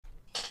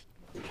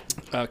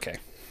Okay.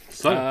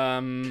 So,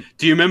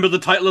 do you remember the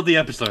title of the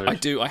episode? I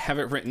do. I have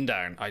it written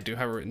down.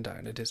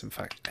 It is, in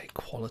fact, A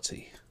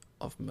Quality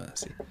of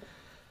Mercy.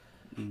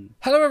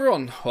 Hello,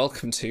 everyone.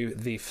 Welcome to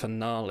the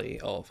finale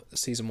of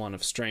Season 1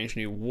 of Strange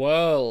New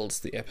Worlds,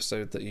 the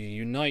episode that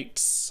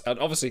unites... And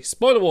obviously,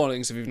 spoiler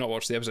warnings if you've not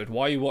watched the episode.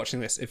 Why are you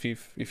watching this if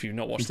you've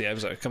not watched the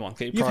episode? Come on,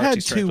 get your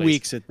priorities straight, please. You've had 2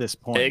 weeks at this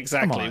point.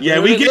 Exactly.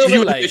 Yeah, we give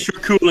you a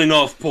cooling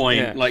off point.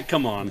 Yeah. Like,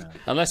 come on. Yeah.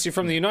 Unless you're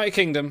from the United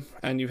Kingdom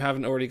and you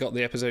haven't already got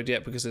the episode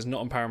yet because it's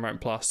not on Paramount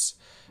Plus.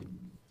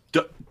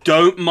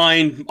 Don't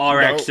mind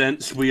our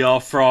accents. We are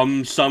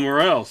from somewhere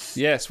else.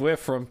 Yes, we're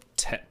from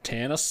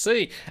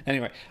Tennessee.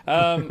 Anyway,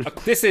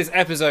 this is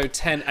episode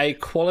 10, A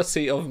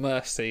Quality of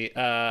Mercy,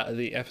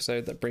 the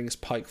episode that brings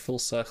Pike full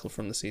circle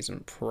from the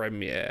season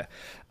premiere.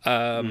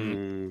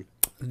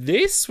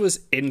 This was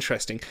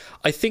interesting.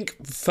 I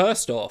think,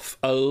 first off,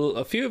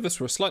 a few of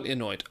us were slightly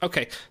annoyed.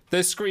 Okay,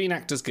 there's Screen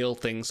Actors Guild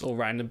things all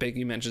round, and Big,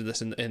 you mentioned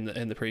this in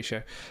the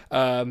pre-show.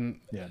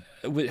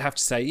 We have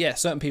to say, yeah,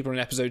 certain people in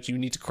episodes, you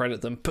need to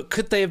credit them, but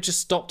could they have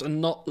just stopped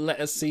and not let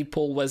us see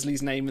Paul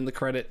Wesley's name in the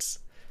credits?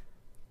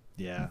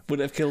 Yeah. Would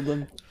have killed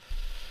them?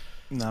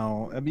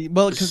 No. I mean,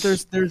 well,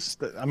 because there's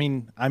I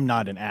mean, I'm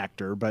not an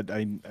actor, but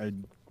I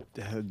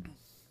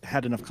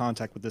had enough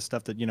contact with this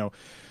stuff that,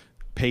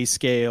 pay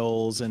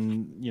scales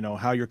and,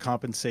 how you're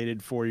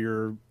compensated for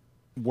your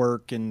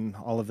work and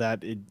all of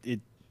that.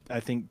 I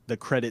think the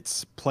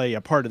credits play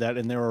a part of that,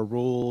 and there are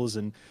rules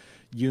and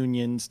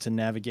unions to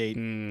navigate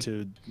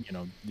to,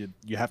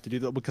 you have to do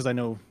that, because I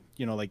know,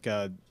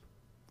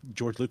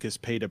 George Lucas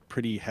paid a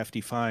pretty hefty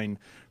fine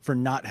for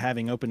not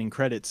having opening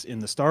credits in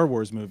the Star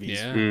Wars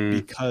movies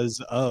because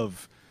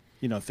of,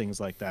 things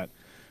like that.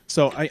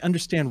 So I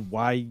understand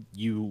why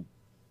you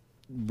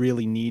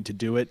really need to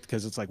do it,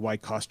 because it's like, why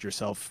cost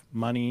yourself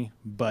money?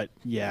 But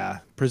yeah,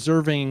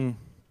 preserving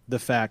the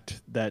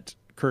fact that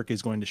Kirk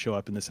is going to show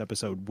up in this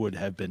episode would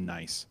have been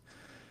nice.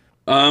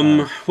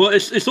 Well,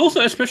 it's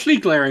also especially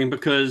glaring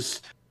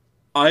because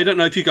I don't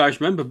know if you guys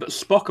remember, but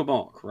Spock and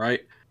Mock, right?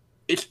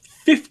 It's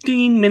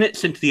 15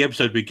 minutes into the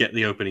episode we get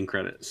the opening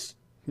credits.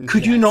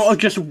 Could you not have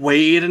just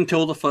waited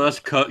until the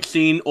first Kirk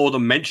scene or the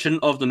mention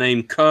of the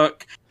name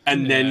Kirk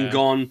and then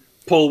gone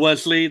Paul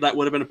Wesley? That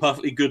would have been a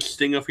perfectly good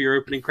stinger for your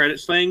opening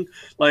credits thing.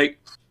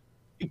 Like,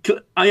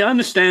 I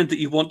understand that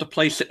you want to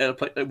place it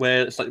at a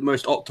where it's like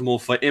most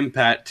optimal for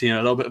impact, a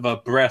little bit of a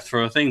breath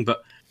for a thing,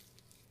 but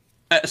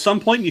at some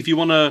point, if you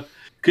want to...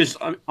 Because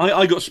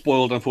I got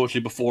spoiled,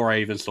 unfortunately, before I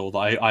even saw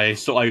that. I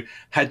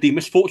had the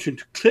misfortune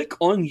to click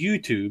on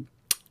YouTube,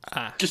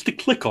 just to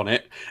click on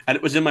it, and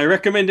it was in my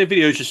recommended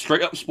videos, just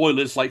straight up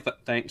spoilers, like,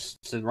 thanks,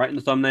 it's right in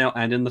the thumbnail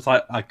and in the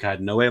title. I had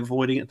no way of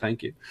avoiding it,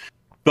 thank you.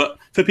 But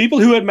for people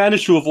who had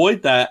managed to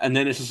avoid that, and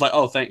then it's just like,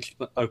 oh, thanks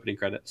for the opening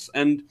credits.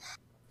 And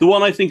the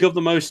one I think of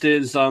the most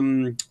is,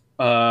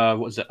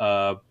 what is it,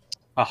 A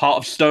Heart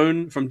of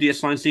Stone from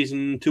DS9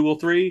 season 2 or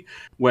 3,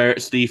 where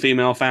it's the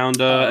female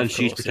founder and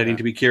she's pretending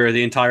to be Kira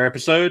the entire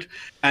episode,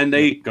 and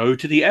they go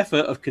to the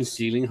effort of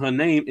concealing her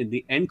name in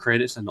the end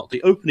credits and not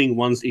the opening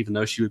ones, even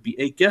though she would be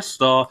a guest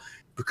star,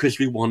 because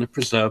we want to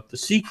preserve the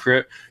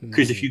secret.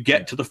 Because if you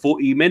get to the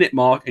 40-minute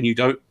mark and you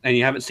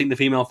haven't seen the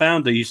female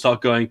founder, you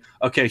start going,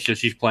 okay, so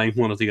she's playing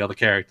one of the other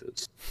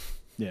characters.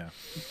 Yeah.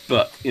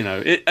 But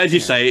as you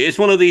say, it's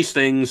one of these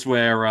things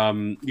where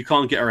you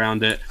can't get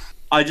around it.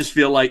 I just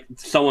feel like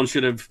someone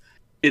should have,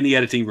 in the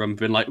editing room,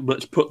 been like,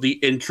 let's put the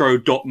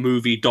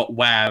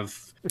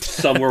intro.movie.wav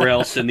somewhere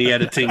else in the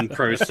editing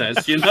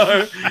process,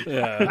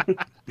 Yeah.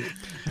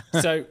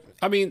 So,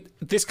 I mean,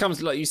 this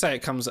comes, like you say, it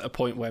comes at a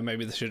point where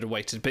maybe they should have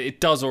waited, but it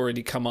does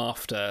already come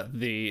after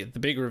the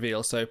big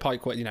reveal. So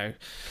Pike,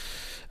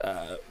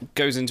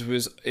 goes into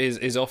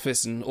his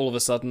office, and all of a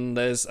sudden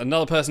there's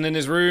another person in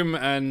his room,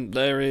 and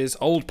there is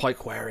old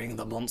Pike wearing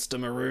the monster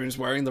maroons,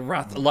 wearing the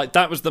wrath. Like,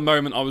 that was the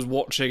moment I was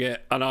watching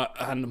it,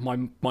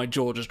 and my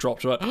jaw just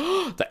dropped.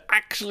 Oh, they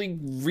actually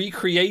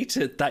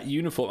recreated that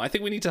uniform. I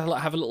think we need to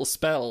have a little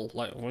spell.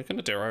 Like, we're going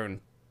to do our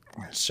own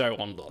show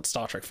on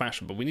Star Trek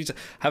fashion, but we need to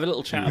have a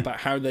little chat about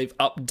how they've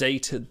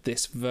updated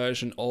this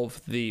version of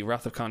the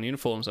Wrath of Khan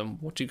uniforms,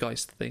 and what do you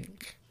guys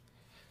think?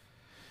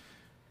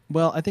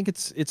 Well, I think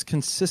it's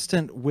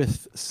consistent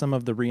with some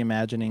of the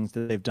reimaginings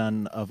that they've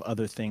done of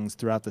other things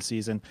throughout the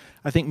season.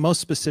 I think most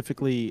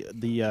specifically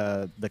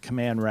the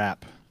command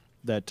wrap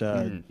that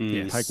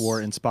Pike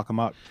wore in Spock and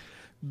Mock,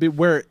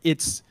 where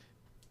it's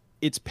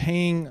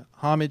paying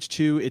homage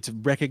to, it's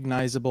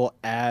recognizable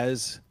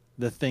as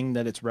the thing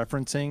that it's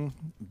referencing,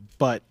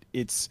 but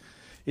it's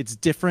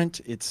different.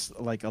 It's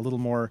like a little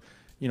more,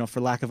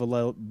 for lack of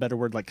a better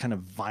word, like kind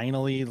of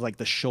vinyl-y, like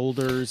the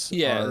shoulders.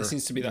 Yeah, there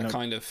seems to be that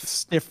kind of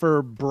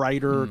stiffer,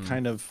 brighter,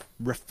 kind of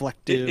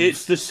reflective.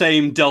 It's the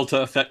same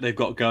Delta effect they've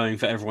got going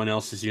for everyone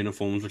else's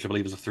uniforms, which I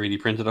believe is a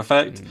 3D printed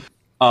effect.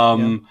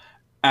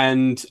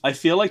 And I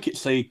feel like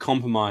it's a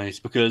compromise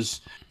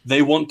because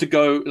they want to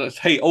go,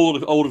 hey,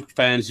 older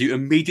fans, you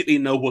immediately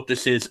know what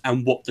this is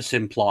and what this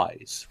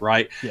implies,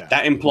 right? Yeah.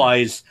 That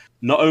implies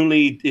not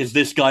only is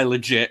this guy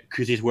legit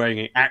because he's wearing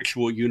an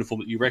actual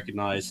uniform that you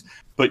recognize,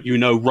 but you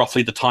know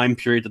roughly the time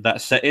period that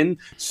that's set in.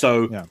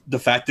 So the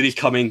fact that he's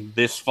coming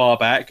this far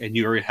back and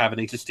you already have an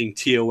existing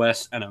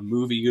TOS and a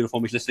movie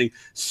uniform existing,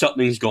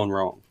 something's gone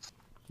wrong.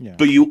 Yeah.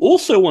 But you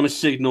also want to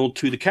signal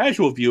to the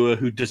casual viewer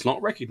who does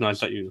not recognize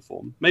that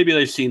uniform. Maybe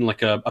they've seen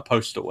like a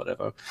poster or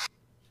whatever,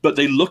 but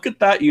they look at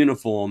that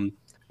uniform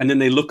and then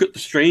they look at the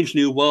Strange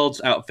New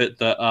Worlds outfit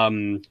that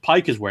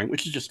Pike is wearing,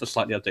 which is just a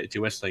slightly updated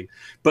TOS thing.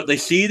 But they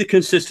see the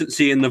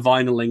consistency in the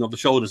vinyling of the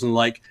shoulders and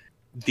like,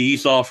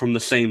 these are from the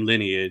same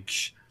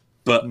lineage,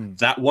 but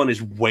that one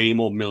is way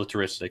more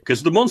militaristic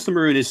because the Monster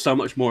Maroon is so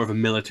much more of a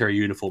military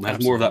uniform. It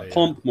has more of that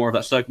pomp, more of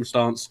that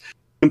circumstance.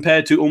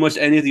 Compared to almost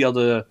any of the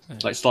other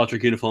like Star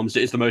Trek uniforms,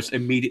 it is the most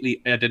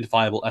immediately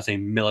identifiable as a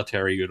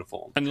military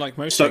uniform. And like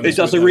most, so it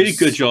does a really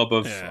good job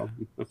of.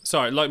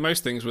 Sorry, like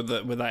most things with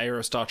that era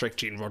of Star Trek,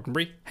 Gene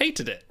Roddenberry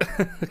hated it.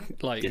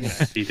 Like,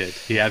 yes, he did.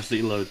 He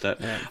absolutely loathed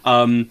that.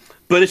 Yeah.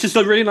 But it's just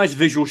a really nice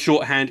visual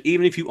shorthand,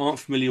 even if you aren't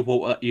familiar with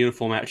what that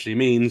uniform actually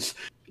means.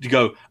 To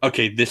go,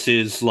 okay, this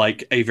is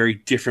like a very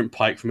different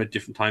Pike from a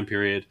different time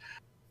period.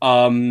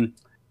 Then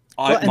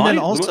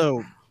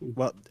also.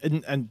 Well,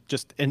 and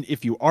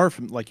if you are,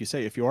 like you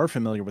say, if you are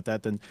familiar with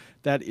that, then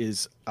that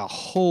is a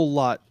whole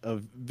lot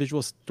of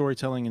visual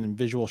storytelling and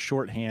visual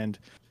shorthand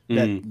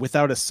that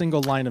without a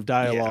single line of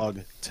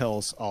dialogue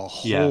tells a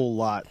whole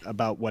lot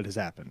about what has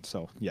happened.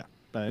 So,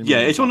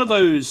 it's one of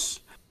those,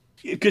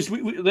 because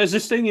there's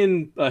this thing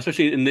in,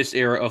 especially in this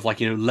era of like,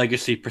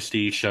 legacy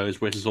prestige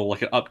shows, which is all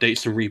like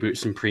updates and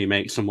reboots and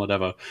pre-makes and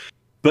whatever.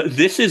 But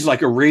this is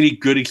like a really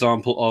good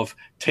example of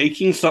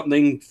taking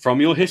something from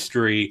your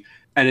history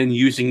and then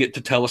using it to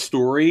tell a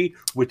story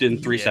within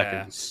 3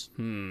 seconds.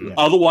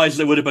 Otherwise,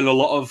 there would have been a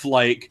lot of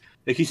like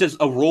he says,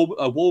 a war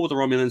with the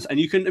Romulans, and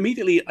you can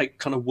immediately like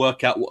kind of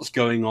work out what's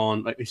going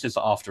on. Like he says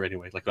that after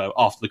anyway, like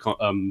after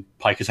the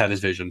Pike has had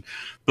his vision,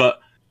 but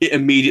it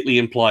immediately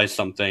implies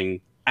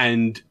something,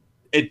 and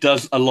it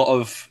does a lot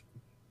of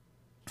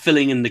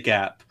filling in the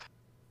gap.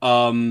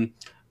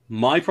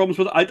 My problems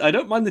with it, I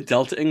don't mind the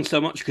deltaing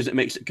so much because it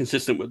makes it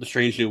consistent with the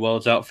Strange New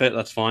Worlds outfit.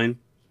 That's fine.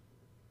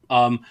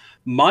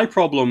 My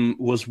problem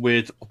was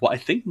with what I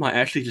think might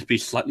actually just be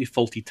slightly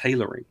faulty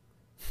tailoring.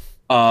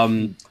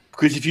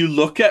 Because if you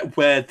look at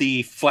where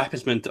the flap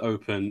is meant to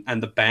open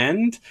and the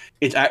band,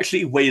 it's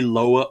actually way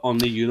lower on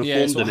the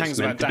uniform than it's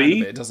meant to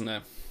be. Bit, doesn't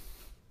it?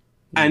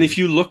 And if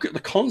you look at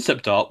the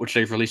concept art, which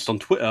they've released on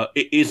Twitter,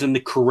 it is in the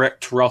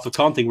correct Wrath of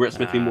Khan thing where it's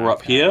meant to be more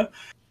up here.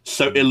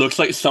 So it looks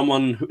like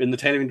someone in the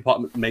tailoring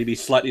department maybe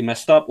slightly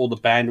messed up, or the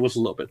band was a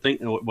little bit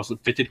or it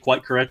wasn't fitted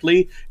quite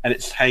correctly, and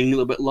it's hanging a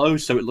little bit low,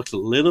 so it looks a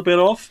little bit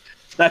off.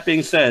 That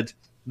being said,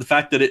 the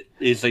fact that it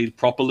is a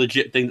proper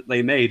legit thing that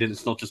they made, and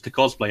it's not just a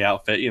cosplay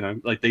outfit,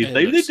 like they did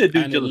their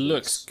due diligence. It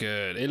looks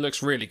good. It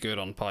looks really good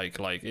on Pike.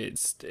 Like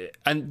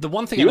and the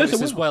one thing I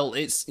noticed as well,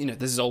 it's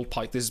this is old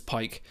Pike. This is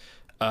Pike,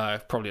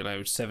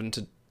 probably 7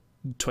 to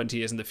 20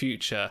 years in the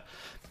future.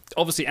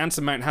 Obviously,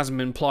 Anson Mount hasn't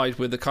been plied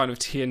with the kind of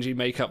TNG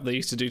makeup they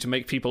used to do to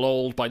make people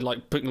old by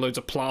like putting loads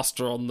of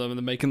plaster on them and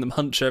then making them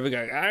hunch over,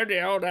 going, "Oh,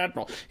 the old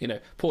admiral."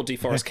 Poor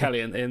DeForest Kelly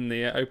in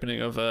the opening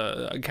of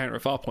Encounter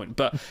at Farpoint.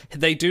 But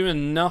they do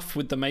enough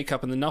with the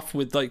makeup and enough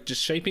with like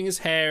just shaping his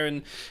hair,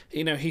 and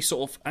he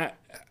sort of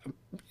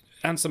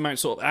Anson Mount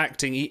sort of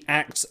acting. He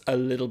acts a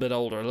little bit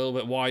older, a little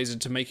bit wiser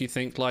to make you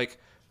think like,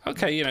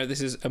 okay, this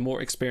is a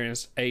more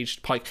experienced,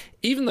 aged Pike,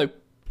 even though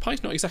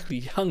Pike's not exactly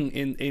young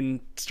in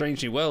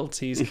Strange New Worlds.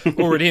 He's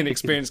already an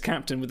experienced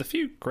captain with a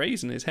few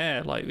greys in his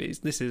hair. Like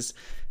this is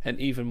an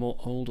even more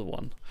older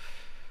one.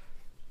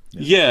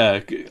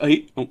 Yeah.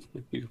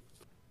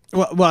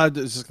 Well,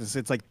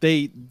 it's like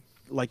they,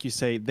 like you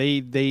say,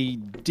 they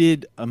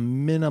did a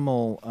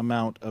minimal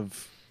amount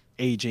of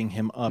aging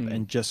him up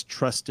and just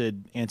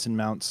trusted Anson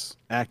Mount's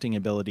acting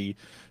ability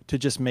to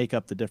just make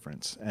up the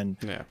difference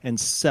and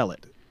sell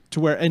it to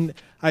where. And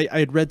I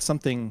had read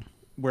something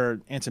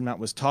where Anson Mount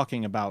was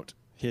talking about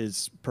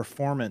his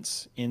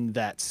performance in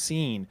that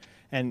scene,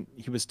 and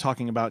he was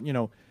talking about,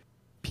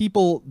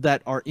 people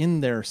that are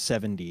in their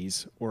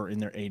 70s or in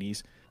their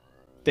 80s,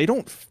 they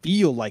don't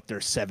feel like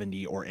they're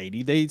 70 or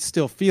 80. They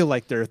still feel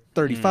like they're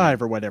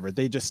 35 or whatever.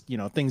 They just,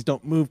 things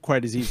don't move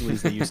quite as easily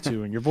as they used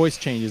to, and your voice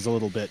changes a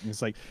little bit. And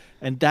it's like,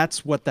 and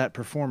that's what that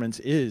performance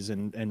is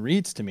and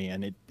reads to me.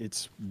 And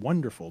it's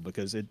wonderful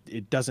because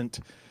it doesn't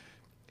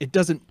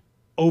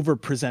over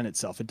present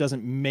itself. It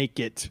doesn't make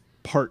it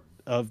part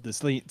of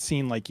this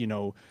scene like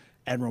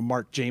Admiral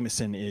Mark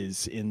Jameson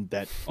is in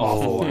that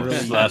awful early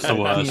that's the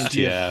worst.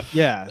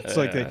 It's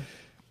like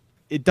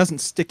it doesn't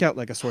stick out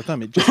like a sore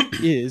thumb. It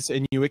just is,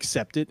 and you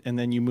accept it, and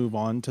then you move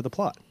on to the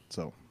plot.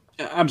 So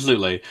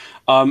absolutely.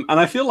 And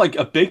I feel like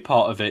a big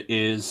part of it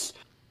is,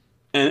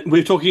 and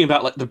we're talking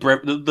about like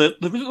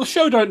the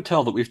show Don't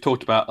Tell that we've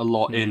talked about a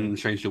lot in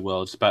Strange New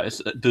Worlds, about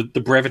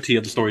the brevity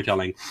of the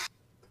storytelling.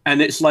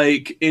 And it's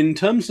like, in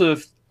terms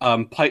of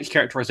Pike's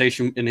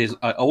characterization in his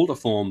older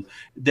form,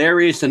 there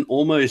is an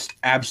almost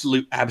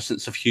absolute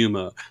absence of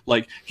humor.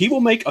 Like, he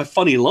will make a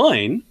funny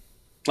line,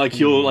 like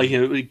he'll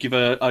give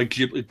a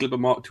glib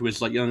remark to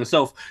his like younger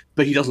self,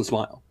 but he doesn't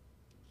smile.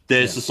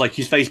 There's just like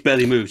his face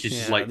barely moves. He's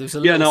just like,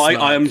 yeah, no,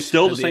 I am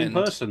still the same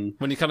person.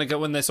 When you kind of go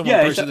when there's someone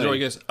approaching the door, he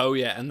goes, oh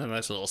yeah, and then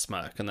there's a little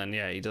smirk, and then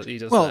he does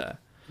that.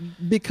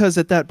 Because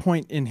at that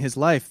point in his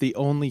life, the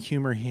only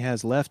humor he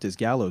has left is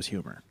gallows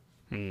humor.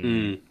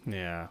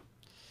 Yeah.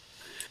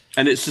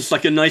 And it's just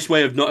like a nice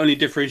way of not only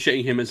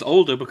differentiating him as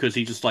older, because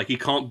he just like he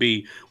can't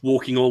be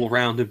walking all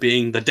around and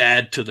being the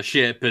dad to the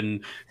ship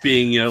and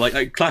being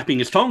like clapping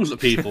his tongues at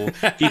people.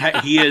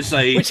 He is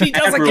a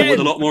admiral with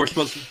a lot more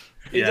responsibility.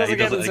 He does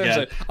it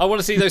again. I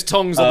want to see those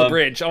tongs on the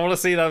bridge. I want to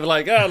see them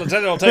like,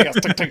 Lieutenant will take us.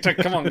 Tick, tick, tick.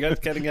 Come on,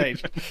 get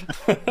engaged.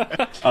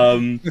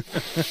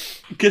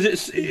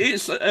 Because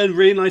it's a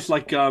really nice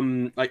like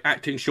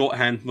acting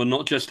shorthand for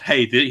not just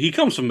he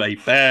comes from a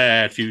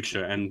bad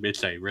future, and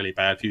it's a really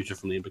bad future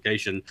from the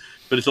implication,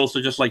 but it's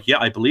also just like,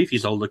 I believe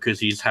he's older because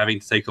he's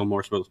having to take on more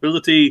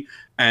responsibility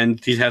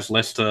and he has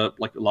less to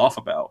like laugh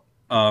about.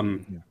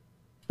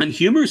 And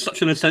humor is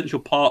such an essential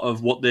part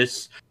of what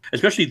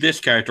especially this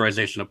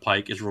characterization of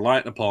Pike is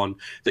reliant upon,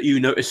 that you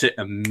notice it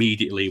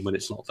immediately when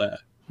it's not there.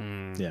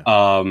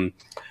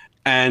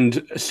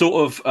 And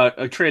sort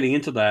of trailing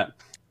into that,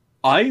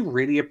 I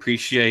really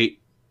appreciate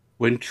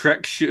when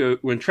Trek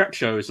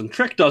shows, and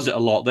Trek does it a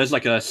lot. There's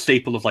like a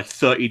staple of like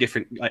 30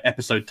 different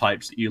episode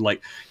types that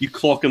you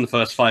clock in the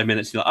first 5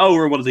 minutes. You're like, oh,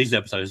 we're in one of these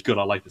episodes. Good,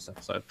 I like this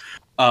episode.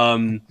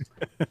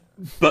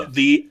 But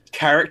the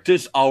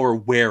characters are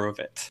aware of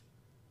it.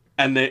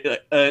 And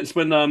it's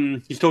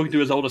when he's talking to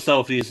his older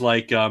self, and he's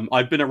like,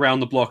 I've been around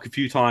the block a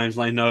few times,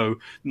 and I know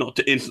not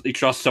to instantly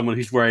trust someone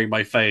who's wearing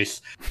my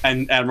face.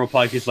 And Admiral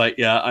Pike is like,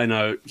 yeah, I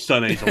know,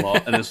 surnames a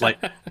lot. And it's like,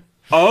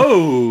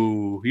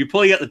 oh, you're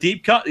pulling out the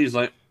deep cut? He's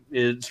like,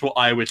 it's what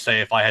I would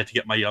say if I had to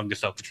get my younger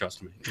self to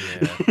trust me.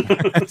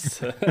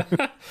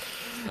 Yeah.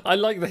 I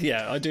like that.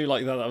 Yeah, I do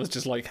like that. That was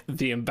just like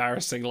the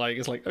embarrassing. Like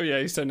it's like, oh yeah,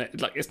 he's so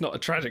like it's not a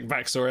tragic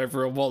backstory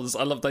everyone was.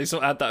 I love they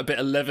sort of add that a bit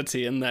of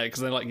levity in there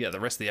because they're like, yeah, the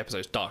rest of the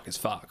episode's dark as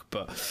fuck.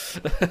 But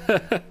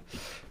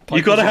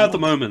you got to have the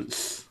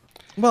moments.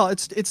 Well,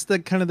 it's the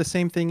kind of the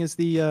same thing as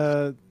the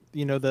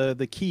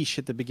the quiche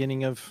at the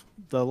beginning of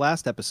the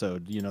last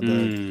episode.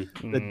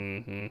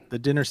 The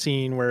dinner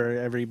scene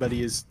where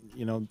everybody is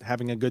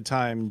having a good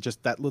time.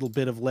 Just that little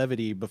bit of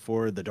levity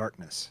before the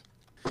darkness.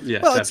 Yeah,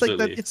 well, it's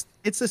absolutely. like that.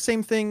 It's the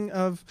same thing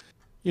of,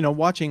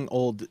 watching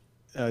old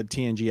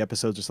TNG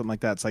episodes or something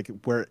like that. It's like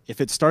where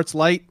if it starts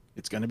light,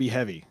 it's going to be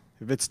heavy.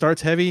 If it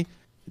starts heavy,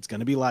 it's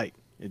going to be light.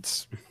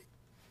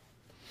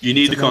 You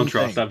need the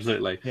contrast,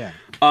 absolutely. Yeah.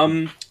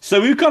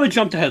 So we've kind of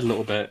jumped ahead a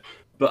little bit,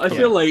 but I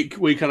feel like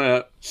we kind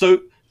of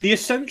the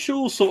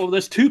essential sort of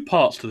there's two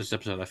parts to this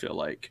episode. I feel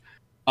like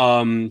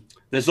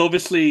there's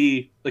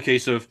obviously the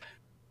case of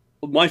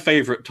my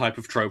favorite type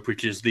of trope,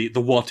 which is the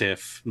what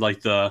if,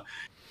 like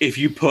if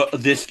you put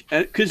this,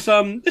 because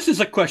this is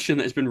a question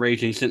that has been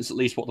raging since at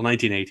least the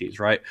 1980s,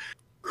 right?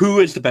 Who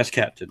is the best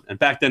captain? And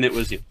back then it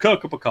was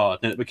Kirk or Picard,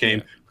 then it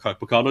became Kirk,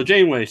 Picard, or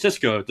Janeway,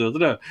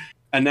 Sisko,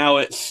 and now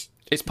it's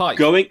Pike.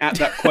 Going at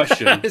that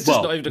question. It's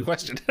just not even a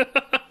question.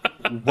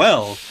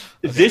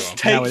 This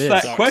takes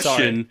that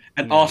question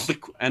and asks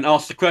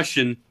the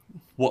question,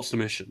 what's the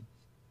mission?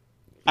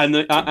 And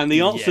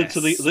the answer to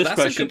this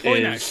question a good point,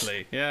 is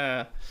actually.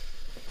 Yeah.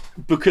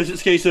 Because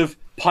it's a case of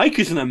Pike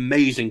is an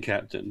amazing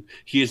captain.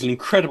 He is an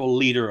incredible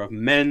leader of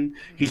men.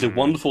 He's a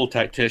wonderful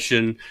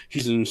tactician.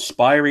 He's an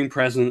inspiring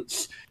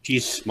presence.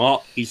 He's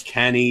smart. He's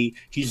canny.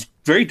 He's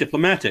very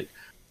diplomatic.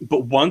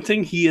 But one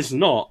thing he is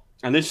not,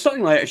 and this is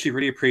something I actually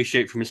really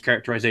appreciate from his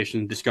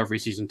characterization in Discovery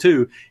Season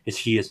 2, is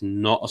he is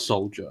not a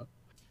soldier.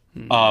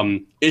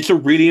 It's a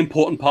really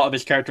important part of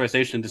his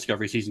characterization in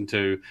Discovery Season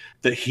 2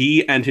 that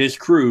he and his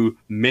crew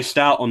missed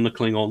out on the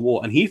Klingon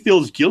War, and he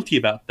feels guilty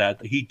about that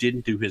he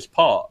didn't do his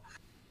part.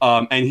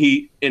 And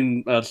he,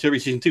 in Discovery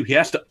Season 2, he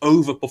has to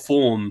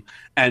overperform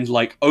and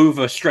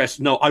over-stress.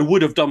 No, I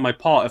would have done my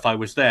part if I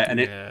was there, and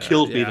it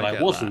killed me that I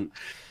wasn't.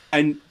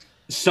 And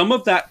some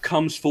of that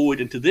comes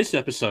forward into this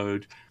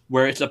episode,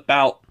 where it's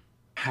about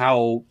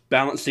how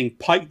balancing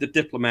Pike the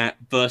diplomat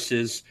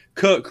versus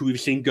Kirk, who we've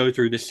seen go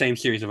through this same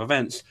series of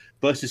events,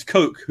 versus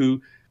Coke,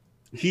 who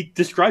he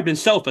described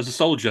himself as a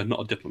soldier,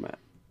 not a diplomat.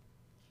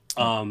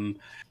 And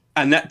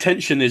that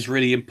tension is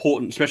really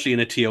important, especially in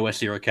a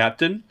TOS era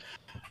captain.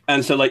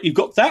 And so, you've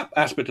got that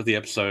aspect of the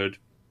episode.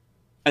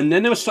 And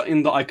then there was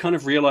something that I kind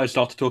of realized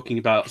after talking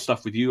about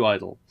stuff with you,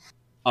 Idle,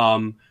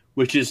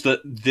 which is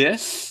that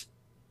this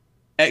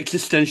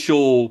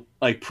existential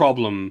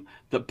problem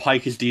that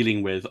Pike is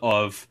dealing with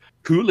of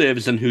who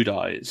lives and who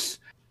dies,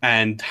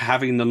 and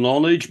having the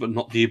knowledge but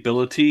not the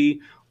ability,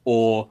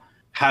 or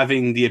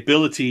having the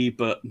ability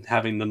but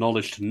having the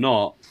knowledge to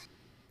not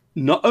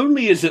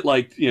only is it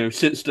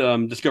since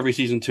Discovery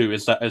Season 2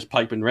 has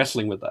Pike been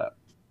wrestling with that,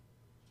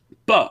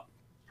 but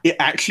it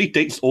actually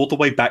dates all the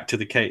way back to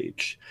the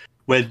cage,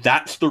 where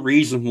that's the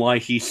reason why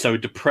he's so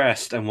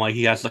depressed and why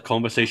he has the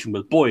conversation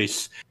with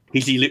Boyce.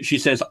 He literally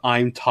says,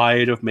 I'm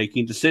tired of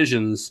making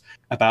decisions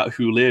about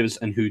who lives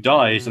and who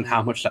dies and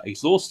how much that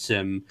exhausts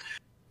him.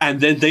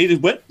 And then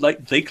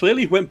they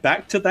clearly went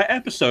back to that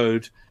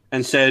episode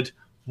and said,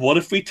 what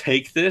if we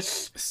take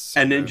this So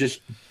and then good.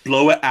 just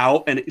blow it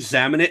out and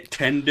examine it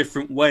 10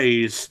 different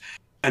ways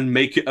and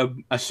make it a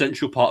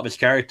essential part of his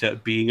character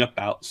being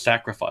about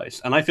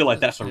sacrifice? And I feel like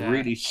that's a Yeah.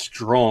 really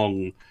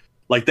strong.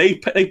 Like they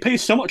pay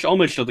so much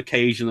homage to the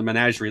Cage and the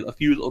Menagerie. A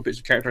few little bits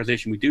of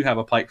characterization. We do have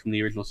a Pike from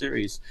the original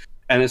series,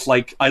 and it's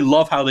like I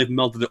love how they've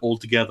melded it all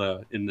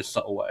together in this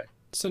subtle way.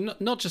 So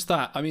not just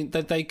that. I mean,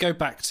 they go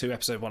back to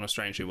episode 1 of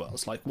Strange New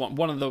Worlds. Like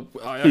one of the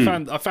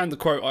I found the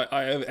quote.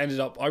 I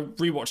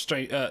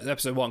rewatched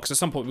episode 1 because at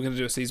some point we're going to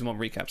do a season 1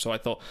 recap. So I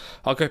thought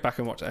I'll go back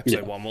and watch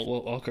episode 1.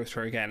 I'll go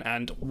through again.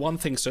 And one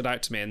thing stood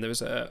out to me, and there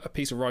was a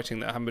piece of writing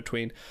that happened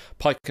between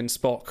Pike and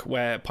Spock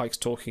where Pike's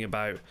talking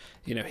about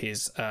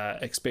his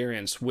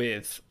experience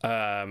with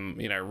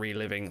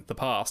reliving the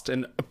past.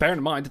 And bear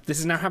in mind this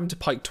has now happened to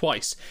Pike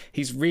twice.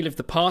 He's relived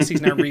the past.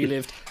 He's now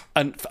relived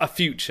a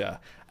future.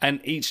 And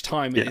each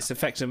time it's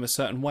affected him a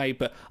certain way.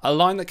 But a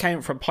line that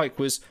came from Pike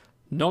was,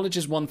 "Knowledge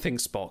is one thing,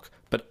 Spock,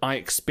 but I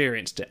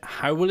experienced it.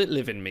 How will it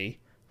live in me?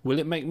 Will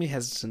it make me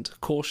hesitant,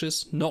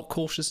 cautious, not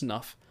cautious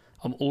enough?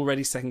 I'm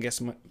already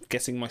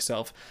second-guessing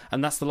myself."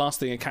 And that's the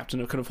last thing a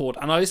captain can afford.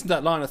 And I listened to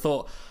that line and I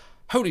thought,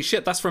 holy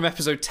shit, that's from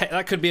episode 10.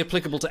 That could be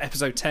applicable to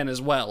episode 10 as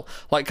well.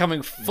 Like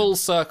coming full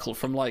circle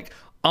from like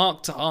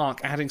arc to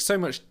arc, adding so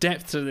much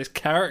depth to this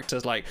character.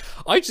 Like,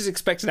 I just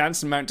expected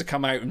Anson Mount to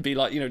come out and be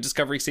like,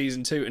 Discovery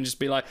Season 2 and just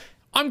be like,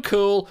 I'm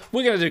cool,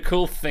 we're going to do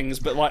cool things,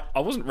 but like, I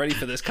wasn't ready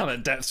for this kind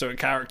of depth to a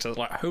character.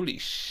 Like, holy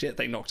shit,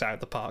 they knocked out of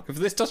the park. If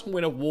this doesn't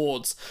win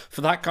awards for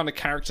that kind of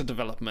character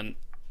development,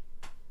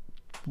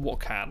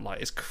 what can?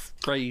 Like, it's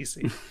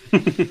crazy.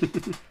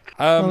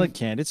 Well, it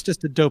can't. It's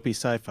just a dopey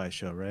sci-fi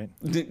show, right?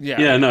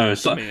 Yeah, no.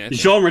 So,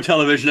 genre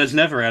television has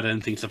never had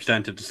anything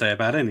substantive to say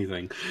about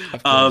anything.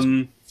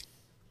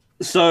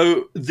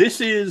 So this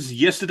is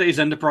yesterday's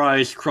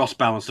Enterprise cross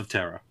Balance of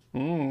Terror.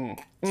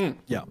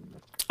 Yeah.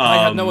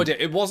 I had no idea.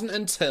 It wasn't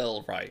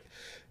until because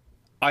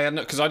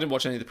I didn't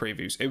watch any of the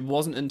previews. It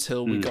wasn't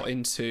until we got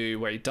into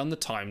where he'd done the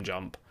time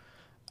jump,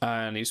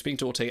 and he was speaking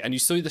to Ortega, and you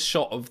saw the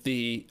shot of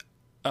the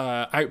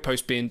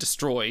outpost being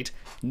destroyed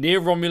near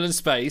Romulan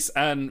space,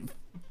 and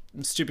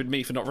stupid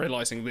me for not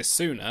realizing this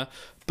sooner.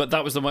 But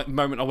that was the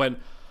moment I went,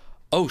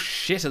 oh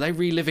shit, are they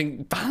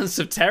reliving Balance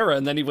of Terror?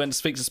 And then he went to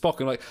speak to Spock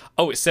and like,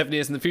 oh, it's 7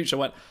 years in the future. I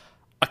went,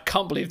 I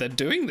can't believe they're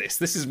doing this.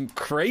 This is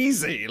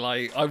crazy.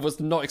 Like, I was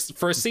not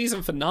for a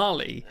season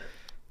finale.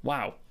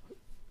 Wow.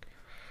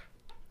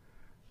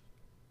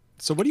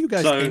 So what do you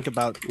guys think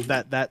about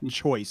that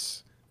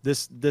choice?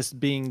 This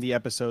being the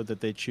episode that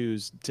they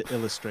choose to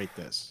illustrate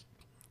this?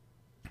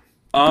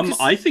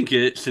 I think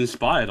it's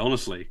inspired,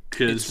 honestly,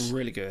 because it's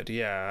really good.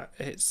 Yeah,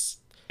 it's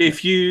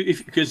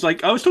because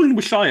like I was talking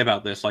with Shy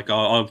about this, like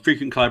our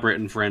frequent collaborator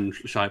and friend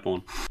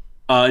Shyborn.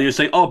 And you're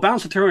saying, oh,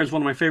 Balance of Terror is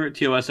one of my favorite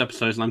TOS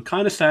episodes, and I'm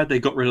kind of sad they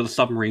got rid of the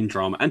submarine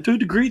drama. And to a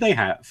degree, they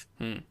have.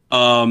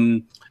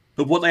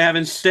 But what they have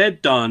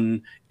instead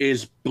done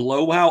is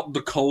blow out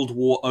the Cold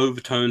War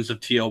overtones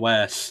of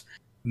TOS,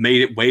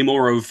 made it way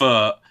more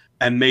overt,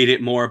 and made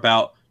it more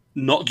about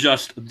not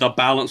just the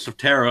balance of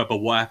terror, but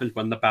what happens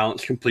when the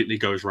balance completely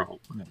goes wrong.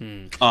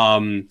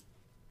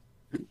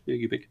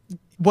 You big?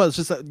 Well, it's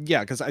just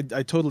because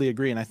I totally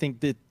agree, and I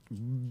think that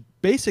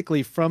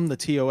basically from the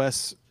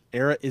TOS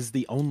era is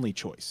the only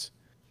choice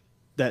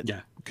that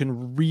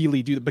can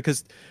really do that,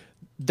 because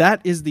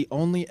that is the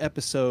only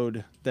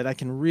episode that I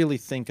can really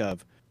think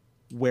of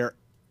where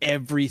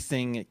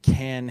everything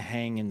can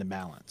hang in the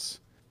balance.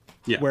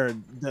 Where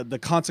the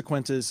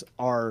consequences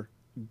are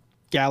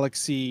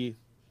galaxy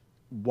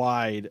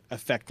wide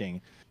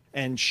affecting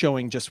and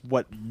showing just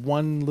what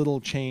one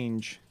little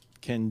change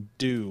can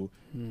do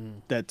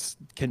that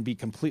can be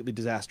completely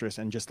disastrous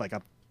and just like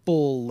a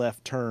full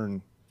left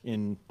turn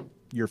in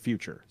your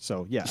future.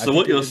 So yeah. So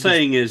what you're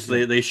saying is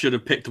they should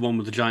have picked the one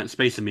with the giant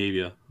space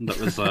amoeba. That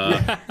was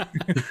that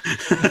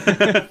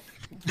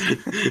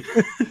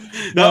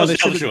was the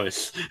other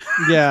choice.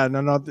 Yeah,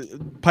 no.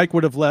 Pike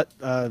would have let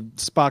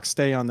Spock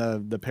stay on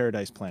the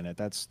Paradise planet.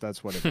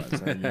 That's what it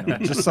was.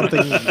 Just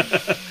something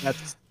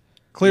that's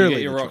clearly you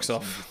get your rocks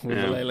off with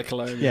the Layla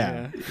Cologne.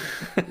 Yeah.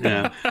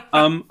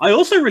 I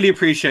also really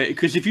appreciate it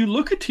because if you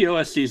look at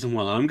TOS season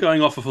 1, I'm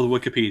going off of the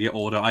Wikipedia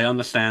order. I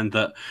understand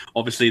that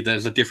obviously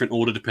there's a different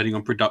order depending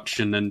on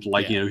production and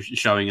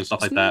showing and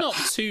stuff like that. Not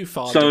too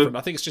far different.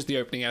 I think it's just the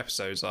opening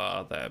episodes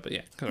are there, but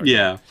yeah.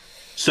 Yeah.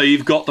 So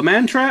you've got the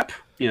Man Trap,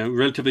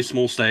 relatively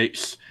small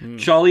stakes.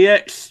 Charlie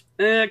X,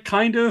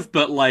 kind of,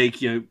 but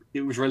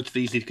it was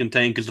relatively easy to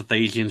contain because the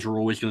Thasians were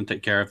always going to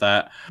take care of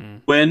that.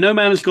 Where No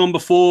Man Has Gone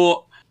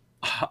Before,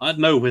 I don't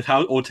know, with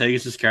how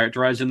Ortegas is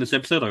characterized in this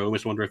episode, I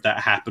always wonder if that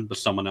happened with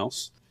someone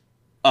else.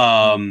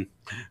 The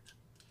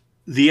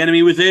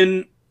Enemy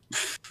Within,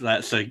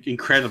 that's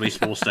incredibly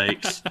small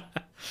stakes.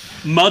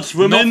 Mud's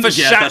Women, not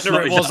for Shatner, that's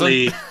not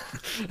exactly...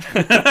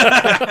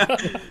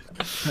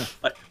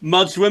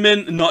 Mud's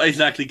Women, not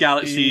exactly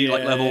Galaxy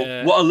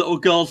level. What Are Little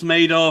Girls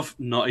Made Of?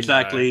 Not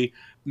exactly.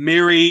 No.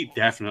 Miri,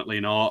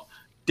 definitely not.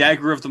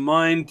 Dagger of the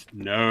Mind,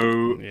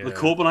 no. Yeah. The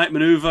Corbinite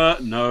maneuver,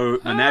 no.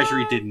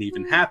 Menagerie didn't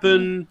even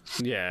happen.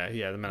 Yeah,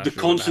 the The Menagerie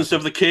Constance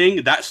of the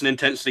King, that's an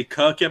intensely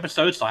Kirk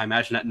episode, so I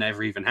imagine that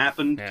never even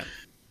happened. Yeah.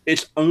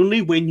 It's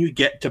only when you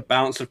get to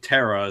Balance of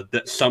Terror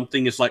that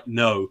something is like,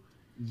 no,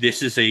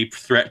 this is a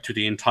threat to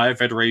the entire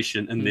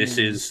Federation, and this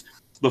is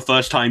the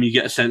first time you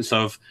get a sense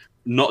of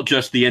not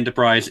just the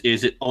Enterprise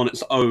is it on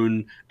its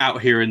own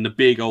out here in the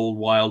big old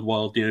wild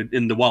world,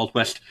 in the Wild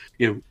West,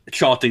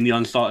 charting the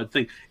unstarted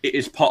thing. It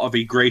is part of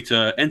a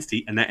greater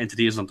entity, and that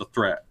entity is under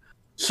threat.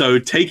 So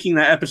taking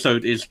that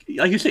episode is,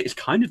 like you say, it's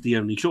kind of the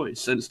only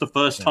choice, and it's the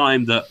first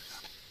time that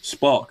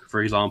Spock,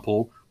 for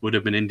example, would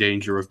have been in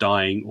danger of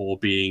dying or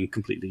being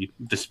completely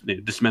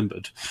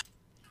dismembered,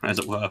 as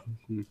it were.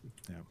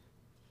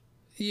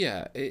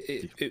 Yeah,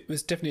 it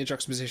was definitely a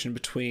juxtaposition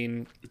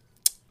between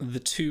the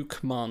two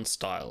command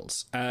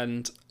styles,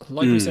 and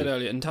like we said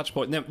earlier, in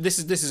Touchpoint, now this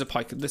is a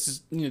Pike. This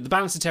is the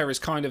Balance of Terror is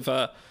kind of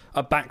a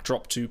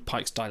backdrop to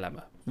Pike's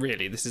dilemma.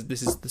 Really, this is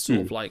the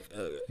sort of like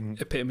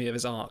epitome of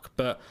his arc.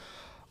 But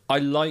I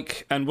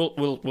like, and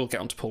we'll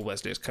get onto Paul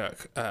Wesley as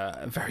Kirk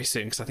very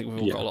soon, because I think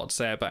we've all got a lot to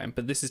say about him.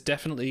 But this is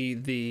definitely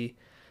the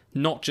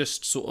not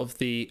just sort of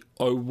the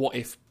what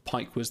if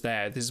Pike was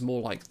there. This is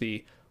more like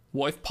the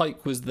what if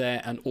Pike was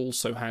there and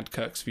also had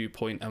Kirk's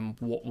viewpoint, and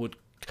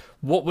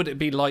what would it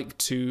be like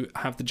to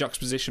have the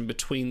juxtaposition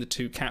between the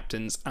two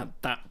captains at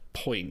that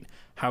point?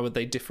 How would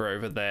they differ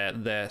over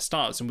their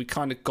styles? And we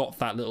kind of got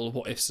that little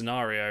what if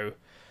scenario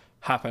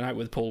happen out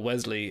with Paul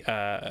Wesley's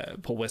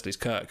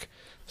Kirk,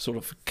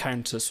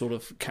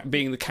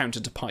 being the counter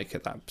to Pike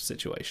at that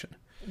situation.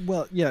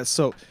 Well, yeah.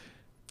 So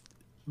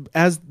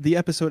as the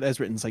episode as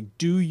written, it's like,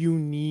 do you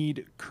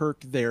need Kirk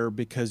there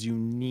because you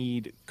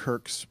need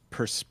Kirk's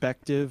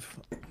perspective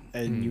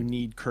and you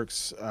need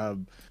Kirk's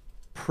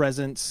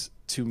presence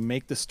to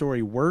make the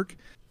story work?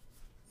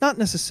 Not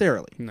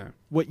necessarily. No.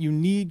 What you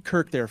need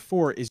Kirk there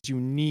for is you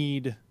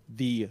need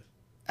the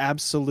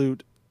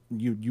absolute,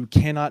 you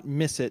cannot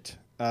miss it,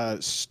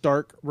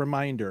 stark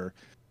reminder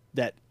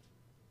that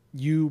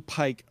you,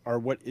 Pike, are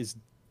what is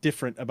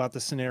different about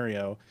the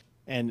scenario,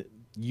 and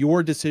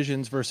your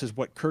decisions versus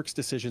what Kirk's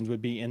decisions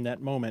would be in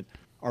that moment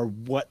are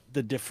what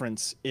the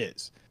difference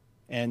is.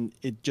 And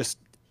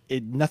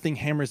nothing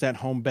hammers that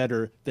home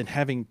better than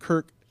having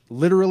Kirk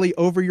literally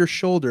over your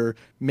shoulder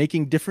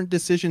making different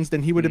decisions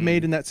than he would have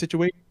made in that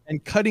situation,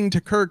 and cutting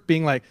to Kirk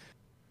being like,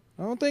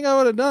 I don't think I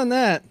would have done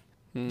that.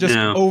 Just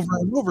over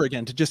and over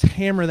again, to just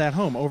hammer that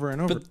home over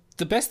and over. But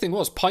the best thing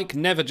was Pike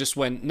never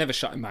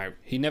shut him out.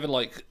 He never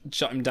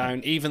shut him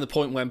down. Even the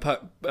point when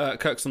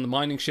Kirk's on the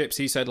mining ships,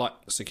 he said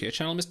secure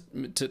channel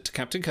to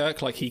Captain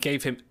Kirk. Like, he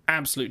gave him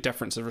absolute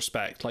deference and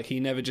respect. Like, he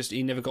never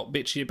got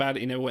bitchy about it.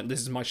 He never went, this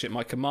is my ship,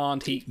 my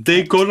command.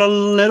 They got a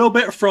little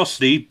bit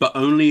frosty, but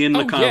only in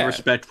the kind of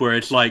respect where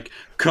it's like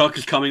Kirk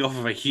is coming off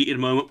of a heated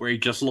moment where he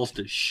just lost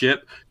his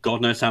ship. God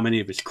knows how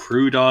many of his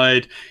crew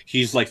died.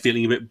 He's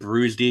feeling a bit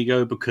bruised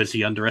ego because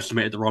he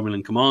underestimated the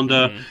Romulan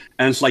commander.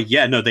 And it's like,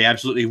 yeah, no, they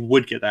absolutely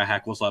would get their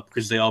hackles up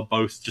because they are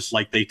both just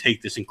they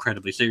take this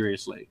incredibly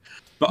seriously.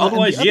 But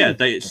otherwise, sorry.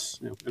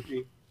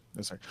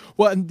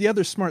 Well, and the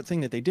other smart thing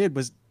that they did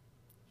was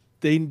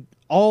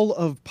all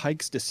of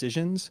Pike's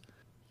decisions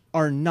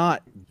are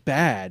not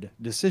bad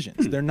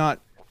decisions. They're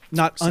not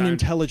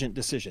unintelligent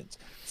decisions.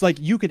 It's like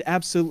you could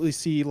absolutely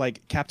see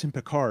Captain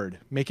Picard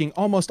making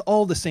almost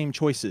all the same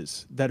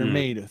choices that are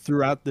made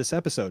throughout this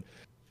episode.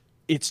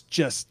 It's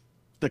just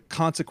the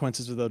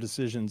consequences of those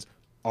decisions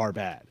are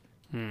bad.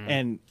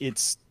 And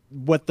it's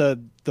what the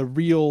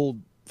real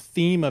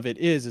theme of it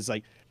is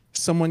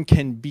someone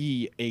can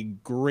be a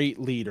great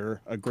leader,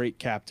 a great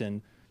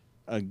captain,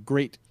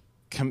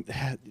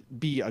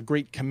 be a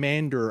great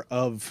commander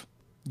of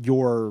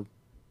your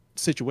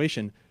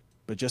situation,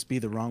 but just be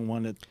the wrong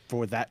one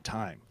for that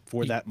time,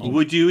 for that moment.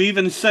 Would you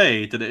even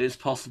say that it is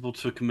possible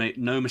to make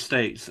no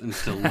mistakes and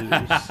still lose?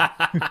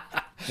 That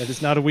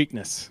is not a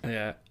weakness.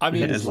 Yeah, I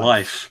mean, it is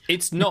life.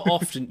 It's not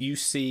often you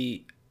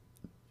see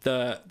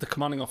the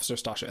commanding officer of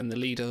Starship and the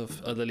leader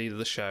of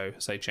the show,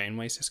 say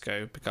Janeway,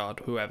 Cisco,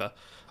 Picard, whoever,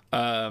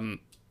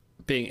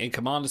 being in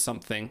command of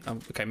something.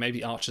 Okay,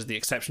 maybe Archer's the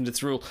exception to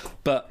this rule,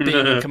 but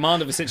being in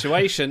command of a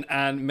situation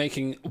and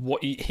making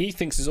what he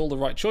thinks is all the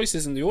right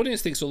choices, and the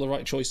audience thinks all the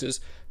right choices,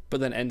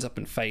 but then ends up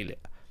in failure.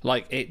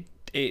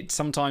 It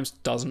sometimes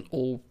doesn't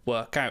all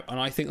work out, and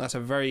I think that's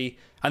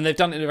and they've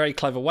done it in a very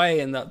clever way,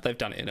 and that they've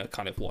done it in a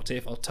kind of what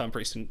if. I'll turn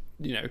pretty soon,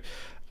 you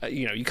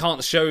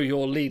can't show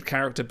your lead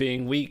character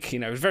being weak.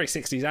 It's a very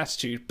 60s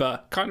attitude,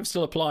 but kind of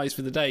still applies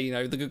for the day.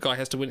 The good guy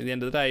has to win at the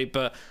end of the day,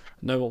 but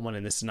no one won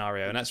in this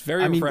scenario, and that's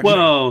very refreshing.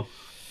 Well,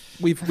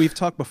 we've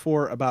talked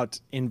before about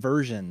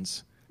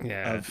inversions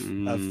of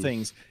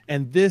things,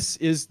 and this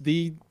is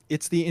the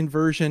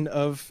inversion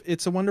of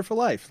It's a Wonderful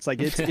Life.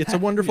 It's it's a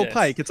wonderful Yes.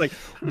 Pike. It's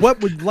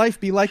what would life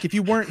be like if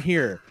you weren't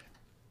here?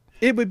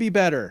 It would be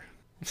better.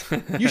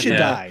 You should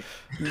die.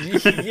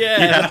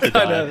 Yeah,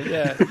 kind of.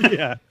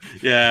 Yeah.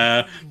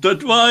 Yeah.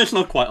 Well, it's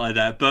not quite like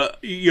that, but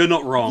you're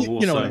not wrong.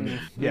 You know what I mean?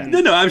 Yeah.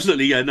 No,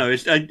 absolutely. Yeah, no,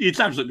 it's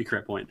absolutely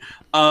correct point.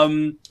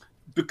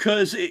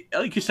 because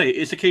like you say,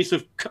 it's a case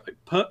of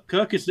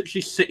Kirk is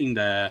literally sitting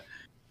there,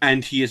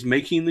 and he is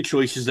making the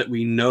choices that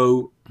we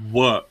know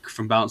work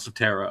from Balance of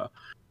Terror.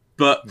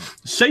 But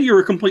say you're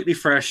a completely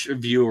fresh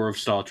viewer of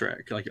Star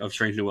Trek, like of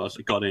Strange New Worlds,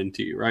 that got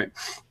into you, right?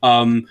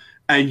 And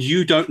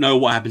you don't know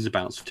what happens in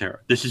Balance of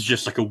Terror. This is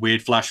just like a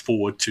weird flash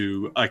forward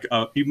to like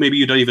maybe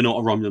you don't even know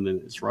what a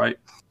Romulan is, right?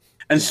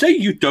 And say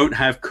you don't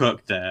have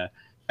Kirk there,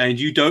 and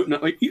you don't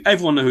know.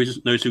 Everyone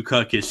knows who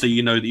Kirk is, so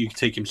you know that you can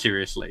take him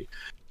seriously.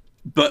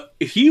 But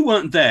if he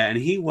weren't there and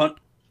he weren't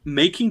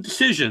making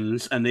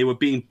decisions, and they were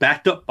being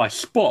backed up by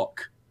Spock,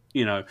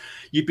 you know,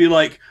 you'd be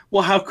like,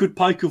 well, how could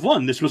Pike have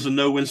won? This was a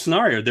no-win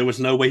scenario. There was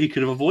no way he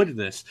could have avoided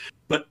this.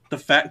 But the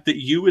fact that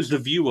you as the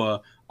viewer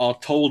are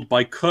told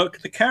by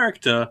Kirk, the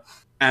character,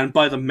 and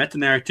by the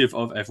meta-narrative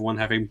of everyone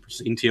having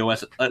seen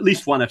TOS, at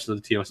least one episode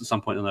of TOS at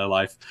some point in their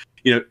life,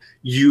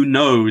 you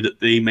know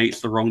that they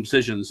makes the wrong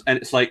decisions. And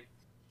it's like,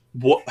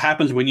 what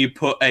happens when you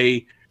put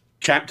a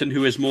captain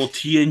who is more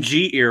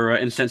TNG era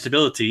in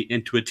sensibility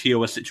into a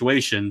TOS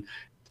situation?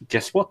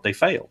 Guess what? They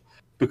fail.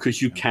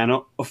 Because you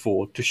cannot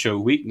afford to show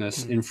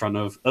weakness in front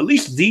of at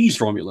least these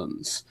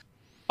Romulans.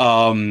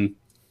 And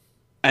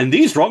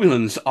these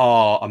Romulans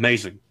are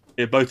amazing.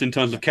 Both in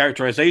terms of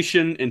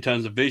characterization, in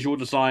terms of visual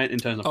design, in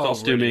terms of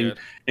costuming, really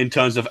in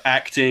terms of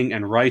acting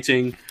and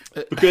writing.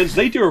 Because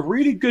they do a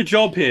really good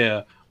job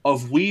here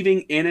of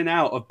weaving in and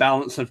out of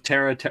Balance of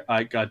Terror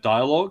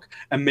dialogue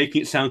and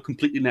making it sound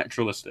completely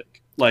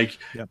naturalistic. Like,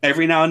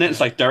 every now and then it's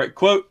like direct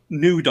quote,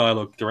 new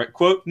dialogue, direct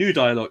quote, new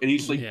dialogue. And you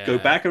just go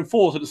back and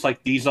forth, and it's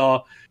like these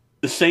are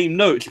the same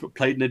notes but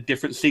played in a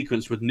different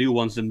sequence with new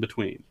ones in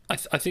between. I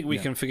think we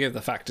can forgive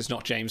the fact it's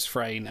not James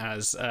Frayne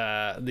as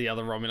the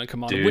other Romulan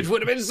commander, which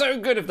would have been so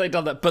good if they'd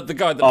done that. But the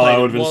guy that played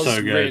him was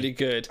so really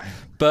good.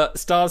 But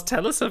Stars,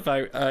 tell us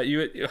about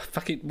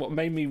what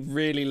made me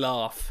really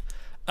laugh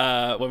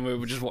when we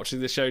were just watching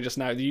the show just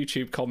now, the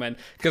YouTube comment,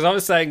 because I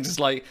was saying just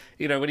like,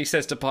 when he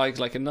says to Pike,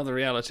 like, another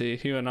reality,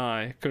 you and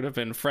I could have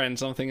been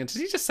friends, I'm thinking, does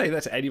he just say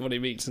that to anyone he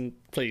meets? And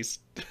please.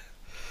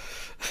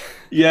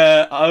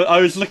 Yeah, I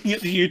was looking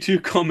at the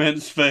YouTube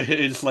comments for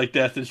his like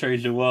Death in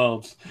Strange New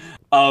Worlds,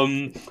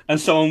 and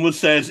someone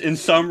says, in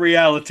some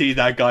reality,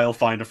 that guy will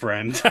find a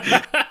friend.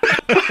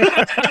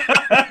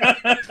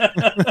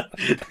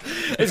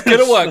 It's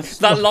gonna work.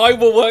 That line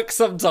will work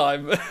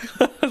sometime.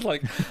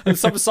 Like, and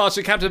some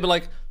sergeant captain will be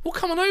like, "Well,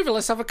 come on over.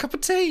 Let's have a cup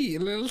of tea.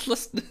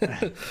 Let's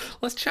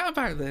chat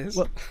about this."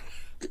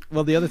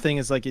 Well, the other thing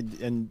is like,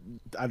 and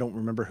I don't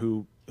remember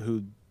who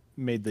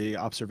made the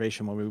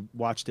observation when we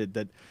watched it,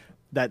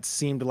 that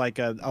seemed like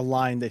a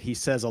line that he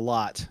says a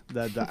lot,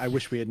 that I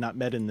wish we had not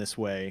met in this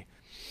way.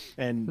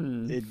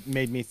 And it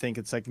made me think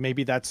it's like,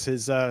 maybe that's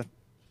his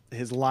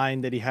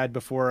line that he had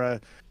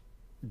before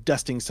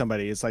dusting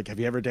somebody. It's like, have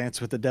you ever danced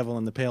with the devil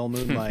in the pale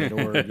moonlight?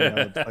 Or,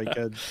 like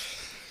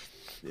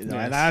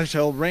and I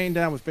shall rain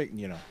down with big,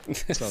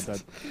 So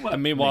that,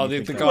 and meanwhile,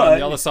 the guy on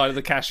the other side of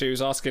the cashew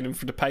is asking him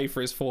to pay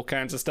for his 4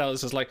 cans of Stella.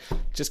 It's just like,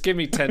 just give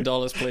me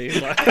 $10, please.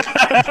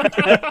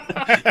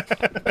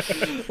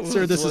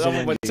 Sir, this is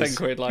a 10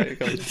 quid. Like,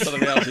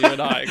 something else, you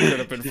and I could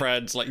have been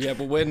friends. Like, yeah,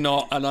 but we're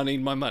not, and I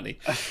need my money.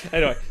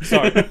 Anyway,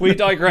 sorry, we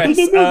digress.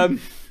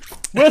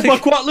 Where's my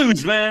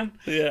Quatloos, man?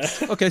 Yeah.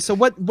 Okay, so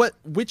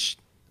which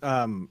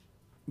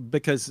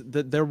because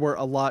there were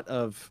a lot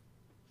of,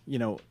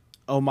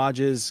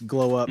 homages,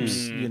 glow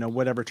ups,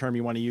 whatever term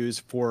you want to use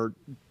for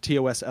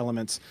TOS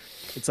elements.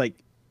 It's like,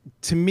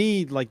 to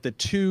me, like the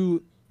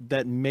two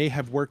that may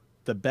have worked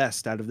the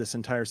best out of this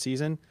entire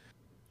season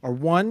are,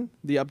 one,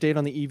 the update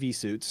on the EV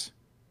suits,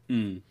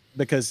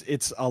 because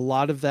it's a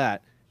lot of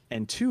that,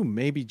 and two,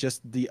 maybe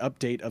just the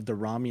update of the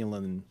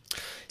Romulan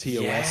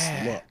TOS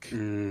look,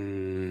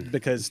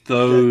 because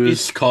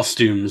those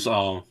costumes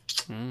are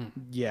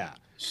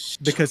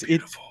because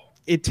beautiful.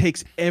 It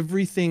takes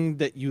everything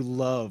that you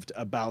loved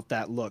about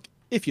that look.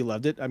 If you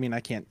loved it, I mean, I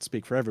can't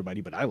speak for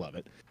everybody, but I love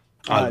it.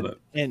 I love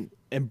it.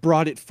 And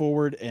brought it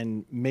forward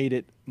and made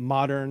it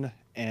modern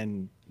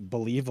and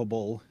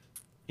believable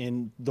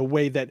in the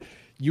way that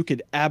you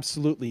could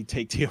absolutely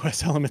take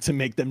TOS elements and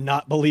make them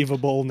not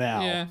believable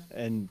now. Yeah.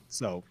 And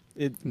so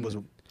it was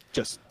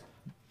just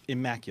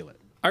immaculate.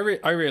 I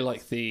really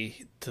like the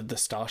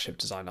starship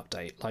design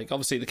update. Like,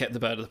 obviously they kept the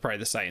bird of the prey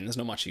the same. There's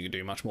not much you can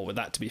do much more with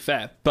that, to be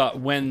fair. But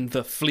when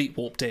the fleet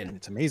warped in,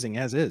 it's amazing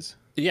as is.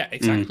 Yeah,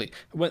 exactly.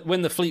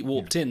 When the fleet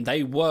warped in,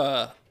 they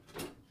were.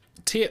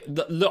 I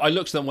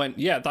looked at them and went,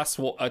 yeah, that's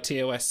what a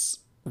TOS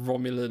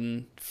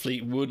Romulan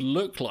fleet would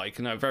look like.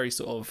 Very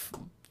sort of.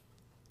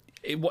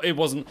 It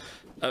wasn't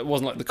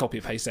like the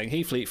copy paste saying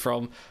he fleet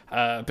from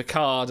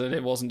Picard, and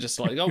it wasn't just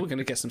like, oh, we're going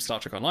to get some Star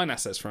Trek Online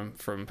assets from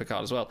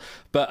Picard as well.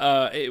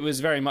 But it was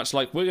very much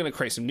like, we're going to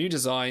create some new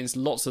designs,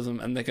 lots of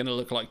them, and they're going to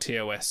look like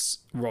TOS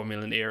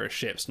Romulan era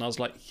ships. And I was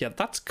like, yeah,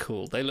 that's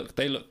cool. They look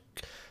a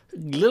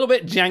little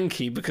bit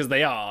janky, because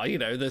they are,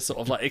 they're sort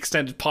of like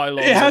extended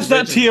pylons. It has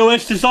that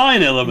TOS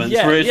design element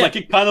where it's like,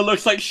 it kind of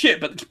looks like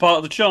shit, but it's part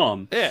of the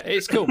charm. Yeah,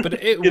 it's cool, but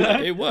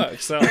it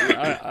works. So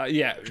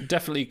yeah,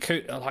 definitely cool.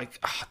 Like,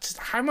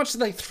 how much are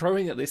they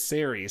throwing at this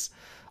series?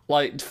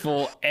 Like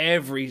for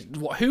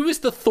who is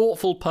the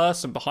thoughtful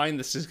person behind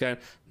this is going,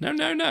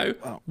 no,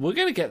 we're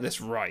gonna get this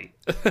right.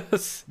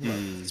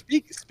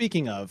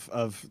 Speaking of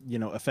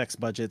effects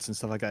budgets and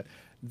stuff like that,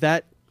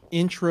 that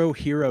intro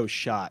hero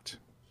shot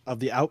of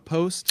the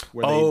outpost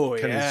where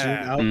they kind of zoom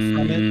out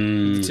from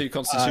it, The 2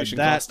 Constitution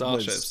class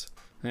starships.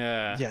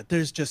 Yeah,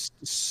 there's just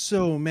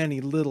so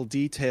many little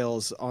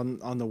details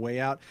on the way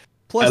out.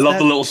 Plus, I love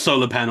the little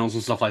solar panels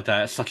and stuff like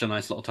that. It's such a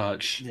nice little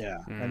touch. Yeah,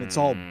 and it's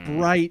all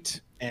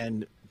bright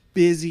and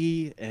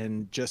busy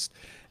and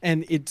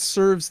it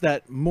serves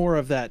that more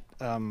of that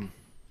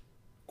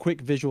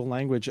quick visual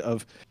language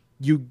of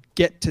you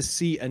get to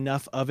see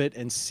enough of it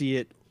and see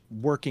it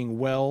working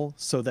well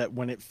so that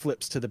when it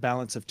flips to the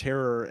balance of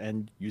terror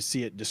and you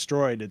see it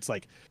destroyed, it's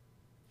like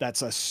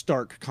that's a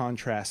stark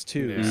contrast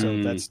too.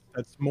 So that's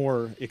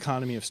more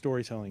economy of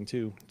storytelling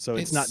too. So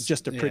it's not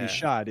just a pretty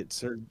shot; it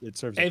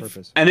serves a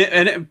purpose.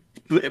 And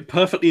it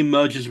perfectly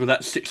merges with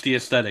that 60s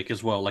aesthetic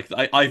as well. Like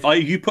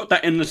you put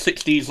that in the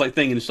 60s like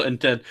thing and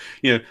said,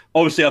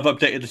 obviously I've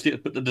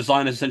updated but the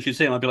design is essentially the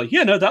same. I'd be like,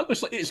 that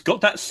looks like it's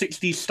got that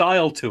 60s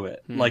style to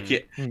it. Like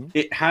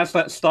it has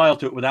that style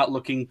to it without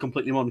looking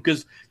completely modern.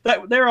 Because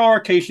there are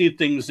occasionally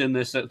things in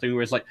this thing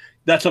where it's like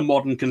that's a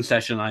modern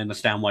concession. I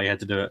understand why you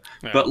had to do it,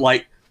 but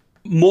like.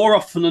 More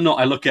often than not,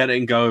 I look at it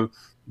and go,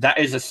 that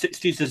is a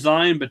 60s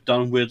design, but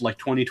done with like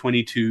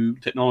 2022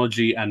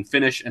 technology and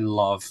finish and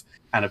love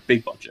and a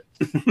big budget.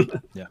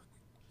 Yeah.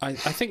 I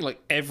think like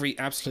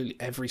absolutely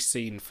every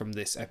scene from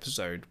this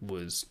episode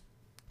was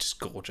just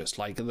gorgeous.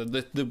 Like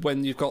the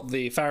when you've got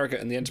the Farragut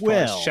and the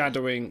Enterprise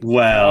shadowing.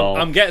 Well,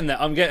 I'm getting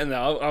there. I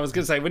was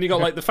going to say, when you got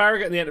like the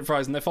Farragut and the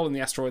Enterprise and they're following the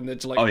asteroid and they're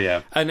just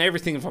like, and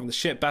everything from the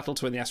ship battle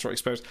to when the asteroid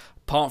explodes,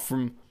 apart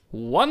from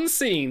one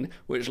scene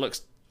which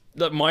looks.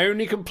 Look, my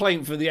only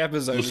complaint for the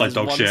episode is like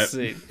dog one shit.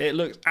 scene. It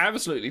looks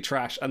absolutely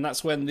trash, and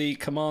that's when the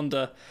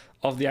commander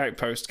of the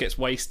outpost gets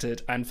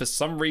wasted, and for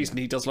some reason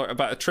he does like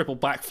about a triple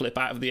backflip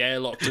out of the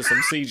airlock to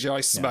some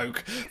CGI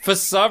smoke. For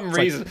some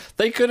reason,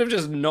 they could have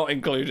just not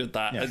included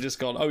that and just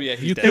gone, "Oh yeah,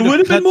 he's dead." It would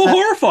have been more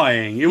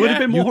horrifying. It would have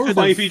been more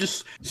horrifying if you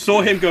just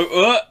saw him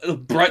go,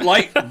 bright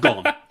light,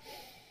 gone.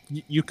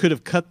 You could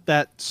have cut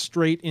that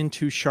straight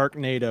into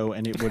Sharknado,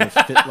 and it would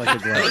have fit like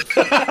a glove.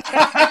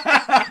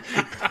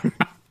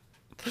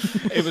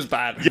 It was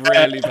bad,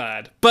 really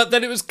bad. But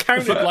then it was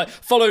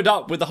followed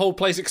up with the whole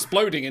place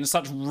exploding in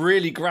such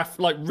really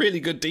really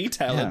good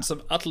detail and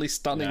some utterly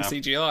stunning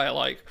CGI.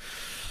 Like,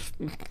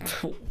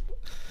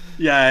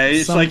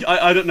 it's like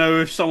I don't know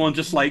if someone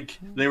just like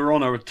they were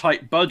on a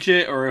tight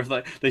budget, or if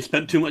they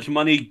spent too much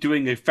money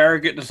doing a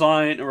Farragut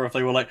design, or if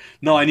they were like,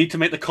 no, I need to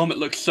make the comet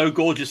look so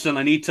gorgeous, and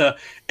I need to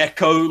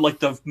echo like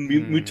the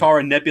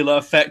Mutara Nebula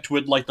effect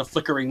with like the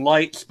flickering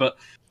lights, but.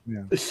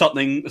 Yeah.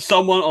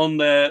 Someone on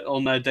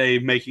their day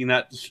making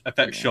that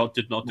effect shot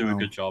did not do a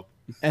good job.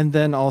 And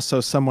then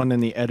also someone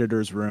in the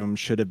editor's room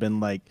should have been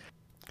like,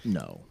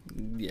 no.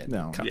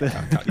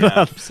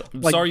 I'm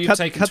sorry you've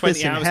taken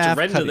 20 hours to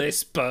render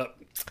this, but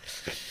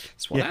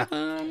that's what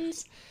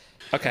happens.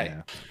 Okay.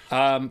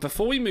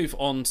 Before we move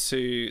on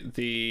to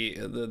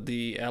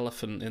the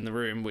elephant in the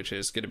room, which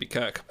is going to be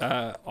Kirk,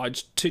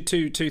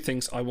 two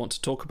things I want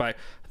to talk about.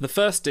 The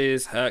first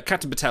is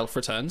Captain Patel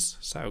returns,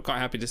 so quite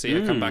happy to see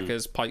her come back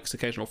as Pike's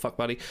occasional fuck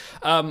buddy.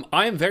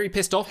 I am very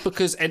pissed off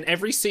because in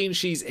every scene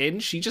she's in,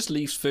 she just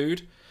leaves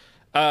food.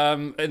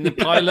 In the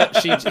pilot,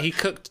 he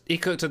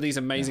cooked her these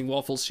amazing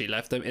waffles. She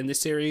left them. In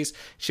this series,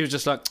 she was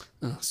just like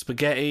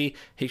spaghetti.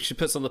 She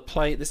puts on the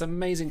plate this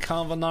amazing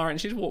carbonara, and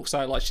she just walks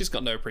out like she's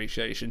got no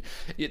appreciation.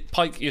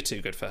 Pike, you're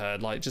too good for her.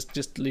 Like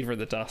just leave her in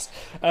the dust.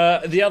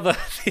 The other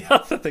thing.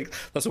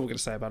 That's all we're gonna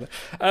say about it.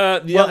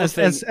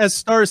 As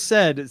Star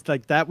said, it's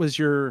like that was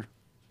your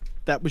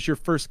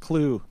first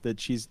clue that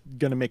she's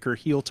gonna make her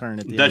heel turn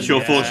at the end. That's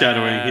your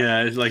foreshadowing.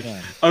 Yeah, it's like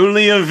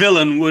only a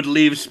villain would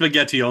leave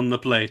spaghetti on the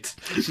plate.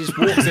 She just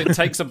walks in,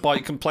 takes a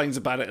bite, complains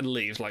about it, and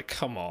leaves. Like,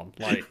 come on,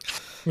 like,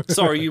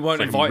 sorry, you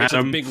weren't invited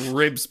to the big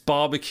ribs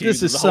barbecue.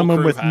 This is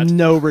someone with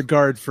no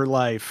regard for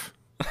life.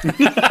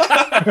 Second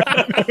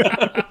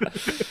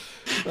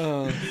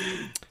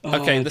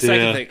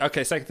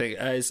thing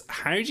is,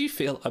 how do you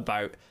feel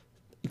about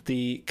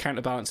the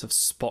counterbalance of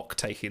Spock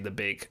taking the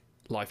big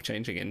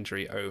life-changing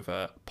injury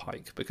over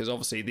Pike? Because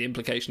obviously the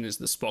implication is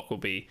that Spock will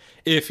be,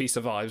 if he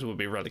survives, will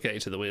be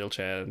relegated to the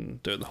wheelchair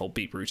and doing the whole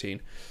beep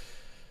routine.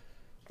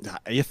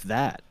 If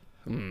that.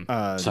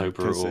 So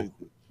brutal.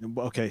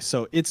 Okay,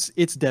 so it's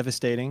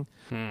devastating.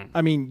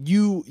 I mean,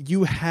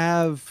 you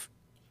have,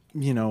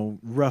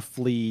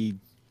 roughly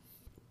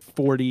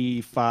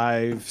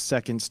 45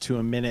 seconds to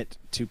a minute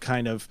to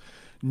kind of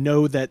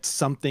know that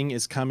something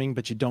is coming,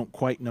 but you don't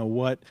quite know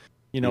what.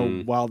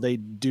 While they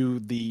do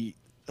the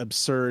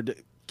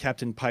absurd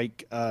Captain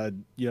Pike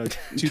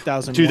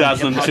 2002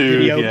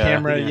 video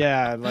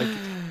camera, like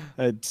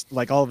it's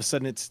like all of a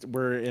sudden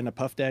we're in a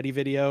Puff Daddy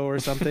video or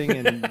something,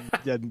 and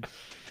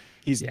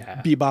he's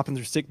bebopping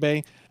through sick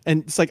bay,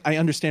 and it's like I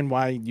understand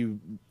why you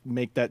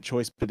make that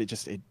choice, but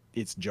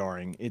it's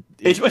jarring.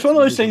 It's one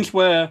of those things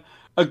where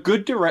a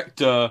good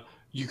director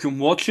you can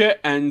watch it,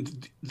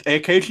 and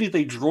occasionally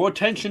they draw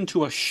attention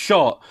to a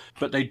shot,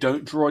 but they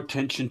don't draw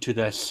attention to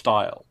their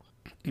style.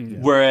 Yeah.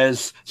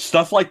 Whereas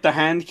stuff like the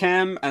hand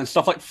cam and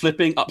stuff like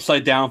flipping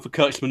upside down for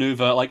Kirk's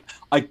maneuver, like,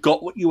 I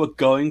got what you were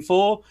going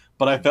for,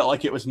 but I felt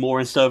like it was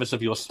more in service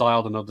of your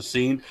style than of the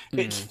scene.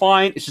 It's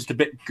fine. It's just a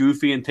bit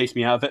goofy and takes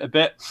me out of it a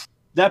bit.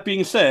 That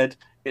being said,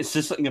 it's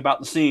just something about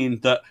the scene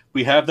that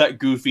we have that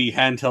goofy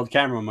handheld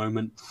camera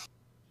moment,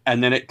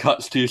 and then it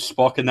cuts to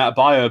Spock in that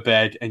bio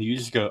bed, and you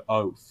just go,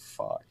 oh,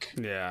 fuck.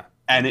 Yeah.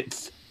 And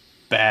it's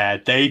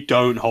bad. They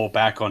don't hold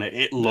back on it.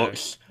 It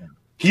looks...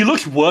 He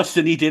looks worse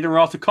than he did in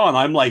Wrath of Khan.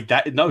 I'm like,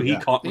 that. No, he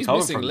can't He's recover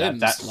missing from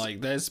limbs. that. That's...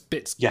 Like, there's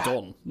bits Yeah.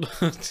 gone.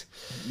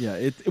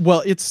 Yeah,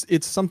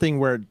 it's something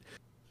where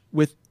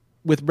with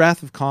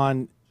Wrath of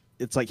Khan,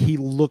 it's like he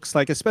looks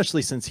like,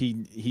 especially since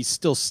he's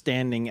still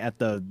standing at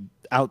the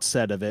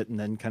outset of it and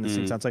then kind of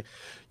sinks out. It's like,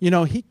 you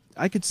know,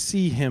 I could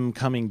see him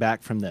coming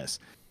back from this.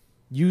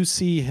 You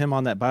see him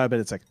on that bio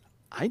bed, it's like,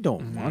 I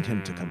don't want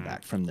him to come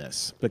back from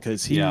this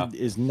because he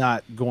is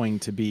not going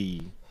to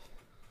be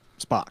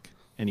Spock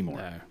anymore.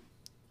 No.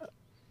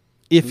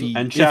 If he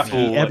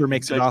Chapel, ever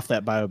makes it off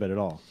that bio bed at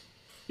all.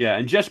 Yeah,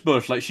 and Jess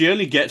Bush, like, she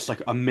only gets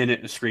like a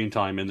minute of screen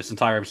time in this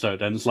entire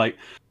episode, and it's like,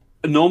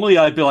 normally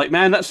I'd be like,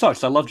 man, that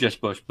sucks. I love Jess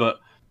Bush, but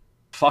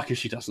fuck if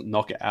she doesn't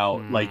knock it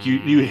out. Like,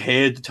 you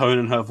hear the tone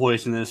in her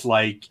voice, and it's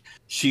like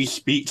she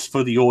speaks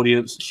for the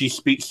audience. She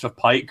speaks for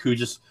Pike, who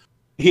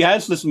he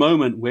has this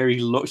moment where he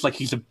looks like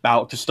he's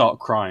about to start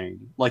crying.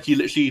 Like, he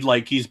literally,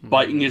 like, he's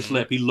biting his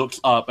lip. He looks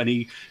up, and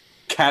he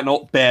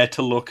cannot bear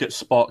to look at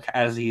Spock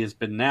as he has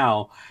been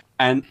now.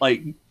 And,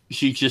 like,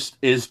 she just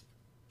is...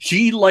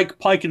 She, like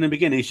Pike in the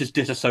beginning, is just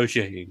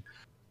disassociating.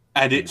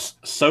 And it's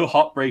so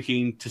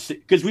heartbreaking to see...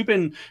 Because we've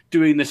been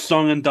doing this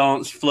song and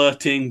dance,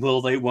 flirting,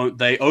 will they, won't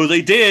they? Oh,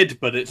 they did,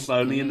 but it's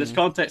only in this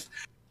context.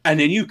 And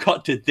then you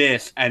cut to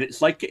this, and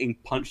it's like getting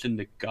punched in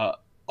the gut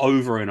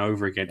over and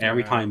over again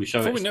every time you show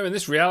it. Before we know, in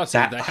this reality,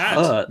 that they had.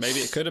 hurts. Maybe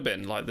it could have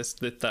been. Like, that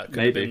could have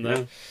Maybe, been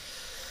there.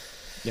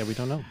 Yeah, we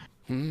don't know.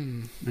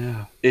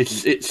 Yeah,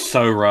 it's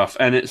so rough,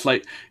 and it's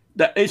like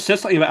that. It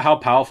says something about how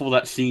powerful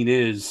that scene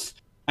is,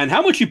 and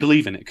how much you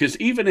believe in it. Because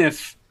even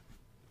if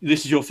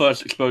this is your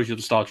first exposure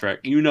to Star Trek,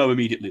 you know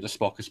immediately that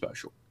Spock is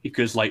special.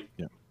 Because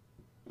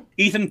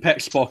Ethan Peck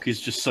Spock is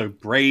just so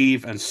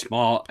brave and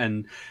smart,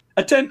 and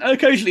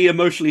occasionally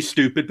emotionally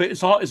stupid, but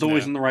his heart is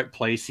always in the right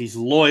place. He's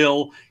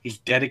loyal, he's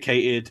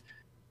dedicated.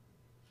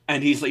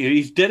 And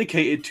he's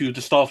dedicated to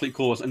the Starfleet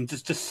cause, and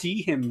just to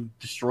see him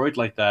destroyed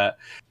like that,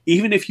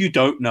 even if you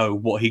don't know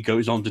what he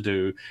goes on to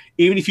do,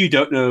 even if you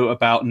don't know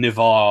about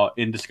Ni'Var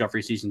in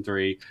Discovery Season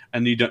 3,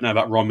 and you don't know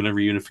about Romulan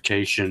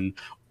reunification,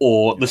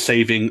 or the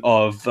saving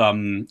of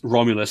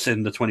Romulus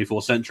in the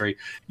 24th century,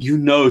 you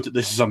know that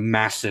this is a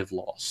massive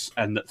loss,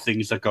 and that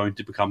things are going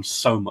to become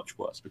so much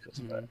worse because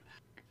of it.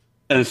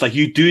 And it's like,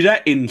 you do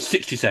that in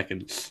 60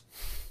 seconds.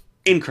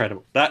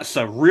 Incredible. That's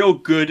a real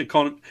good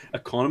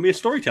economy of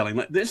storytelling.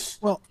 Like, this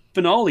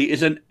finale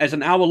is an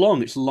hour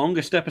long. It's the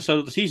longest episode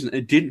of the season.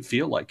 It didn't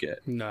feel like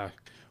it. No.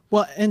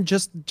 Well, and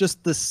just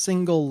the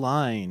single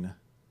line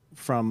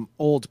from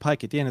old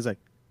Pike at the end is like,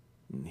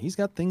 he's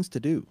got things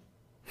to do.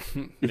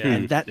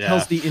 And that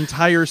tells the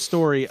entire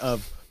story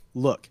of,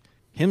 look,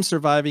 him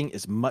surviving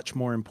is much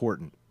more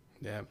important.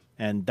 Yeah.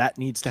 And that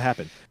needs to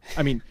happen.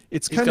 I mean,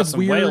 it's He's kind got of some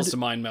weird. whales to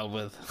mind meld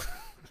with.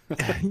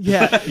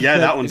 Yeah.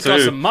 That one He's too.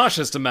 got some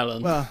marshes to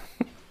melon. Well,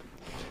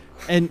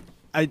 and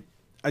I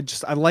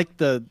like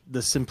the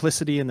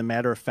simplicity and the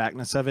matter of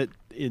factness of it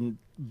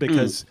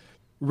because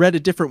read a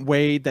different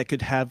way that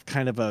could have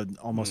kind of a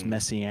almost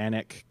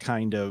messianic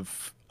kind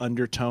of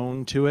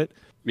undertone to it.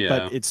 Yeah.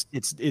 But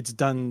it's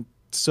done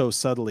so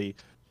subtly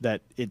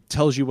that it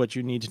tells you what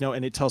you need to know,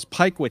 and it tells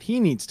Pike what he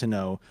needs to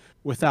know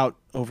without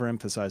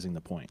overemphasizing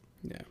the point.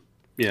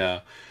 Yeah.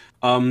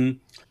 And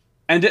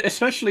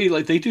especially,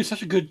 like, they do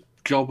such a good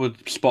job with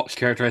Spock's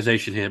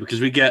characterization here,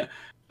 because we get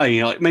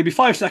like maybe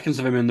 5 seconds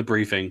of him in the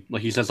briefing,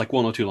 like he says like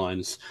one or two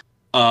lines.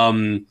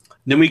 Then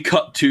we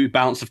cut to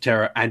Balance of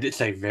Terror, and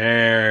it's a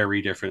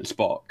very different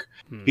Spock.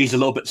 He's a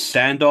little bit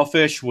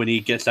standoffish when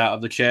he gets out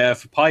of the chair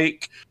for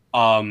Pike.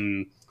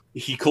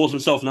 He calls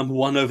himself number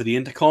one over the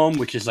intercom,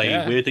 which is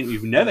a weird thing.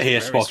 You've never hear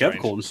Spock ever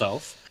call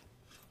himself.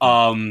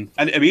 And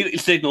immediately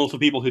signal to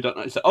people who don't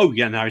know. It's like, oh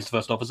yeah, now he's the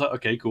first officer.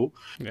 Okay, cool.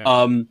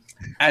 And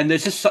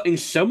there's just something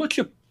so much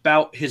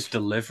about his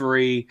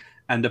delivery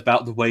and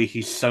about the way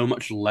he's so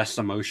much less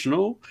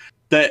emotional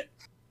that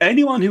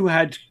anyone who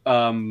had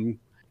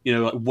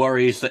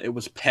worries that it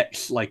was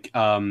Peck's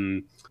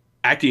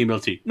acting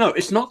ability. No,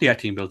 it's not the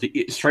acting ability.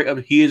 It's straight up,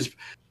 he is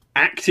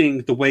acting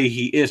the way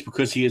he is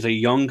because he is a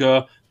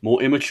younger,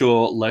 more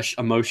immature, less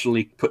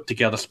emotionally put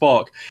together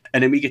Spock.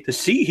 And then we get to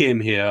see him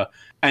here,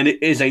 and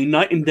it is a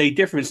night and day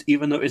difference,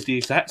 even though it's the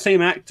exact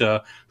same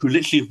actor who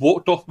literally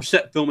walked off the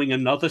set filming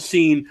another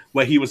scene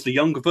where he was the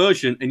younger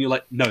version, and you're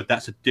like, no,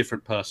 that's a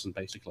different person,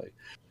 basically.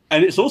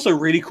 And it's also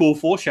really cool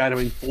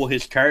foreshadowing for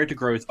his character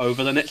growth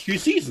over the next few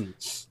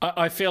seasons.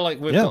 I feel like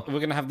we're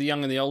going to have the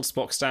young and the old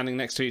Spock standing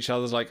next to each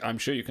other. Like, I'm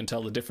sure you can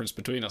tell the difference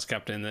between us,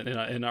 Captain,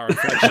 in our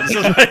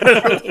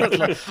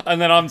reflections. And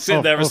then I'm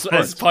sitting there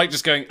as Pike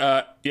just going,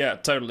 yeah,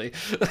 totally.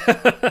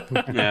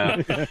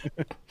 Yeah.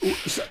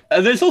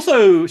 There's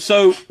also,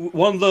 so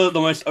one of the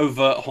most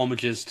overt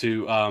homages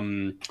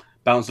to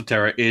Balance of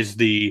Terror is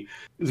the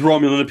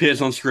Romulan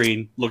appears on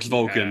screen, looks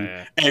Vulcan,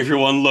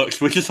 everyone looks,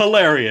 which is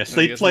hilarious.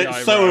 They play it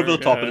so over the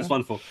top, and it's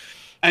wonderful.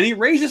 And he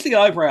raises the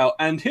eyebrow,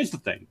 and here's the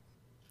thing.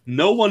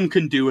 No one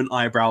can do an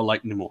eyebrow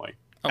like Nimoy.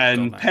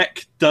 And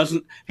Peck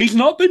doesn't... He's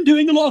not been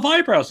doing a lot of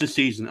eyebrows this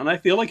season, and I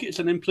feel like it's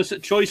an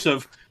implicit choice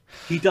of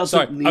he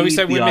doesn't need the eyebrow. Are we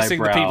saying we're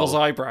missing the people's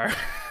eyebrow?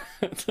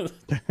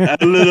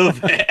 A little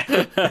bit.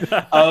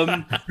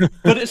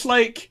 But it's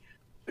like...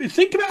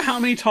 Think about how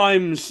many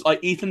times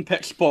like Ethan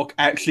Peck Spock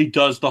actually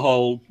does the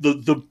whole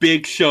the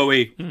big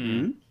showy.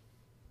 You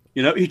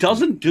know, he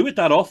doesn't do it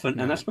that often,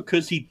 and that's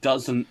because he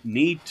doesn't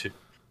need to.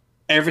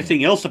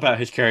 Everything else about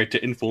his character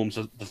informs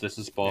this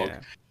is Spock. Yeah.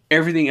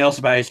 Everything else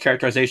about his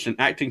characterization and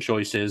acting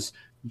choices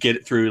get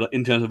it through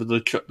in terms of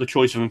the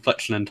choice of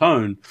inflection and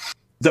tone.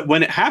 That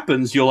when it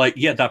happens, you're like,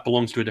 yeah, that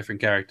belongs to a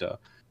different character.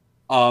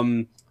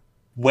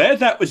 Where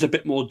that was a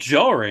bit more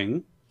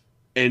jarring,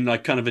 in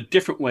like kind of a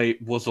different way,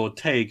 was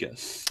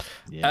Ortegas.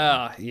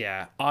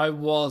 Yeah, I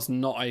was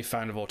not a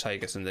fan of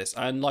Ortegas in this,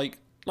 and like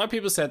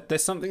people said,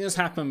 there's something that's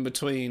happened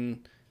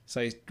between,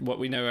 say, what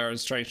we know are in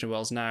Strange New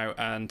Worlds now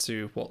and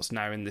to what's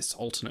now in this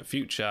alternate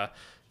future.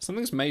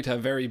 Something's made her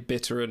very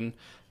bitter and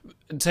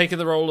taking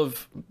the role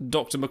of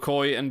Dr.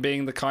 McCoy and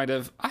being the kind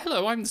of,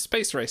 hello, I'm the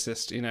space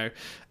racist, you know.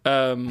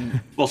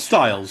 Well,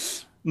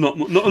 Styles. Not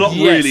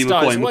really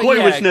Styles. McCoy. Well,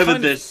 McCoy was never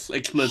this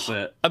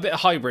explicit. A bit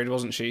hybrid,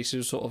 wasn't she? She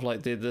was sort of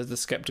like the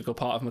skeptical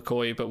part of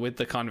McCoy, but with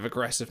the kind of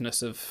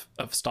aggressiveness of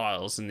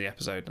Styles in the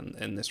episode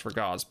in this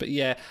regards. But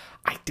yeah,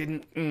 I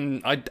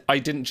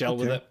didn't gel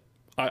with it.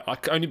 I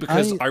only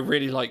because I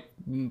really like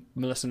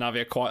Melissa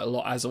Navia quite a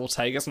lot as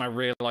Ortegas, and I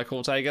really like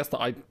Ortegas,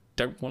 that I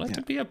don't want her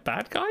to be a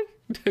bad guy.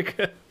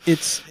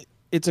 It's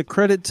a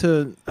credit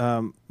to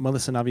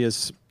Melissa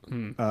Navia's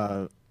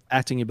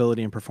acting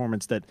ability and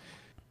performance that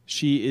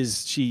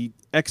she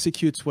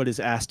executes what is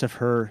asked of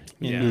her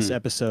in this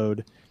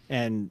episode,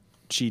 and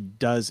she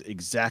does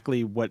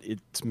exactly what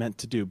it's meant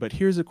to do. But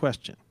here's a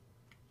question.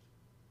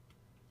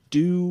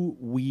 Do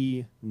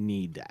we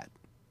need that?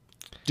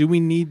 Do we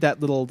need that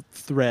little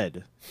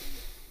thread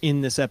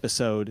in this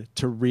episode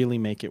to really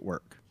make it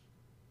work?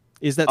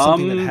 Is that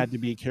something that had to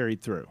be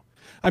carried through?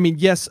 I mean,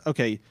 yes,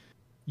 okay.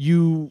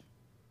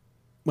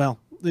 I'll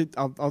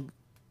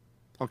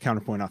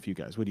counterpoint off you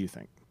guys. What do you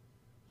think?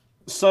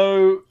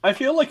 So I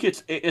feel like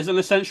it is an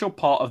essential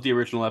part of the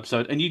original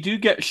episode, and you do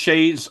get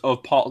shades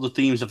of part of the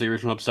themes of the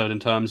original episode in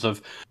terms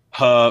of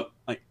her,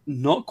 like,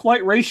 not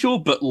quite racial,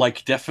 but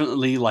like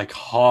definitely like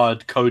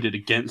hard coded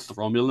against the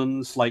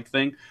Romulans like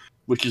thing,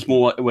 which is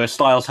more where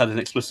Styles had an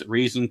explicit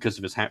reason because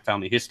of his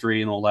family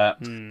history and all that.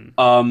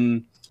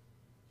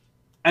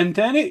 And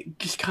then it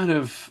just kind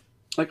of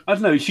like, I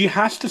don't know, she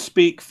has to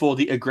speak for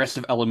the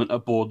aggressive element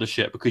aboard the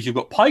ship, because you've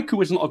got Pike,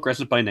 who is not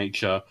aggressive by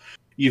nature.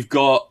 You've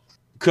got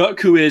Kirk,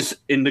 who is,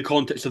 in the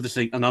context of this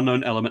thing, an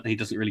unknown element, and he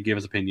doesn't really give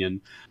his opinion.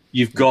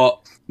 You've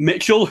got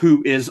Mitchell,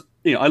 who is,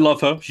 you know, I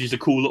love her. She's a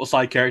cool little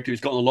side character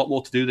who's gotten a lot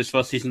more to do this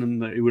first season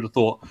than you would have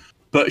thought.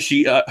 But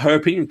she, her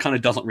opinion kind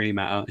of doesn't really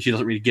matter. She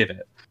doesn't really give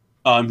it.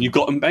 You've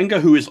got Mbenga,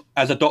 who is,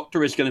 as a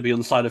doctor, is going to be on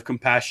the side of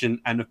compassion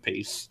and of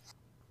peace.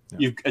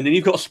 Yeah. And then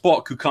you've got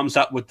Spock, who comes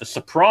out with the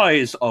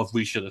surprise of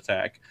 "we should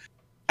attack,"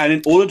 and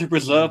in order to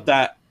preserve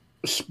that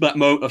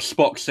moment of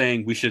Spock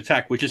saying "we should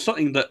attack," which is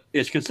something that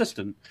is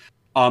consistent.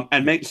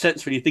 And makes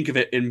sense when you think of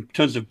it in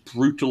terms of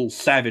brutal,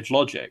 savage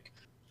logic.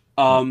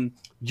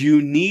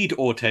 You need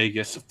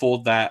Ortegas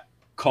for that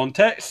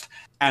context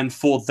and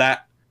for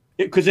that,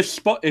 because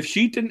if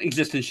she didn't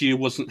exist and she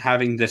wasn't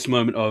having this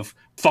moment of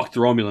 "fuck the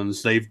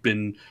Romulans, they've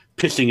been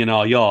pissing in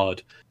our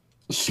yard,"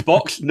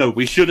 Spock's "no,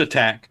 we should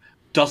attack"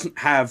 doesn't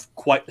have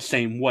quite the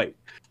same weight.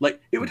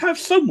 Like, it would have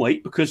some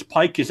weight because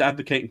Pike is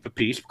advocating for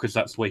peace, because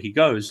that's the way he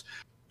goes,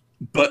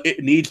 but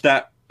it needs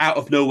that out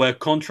of nowhere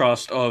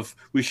contrast of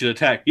 "we should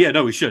attack." Yeah,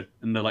 no, we should.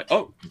 And they're like,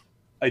 "Oh,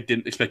 I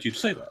didn't expect you to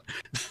say that."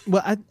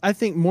 Well, I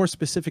think more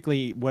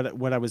specifically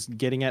what I was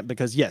getting at,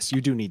 because yes,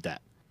 you do need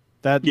that.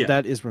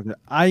 That is,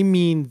 I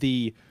mean,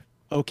 the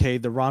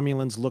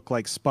Romulans look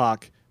like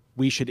Spock,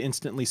 we should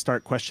instantly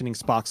start questioning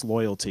Spock's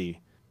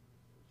loyalty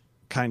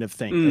kind of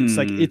thing. It's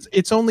like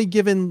it's only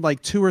given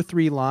like 2 or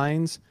 3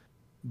 lines,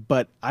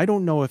 but I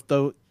don't know if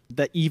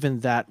that even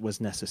that was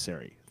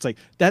necessary. It's like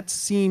that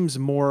seems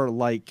more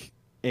like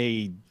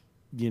a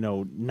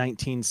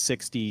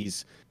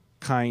 1960s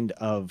kind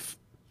of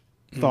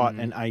thought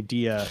and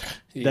idea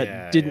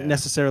that didn't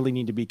necessarily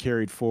need to be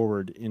carried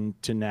forward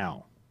into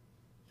now.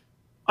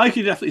 I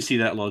can definitely see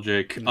that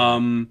logic.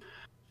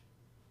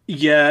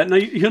 Yeah, no,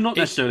 you're not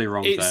necessarily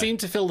wrong. It seemed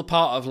to fill the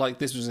part of like,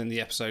 this was in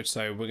the episode,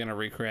 so we're going to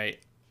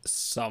recreate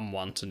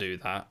someone to do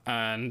that,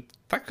 and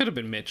that could have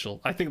been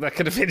Mitchell. I think that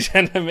could have been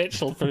Jenna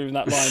Mitchell for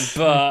that line,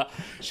 but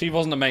she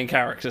wasn't a main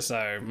character,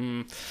 so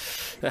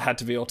it had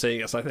to be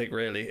Ortegas, I think,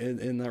 really,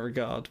 in that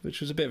regard,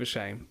 which was a bit of a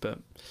shame, but...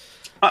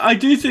 I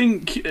do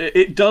think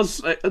it does,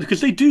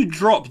 because they do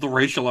drop the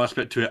racial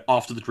aspect to it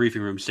after the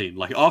briefing room scene.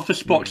 Like, after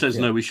Spock says,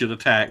 no, we should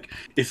attack,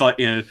 it's like,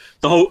 the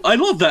whole... I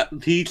love that.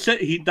 He said,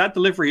 that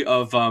delivery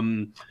of,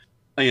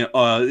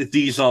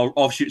 these are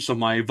offshoots of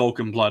my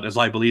Vulcan blood, as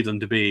I believe them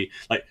to be.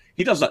 Like,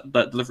 he does that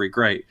delivery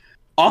great.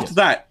 After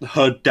that,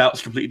 her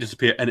doubts completely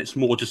disappear, and it's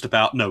more just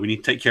about, no, we need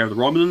to take care of the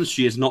Romulans.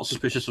 She is not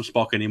suspicious of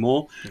Spock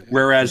anymore.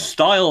 Whereas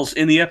Styles,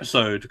 in the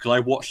episode, because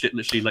I watched it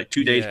literally like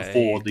 2 days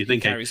before the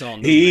thing came,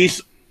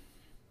 he's...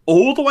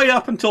 all the way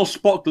up until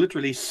Spock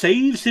literally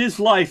saves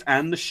his life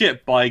and the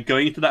ship by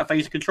going into that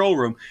phase control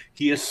room,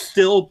 he is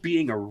still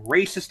being a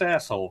racist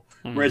asshole.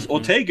 Whereas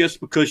Ortegas,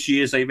 because she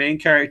is a main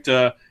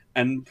character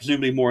and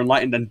presumably more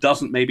enlightened and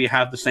doesn't maybe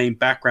have the same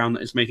background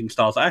that is making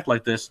Styles act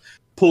like this,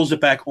 pulls it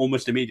back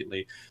almost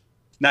immediately.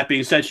 That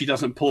being said, she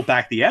doesn't pull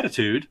back the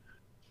attitude,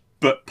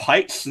 but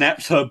Pike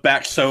snaps her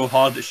back so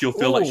hard that she'll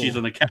feel like she's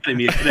an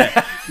Academy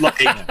cadet.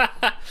 Like...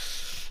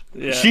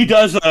 Yeah. She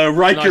does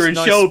Riker and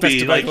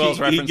Shelby. Like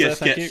he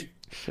just gets.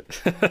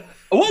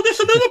 Well, there's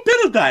another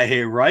bit of that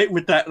here, right?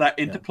 With that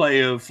interplay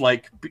of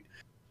like,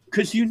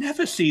 because you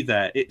never see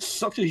that. It's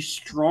such a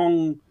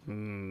strong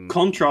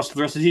contrast for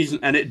the rest of the season,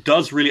 and it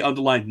does really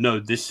underline. No,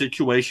 this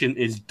situation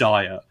is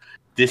dire.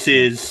 This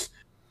is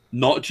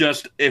not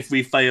just if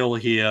we fail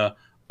here,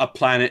 a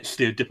planet's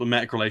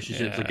diplomatic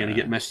relationships are going to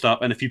get messed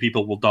up, and a few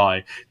people will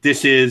die.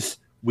 This is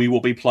we will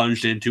be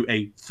plunged into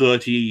a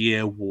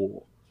 30-year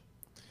war.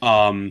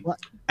 And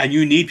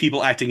you need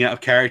people acting out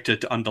of character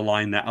to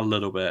underline that a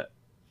little bit.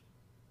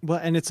 Well,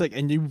 and it's like,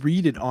 and you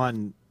read it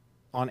on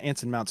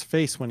Anson Mount's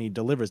face when he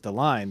delivers the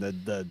line,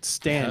 the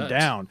stand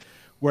down,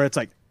 where it's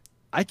like,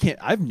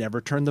 I've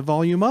never turned the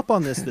volume up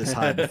on this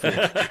high before.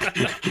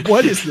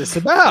 What is this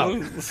about?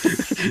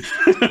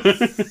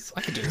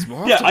 I could do this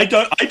more. Yeah,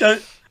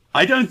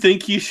 I don't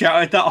think you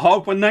shouted that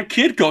hard when that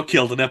kid got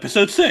killed in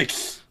episode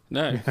 6.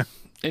 No,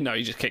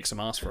 he just kicked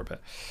some ass for a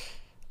bit.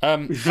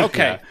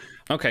 Okay.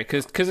 Okay,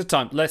 because of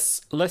time,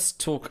 let's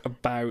talk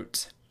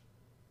about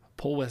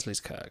Paul Wesley's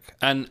Kirk,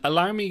 and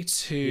allow me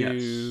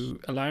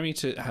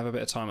to have a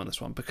bit of time on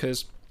this one,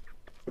 because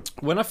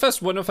when I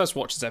first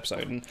watched this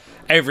episode, and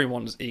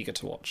everyone's eager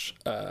to watch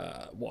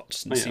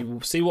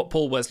and see what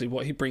Paul Wesley,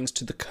 what he brings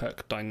to the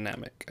Kirk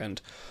dynamic,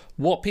 and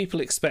what people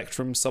expect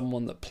from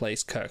someone that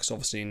plays Kirk. So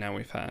obviously now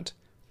we've had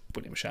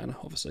William Shatner,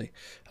 obviously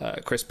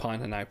Chris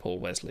Pine, and now Paul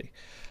Wesley.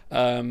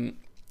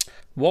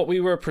 What we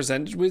were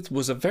presented with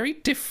was a very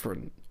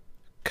different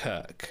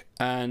Kirk,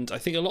 and I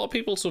think a lot of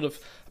people, sort of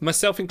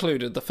myself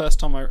included, the first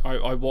time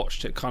I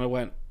watched it, kind of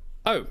went,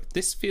 oh,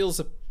 this feels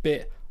a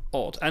bit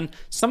odd. And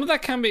some of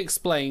that can be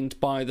explained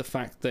by the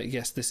fact that,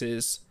 yes, this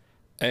is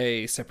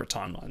a separate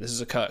timeline. This is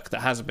a Kirk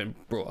that hasn't been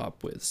brought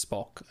up with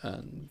Spock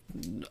and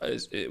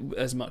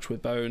as much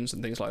with Bones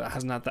and things like that,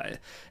 hasn't had that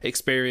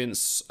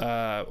experience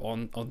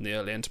on the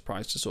early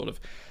Enterprise to sort of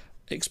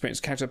experience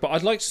character. But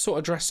I'd like to sort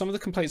of address some of the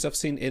complaints I've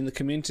seen in the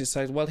community,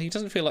 say, well, he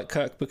doesn't feel like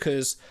Kirk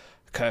because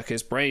Kirk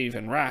is brave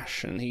and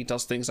rash and he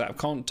does things out of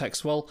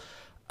context. Well,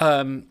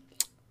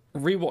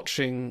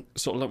 rewatching,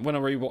 sort of like when I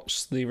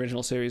rewatched the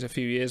original series a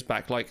few years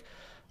back, like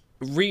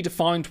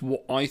redefined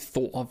what I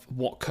thought of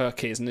what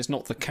Kirk is, and it's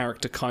not the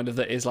character kind of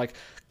that is like,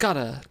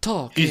 gotta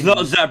talk. He's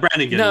not Zach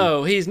Brannigan.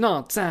 No, he's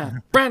not Zach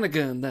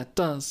Brannigan that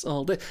does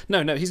all this.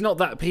 No, he's not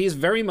that. He is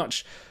very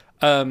much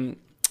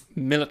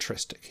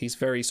militaristic. He's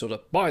very sort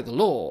of by the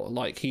law.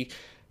 Like he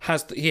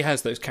has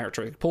those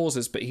characteristic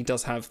pauses, but he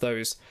does have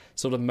those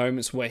sort of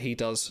moments where he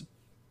does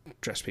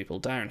dress people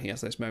down. He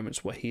has those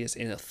moments where he is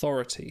in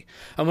authority.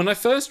 And when I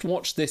first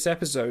watched this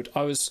episode,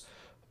 I was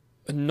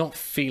not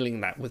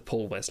feeling that with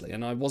Paul Wesley,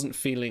 and I wasn't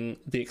feeling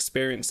the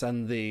experience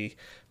and the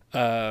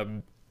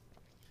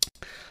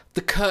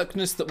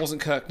Kirkness that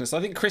wasn't Kirkness. I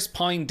think Chris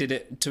Pine did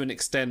it to an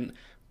extent.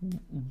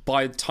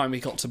 By the time he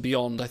got to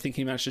Beyond, I think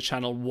he managed to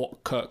channel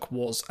what Kirk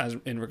was as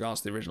in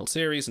regards to the original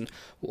series, and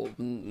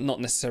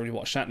not necessarily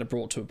what Shatner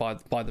brought to it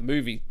by the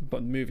movie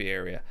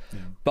area. Yeah.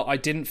 But I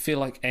didn't feel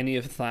like any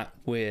of that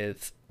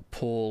with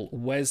Paul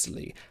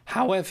Wesley.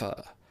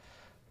 However,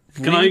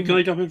 can I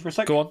jump in for a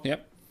second? Go on.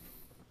 Yep.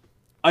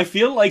 I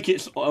feel like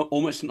it's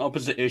almost an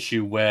opposite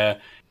issue where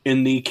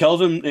in the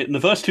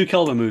first two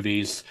Kelvin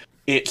movies,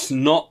 it's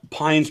not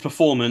Pine's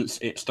performance,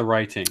 it's the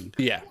writing.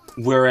 Yeah.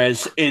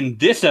 Whereas in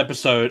this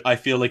episode, I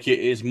feel like it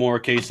is more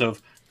a case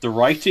of the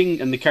writing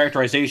and the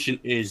characterization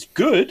is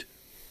good.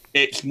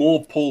 It's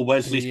more Paul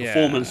Wesley's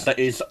performance that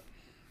is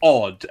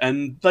odd.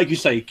 And like you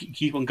say,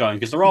 keep on going,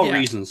 because there are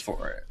reasons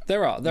for it.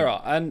 There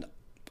are. And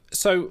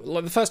so,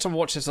 like, the first time I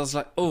watched this, I was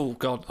like, oh,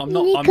 God, I'm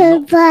not...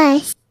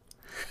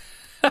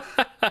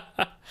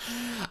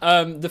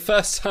 The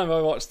first time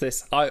I watched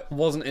this, I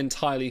wasn't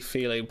entirely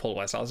feeling Paul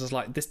Wesley. I was just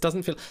like, this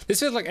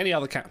feels like any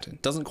other captain.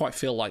 Doesn't quite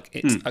feel like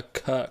it's a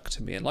Kirk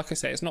to me. And like I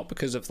say, it's not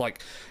because of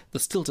like the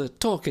stilted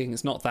talking.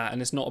 It's not that,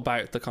 and it's not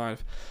about the kind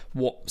of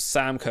what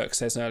Sam Kirk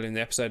says earlier in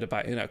the episode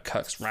about, you know,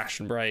 Kirk's rash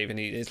and brave, and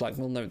he's like,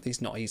 well, no,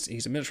 he's not.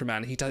 He's a military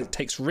man. He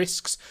takes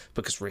risks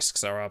because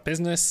risks are our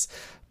business.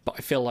 But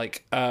I feel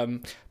like, but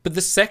the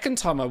second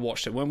time I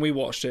watched it, when we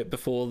watched it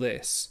before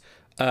this,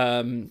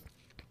 there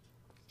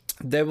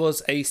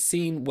was a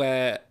scene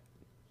where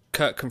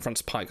Kirk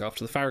confronts Pike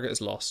after the Farragut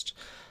is lost,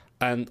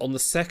 and on the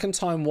second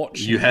time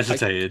watching, you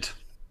hesitated.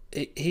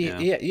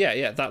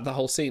 That the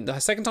whole scene. The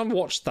second time I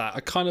watched that, I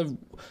kind of,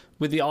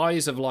 with the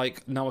eyes of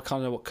like, now I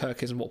kind of know what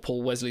Kirk is and what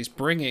Paul Wesley's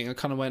bringing, I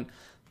kind of went,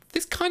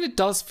 this kind of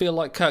does feel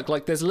like Kirk.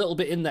 Like there's a little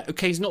bit in there.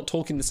 Okay, he's not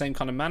talking the same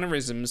kind of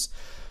mannerisms,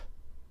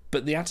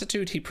 but the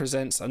attitude he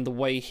presents and the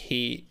way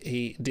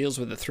he deals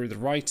with it through the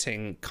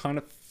writing kind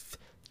of,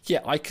 yeah,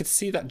 I could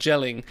see that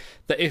gelling,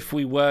 that if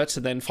we were to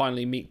then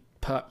finally meet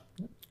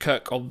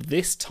Kirk of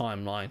this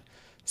timeline,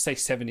 say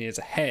 7 years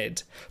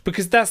ahead,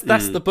 because that's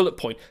the bullet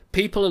point.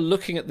 People are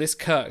looking at this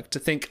Kirk to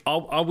think,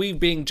 are we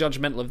being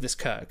judgmental of this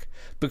Kirk?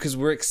 Because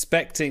we're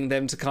expecting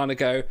them to kind of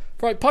go,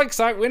 right,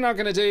 Pike's out, we're now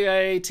going to do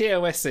a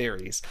TOS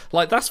series.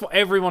 Like, that's what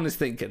everyone is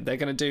thinking. They're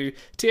going to do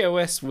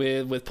TOS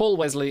with Paul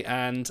Wesley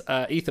and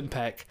Ethan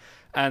Peck,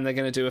 and they're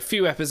going to do a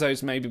few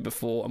episodes maybe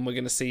before, and we're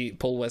going to see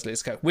Paul Wesley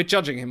as Kirk. We're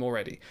judging him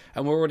already,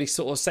 and we're already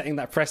sort of setting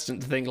that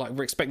precedent to think, like,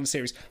 we're expecting the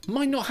series.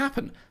 Might not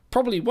happen.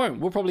 Probably won't.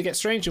 We'll probably get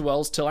Stranger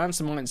Worlds till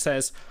Anson Mount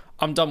says,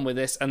 I'm done with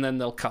this, and then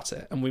they'll cut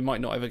it, and we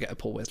might not ever get a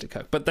Paul Wesley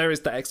Kirk. But there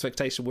is that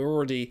expectation. We're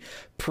already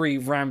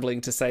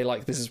pre-rambling to say,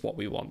 like, this is what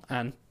we want,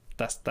 and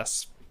that's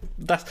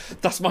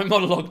my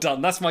monologue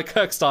done. That's my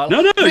Kirk style.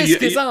 No,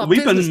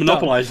 we've been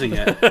monopolizing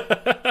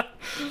it.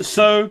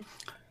 So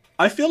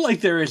I feel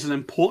like there is an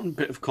important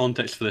bit of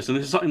context for this, and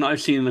this is something that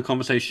I've seen in the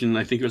conversation.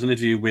 I think it was an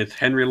interview with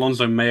Henry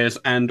Alonso Mayers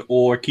and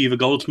or Kiva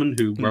Goldsman,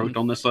 who wrote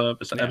on this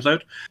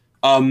episode.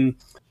 And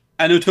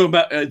they were talking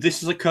about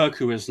this is a Kirk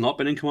who has not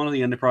been in command of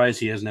the Enterprise.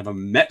 He has never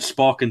met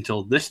Spock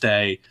until this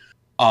day.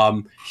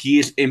 He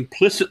is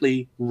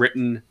implicitly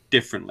written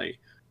differently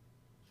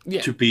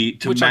to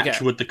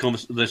match with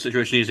the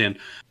situation he's in.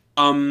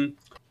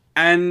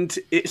 And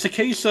it's a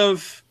case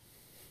of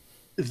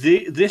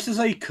this is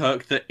a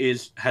Kirk that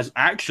has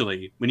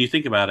actually, when you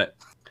think about it,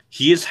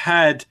 he has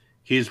had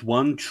his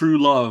one true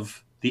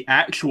love, the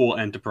actual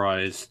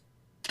Enterprise,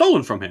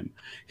 stolen from him.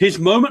 His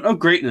moment of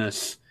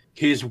greatness,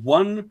 his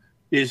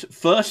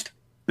first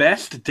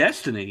best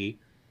destiny,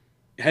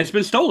 has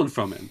been stolen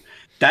from him.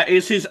 That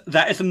is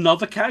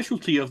another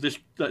casualty of this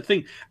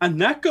thing,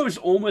 and that goes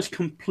almost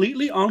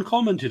completely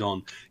uncommented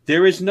on.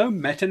 There is no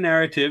meta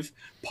narrative.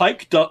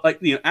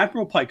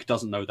 Admiral Pike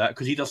doesn't know that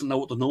because he doesn't know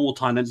what the normal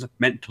timelines are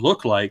meant to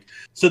look like.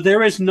 So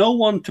there is no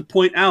one to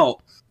point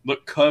out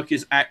that Kirk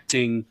is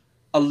acting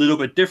a little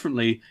bit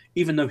differently,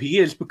 even though he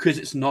is, because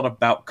it's not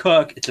about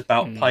Kirk. It's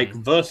about Pike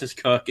versus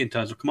Kirk in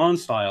terms of command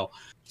style.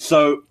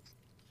 So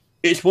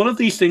it's one of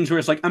these things where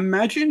it's like,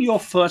 imagine your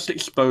first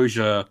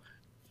exposure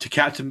to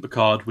Captain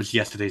Picard was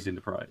yesterday's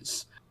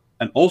Enterprise.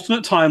 An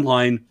alternate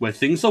timeline where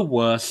things are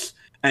worse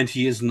and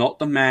he is not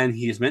the man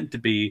he is meant to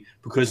be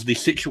because the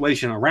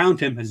situation around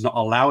him has not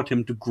allowed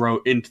him to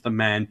grow into the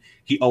man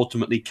he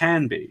ultimately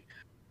can be.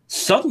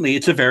 Suddenly,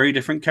 it's a very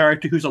different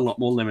character who's a lot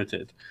more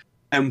limited.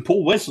 And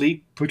Paul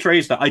Wesley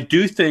portrays that. I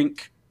do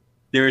think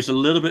there is a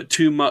little bit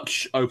too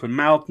much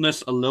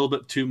open-mouthedness, a little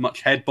bit too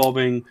much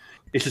head-bobbing.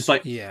 It's just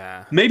like,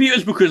 maybe it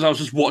was because I was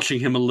just watching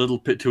him a little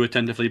bit too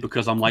attentively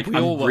because I'm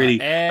really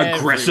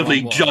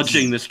aggressively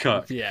judging this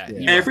Kirk.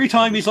 Every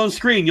time he's on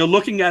screen, you're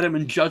looking at him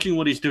and judging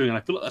what he's doing, and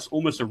I feel like that's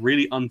almost a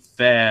really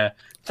unfair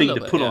thing to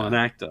put on an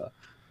actor.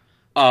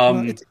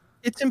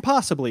 It's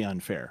impossibly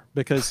unfair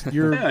because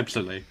you're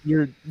absolutely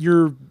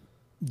you're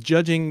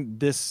judging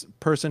this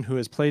person who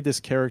has played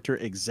this character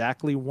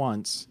exactly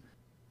once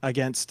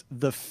against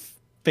the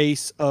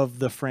face of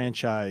the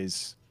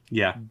franchise.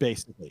 Yeah,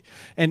 basically.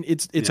 And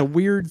it's a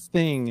weird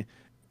thing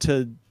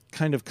to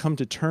kind of come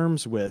to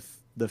terms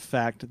with, the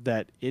fact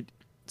that it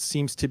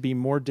seems to be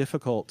more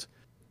difficult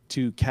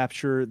to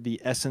capture the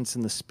essence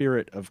and the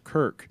spirit of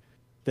Kirk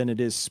than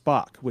it is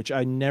Spock, which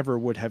I never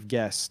would have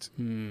guessed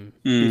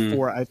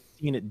before I've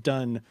seen it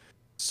done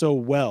so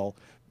well.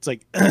 It's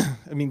like,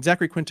 I mean,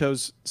 Zachary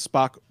Quinto's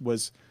Spock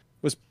was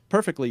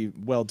perfectly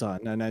well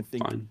done, and I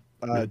think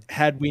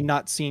had we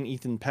not seen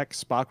Ethan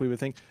Peck's Spock, we would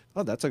think,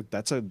 oh,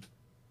 that's a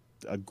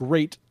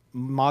great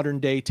modern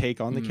day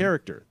take on the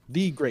character,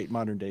 the great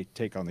modern day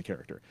take on the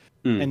character.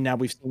 And now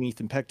we've seen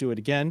Ethan Peck do it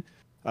again.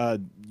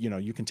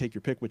 You can take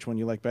your pick which one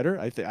you like better.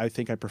 I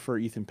think I prefer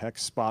Ethan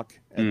Peck's Spock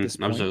at this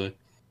point. Absolutely.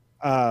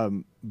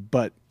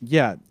 But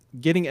yeah,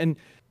 and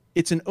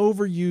it's an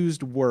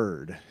overused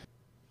word,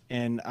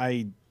 and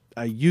I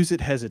use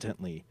it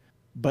hesitantly,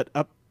 but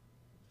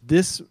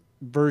this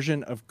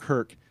version of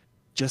Kirk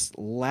just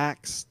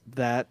lacks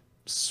that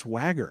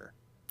swagger.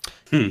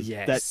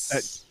 Yes.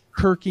 That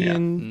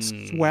Kirkian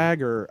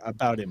swagger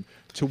about him,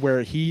 to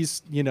where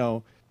he's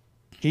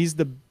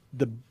the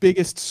the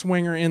biggest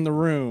swinger in the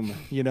room,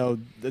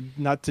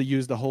 not to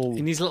use the whole.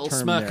 He needs a little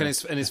term smirk there.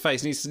 in his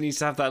face. He needs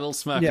to have that little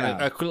smirk Yeah.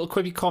 and a little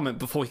quippy comment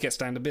before he gets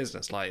down to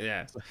business. Like,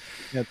 yeah.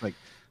 Yeah, it's like,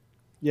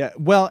 yeah.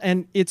 Well,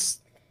 and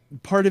it's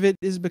part of it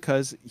is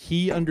because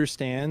he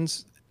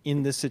understands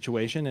in this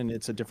situation, and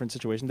it's a different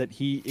situation, that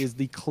he is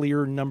the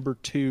clear number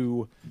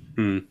 2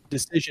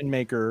 decision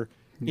maker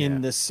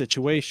in this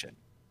situation.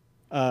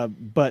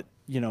 But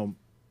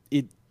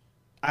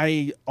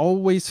I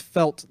always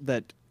felt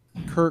that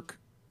Kirk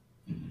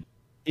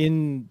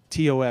in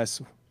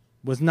TOS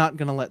was not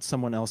going to let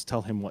someone else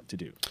tell him what to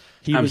do.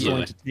 He was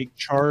going to take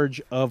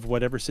charge of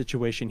whatever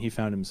situation he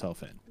found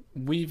himself in.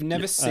 We've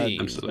never seen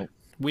absolutely.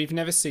 We've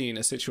never seen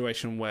a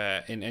situation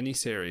where in any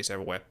series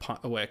ever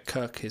where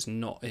Kirk is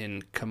not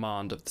in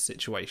command of the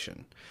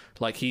situation.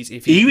 Like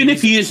if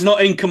he is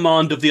not in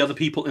command of the other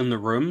people in the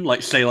room,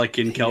 like say like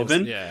in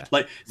Kelvin.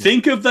 Like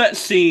think of that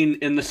scene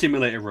in the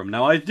simulator room.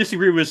 Now I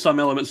disagree with some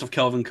elements of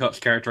Kelvin Kirk's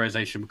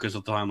characterization because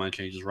of the timeline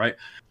changes, right?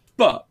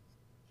 But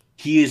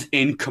he is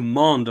in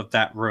command of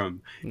that room.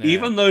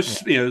 Even though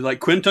like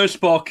Quinto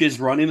Spock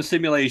is running the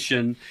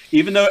simulation,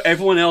 even though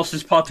everyone else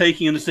is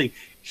partaking in this thing,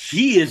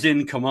 he is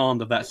in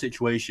command of that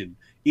situation.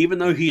 Even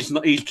though he's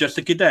just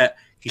a cadet,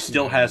 he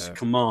still has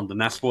command, and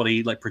that's what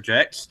he like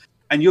projects.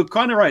 And you're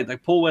kind of right.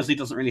 Like Paul Wesley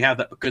doesn't really have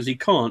that because he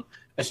can't,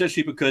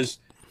 especially because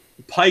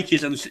Pike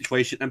is in the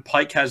situation, and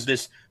Pike has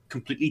this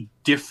completely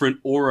different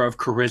aura of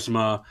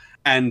charisma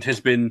and has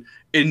been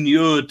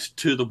inured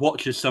to the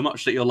Watchers so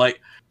much that you're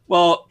like,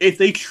 well, if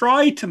they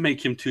tried to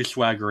make him too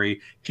swaggery,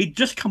 he'd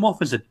just come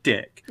off as a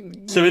dick.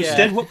 So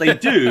instead, what they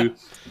do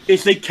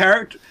is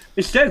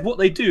Instead, what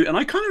they do, and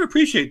I kind of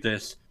appreciate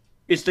this,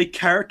 is they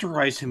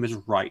characterize him as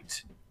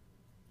right.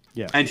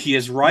 Yeah. And he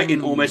is right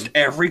in almost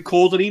every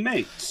call that he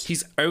makes.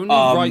 He's only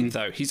right,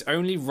 though. He's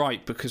only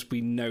right because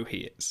we know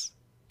he is.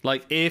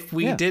 Like, if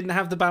we didn't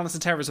have the Balance of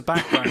Terror as a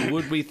background,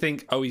 would we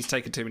think, oh, he's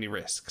taken too many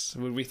risks?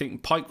 Would we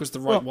think Pike was the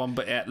right one,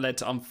 but it led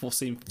to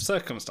unforeseen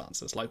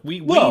circumstances? Like,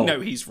 we know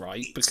he's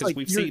right because like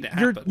we've seen it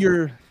happen.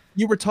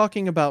 You were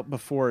talking about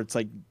before, it's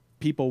like,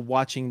 people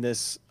watching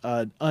this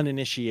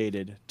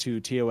uninitiated to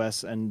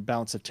TOS and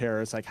Balance of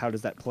Terror. It's like, how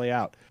does that play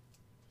out?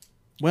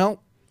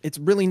 Well, it's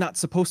really not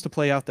supposed to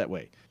play out that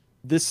way.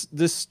 This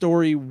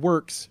story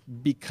works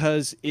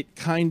because it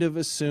kind of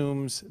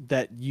assumes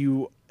that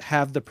you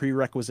have the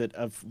prerequisite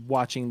of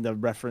watching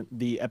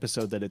the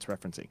episode that it's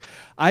referencing.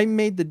 I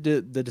made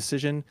the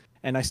decision,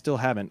 and I still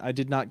haven't. I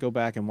did not go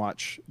back and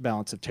watch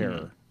Balance of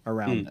Terror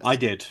around this. I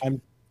did.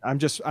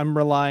 I'm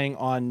relying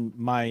on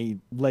my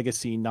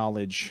legacy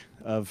knowledge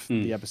of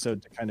the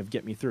episode to kind of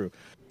get me through.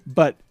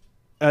 But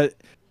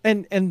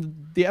and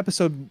the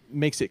episode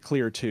makes it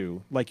clear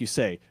too, like you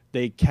say,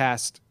 they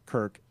cast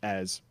Kirk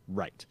as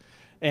right.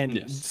 And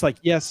it's like,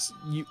 yes,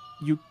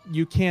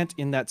 you can't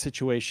in that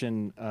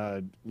situation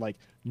like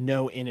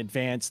know in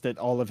advance that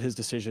all of his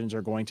decisions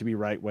are going to be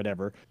right,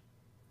 whatever.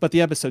 But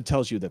the episode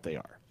tells you that they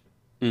are.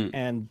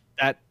 And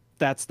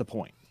that's the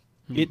point.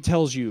 It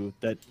tells you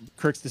that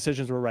Kirk's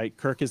decisions were right.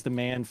 Kirk is the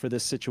man for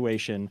this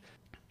situation.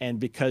 And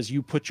because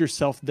you put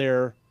yourself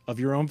there of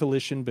your own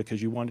volition,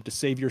 because you wanted to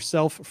save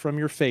yourself from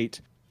your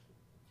fate,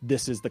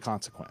 this is the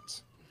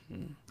consequence.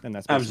 And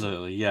that's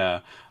absolutely, yeah.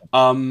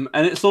 And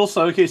it's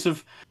also a case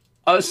of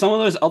some of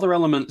those other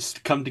elements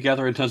come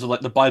together in terms of like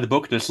the by the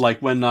bookness,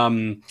 like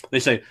when they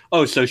say,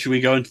 "Oh, so should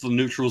we go into the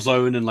neutral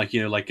zone and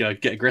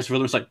get aggressive with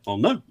them?" It's like, "Well,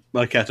 no,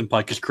 Captain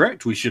Pike is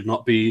correct. We should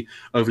not be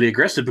overly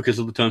aggressive because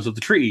of the terms of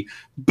the treaty,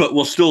 but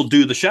we'll still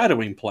do the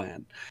shadowing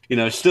plan.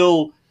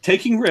 Still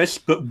taking risks,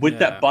 but with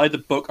that by the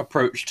book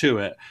approach to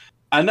it."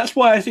 And that's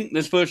why I think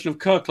this version of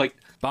Kirk, like,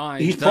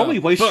 he's probably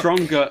way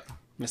stronger.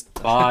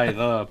 By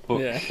the book,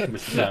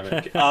 Mr.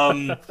 Derek.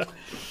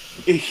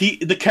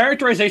 The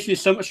characterization is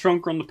so much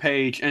stronger on the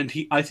page, and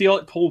I feel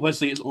like Paul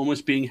Wesley is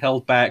almost being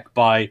held back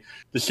by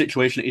the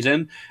situation that he's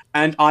in,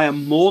 and I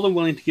am more than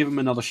willing to give him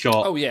another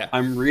shot. Oh yeah,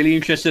 I'm really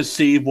interested to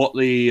see what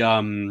the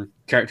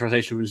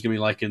characterization is going to be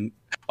like, and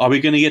are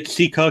we going to get to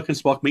see Kirk and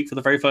Spock meet for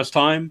the very first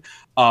time?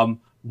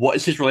 What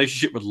is his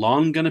relationship with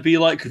Lon going to be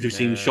like? Because we've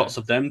seen shots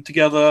of them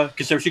together.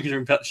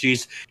 Considering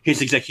she's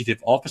his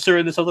executive officer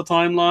in this other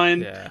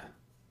timeline. Yeah.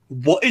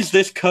 What is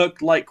this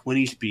Kirk like when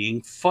he's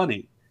being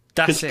funny?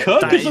 That's it.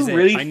 Kirk is a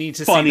really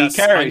funny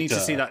character. I need to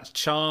see that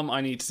charm.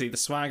 I need to see the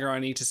swagger. I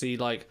need to see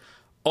like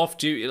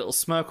off-duty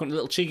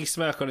little cheeky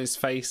smirk on his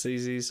face.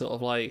 He's sort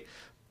of like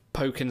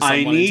poking someone.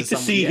 I need to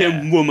see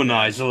him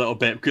womanize a little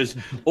bit because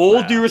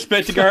all due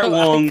respect to Garrett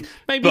Wong,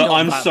 but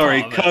I'm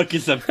sorry, Kirk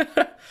is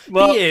a.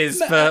 Well, he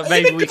is, but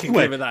maybe we can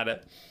give it at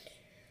it.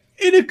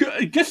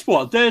 Guess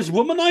what? There's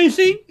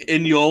womanizing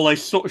in your like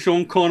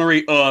Sean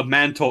Connery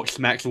man talk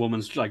smacks a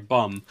woman's like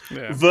bum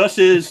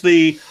versus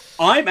the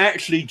I'm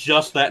actually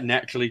just that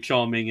naturally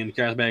charming and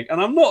charismatic, and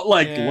I'm not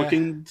like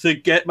looking to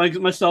get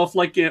myself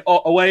like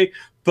away,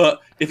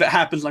 but if it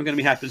happens, I'm going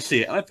to be happy to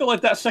see it. And I feel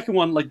like that second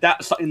one, like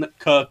that's something that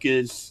Kirk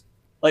is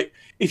like.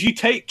 If you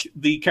take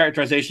the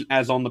characterization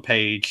as on the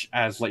page,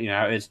 as like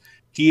how it is,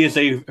 He is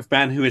a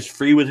man who is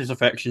free with his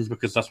affections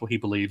because that's what he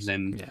believes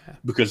in. Yeah.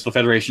 Because the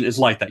Federation is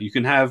like that. You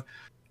can have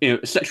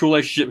sexual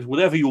relationships,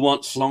 whatever you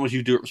want, as long as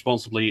you do it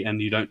responsibly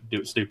and you don't do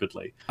it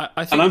stupidly.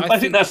 I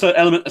think that's an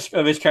element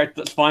of his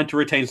character that's fine to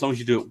retain as long as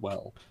you do it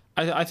well.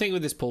 I think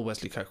with this Paul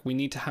Wesley Kirk, we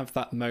need to have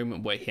that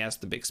moment where he has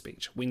the big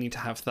speech. We need to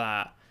have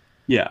that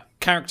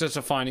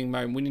character-defining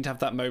moment. We need to have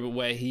that moment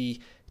where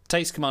he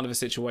takes command of a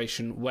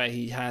situation, where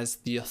he has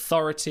the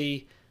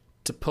authority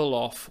to pull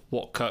off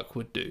what Kirk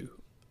would do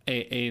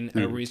in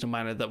a reasonable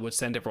manner that would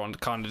send everyone to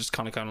kind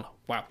of going,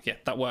 wow, yeah,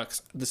 that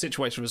works. The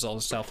situation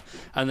resolves itself.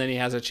 And then he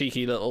has a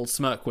cheeky little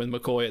smirk with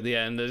McCoy at the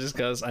end. It just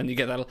goes, and you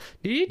get that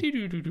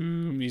little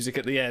music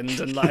at the end,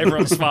 and like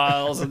everyone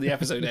smiles, and the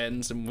episode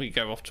ends, and we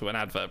go off to an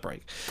advert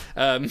break.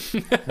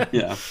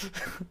 Yeah.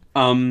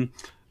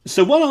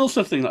 So one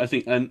also thing that I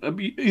think, and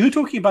you were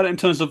talking about it in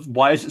terms of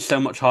why is it so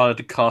much harder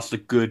to cast a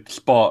good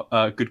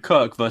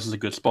Kirk versus a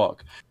good Spock,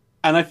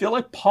 and I feel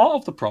like part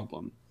of the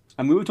problem,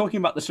 and we were talking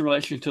about this in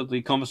relation to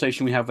the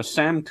conversation we have with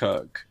Sam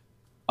Kirk,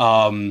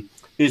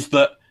 is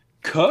that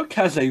Kirk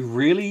has a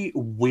really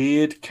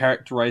weird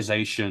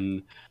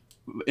characterization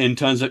in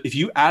terms of if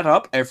you add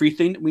up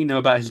everything that we know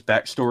about his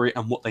backstory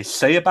and what they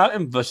say about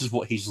him versus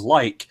what he's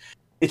like,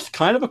 it's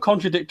kind of a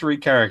contradictory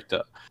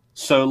character.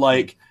 So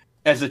like,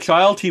 as a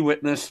child, he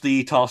witnessed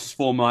the Tarsus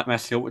 4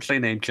 massacre, which they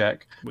name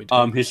check.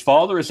 His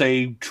father is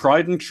a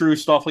tried and true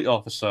Starfleet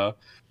officer.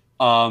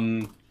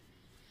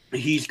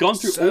 He's gone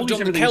through served all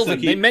these on the different Kelvin.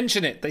 things. They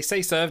mention it. They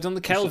say served on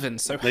the Kelvin.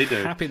 So they do.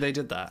 Happy they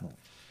did that.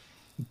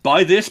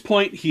 By this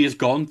point, he has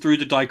gone through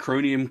the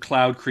Dicronium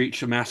cloud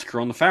creature massacre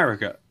on the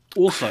Farragut.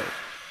 Also,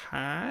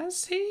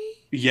 has he?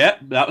 Yeah,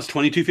 that was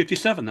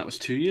 2257. That was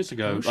 2 years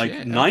ago. Oh, like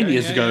shit. 9 Okay,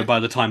 years yeah, ago yeah. by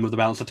the time of the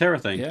Balance of Terror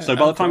thing. Yeah, so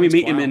by the time we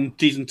meet him wow. in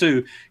season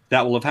 2,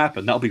 that will have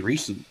happened. That'll be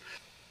recent.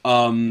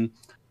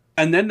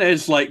 And then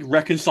there's like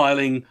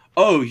reconciling,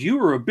 oh, you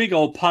were a big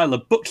old pile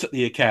of books at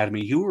the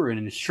academy. You were an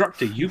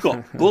instructor. You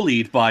got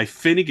bullied by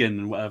Finnegan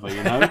and whatever,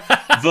 you know?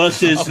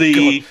 Versus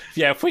God.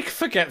 Yeah, if we could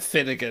forget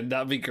Finnegan,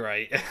 that'd be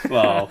great.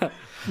 Well,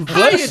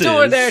 How you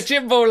doing there,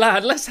 Jimbo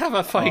lad? Let's have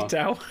a fight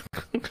now.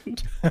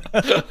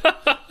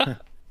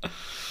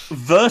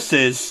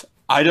 Versus,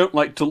 I don't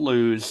like to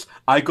lose.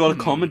 I got a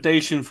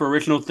commendation for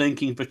original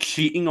thinking for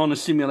cheating on a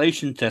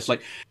simulation test.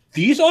 Like,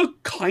 these are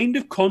kind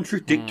of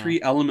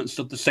contradictory elements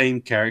of the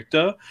same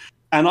character,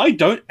 and I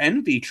don't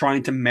envy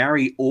trying to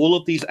marry all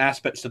of these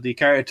aspects of the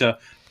character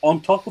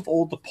on top of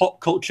all the pop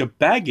culture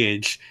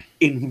baggage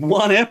in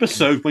one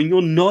episode when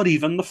you're not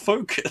even the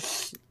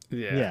focus.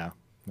 Yeah,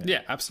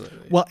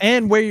 absolutely. Well,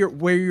 and where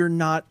you're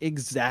not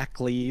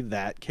exactly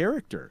that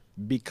character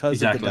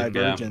because of the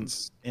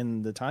divergence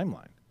in the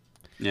timeline.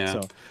 Yeah.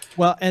 So,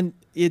 well, and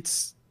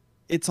it's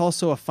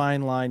also a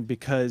fine line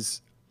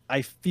because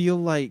I feel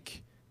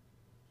like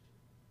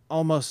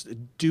almost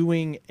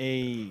doing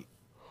a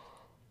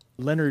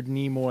Leonard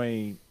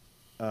Nimoy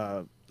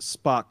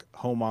Spock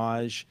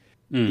homage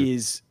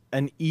is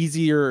an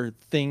easier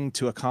thing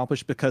to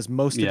accomplish because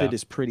most of it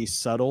is pretty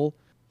subtle.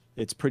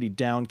 It's pretty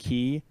down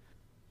key,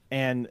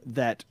 and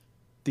that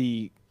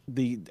the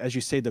as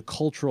you say, the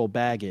cultural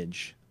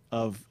baggage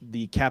of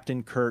the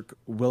Captain Kirk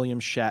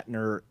William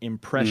Shatner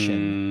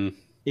impression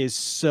is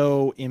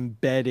so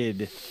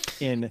embedded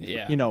in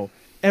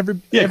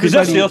because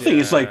that's the other thing.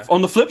 Is like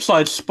on the flip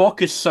side,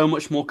 Spock is so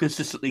much more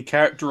consistently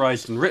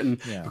characterized and written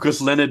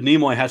because Leonard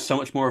Nimoy has so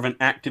much more of an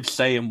active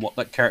say in what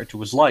that character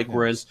was like,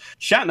 whereas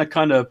Shatner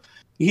kind of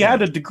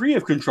had a degree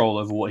of control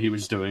over what he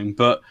was doing,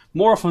 but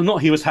more often than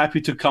not, he was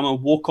happy to come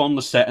and walk on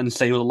the set and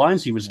say all the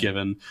lines he was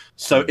given.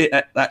 So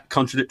that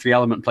contradictory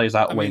element plays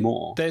out way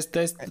more. There's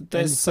two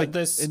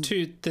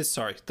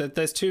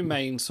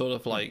main sort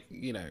of like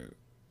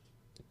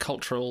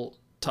cultural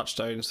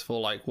touchstones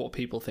for like what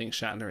people think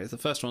Shatner is. The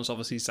first one's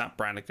obviously Zap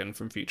Brannigan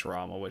from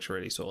Futurama, which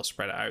really sort of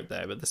spread it out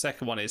there. But the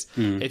second one is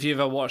if you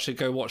ever watched it,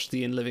 go watch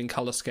the In Living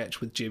Color sketch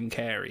with Jim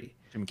Carrey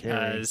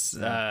as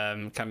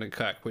Captain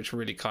Kirk, which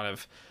really kind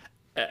of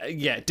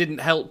didn't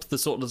help the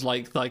sort of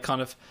like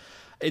kind of.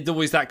 It's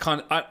always that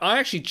kind of. I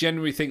actually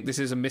genuinely think this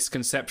is a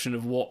misconception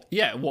of what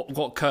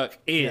Kirk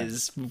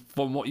is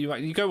from what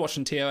you go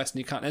watching TOS and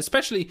you can't,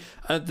 especially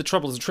the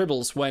Troubles and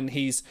Tribbles when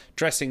he's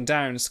dressing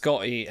down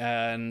Scotty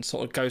and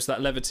sort of goes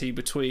that levity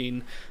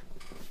between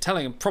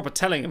telling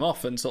him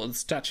off and sort of the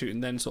statute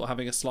and then sort of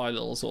having a sly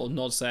little sort of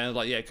nod saying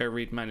like go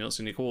read manuals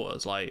in your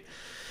quarters. Like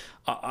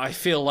I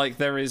feel like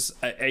there is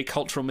a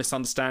cultural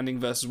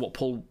misunderstanding versus what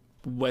Paul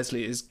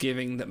Wesley is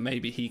giving that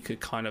maybe he could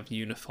kind of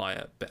unify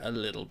it a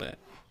little bit.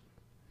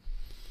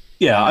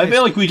 Yeah, I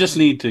feel like we just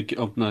need to.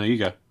 Oh no, you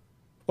go. Well,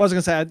 I was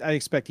gonna say I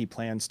expect he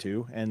plans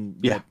to, and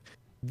that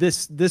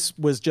this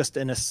was just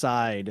an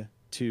aside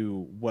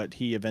to what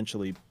he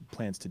eventually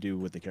plans to do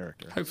with the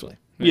character. Hopefully,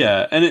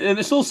 yeah, and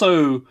it's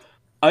also.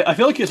 I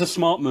feel like it's a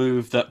smart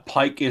move that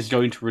Pike is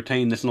going to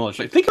retain this knowledge.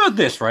 Like, think about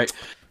this, right?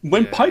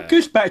 When Pike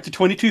goes back to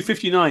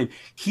 2259,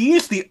 he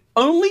is the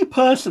only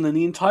person in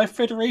the entire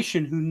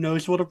Federation who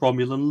knows what a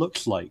Romulan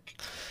looks like.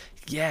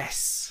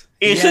 Yes.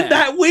 Isn't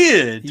that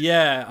weird?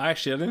 Yeah,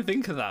 actually, I didn't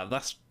think of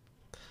that.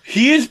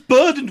 He is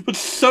burdened with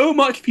so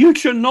much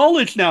future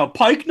knowledge now.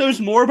 Pike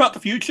knows more about the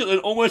future than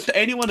almost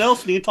anyone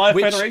else in the entire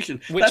Federation.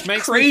 That's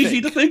makes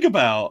crazy to think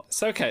about.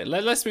 So, okay,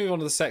 let's move on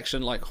to the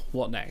section, like,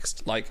 what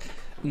next? Like,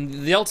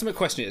 the ultimate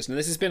question is, and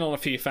this has been on a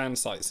few fan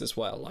sites as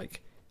well,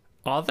 like,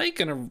 are they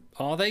gonna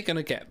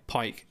get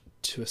Pike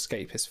to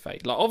escape his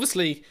fate? Like,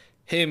 obviously,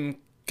 him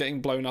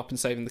getting blown up and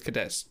saving the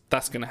cadets,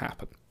 that's gonna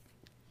happen.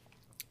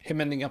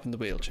 Him ending up in the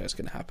wheelchair is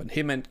gonna happen.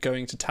 Him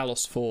going to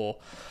Talos 4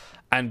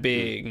 and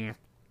being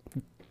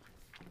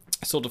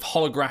sort of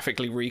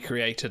holographically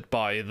recreated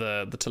by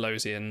the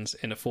Talosians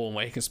in a form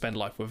where he can spend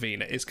life with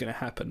Vina is going to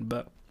happen.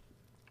 But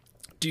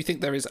do you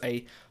think there is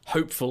a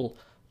hopeful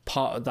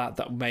part of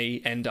that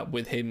may end up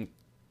with him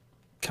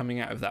coming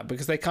out of that?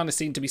 Because they kind of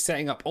seem to be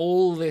setting up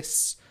all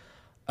this,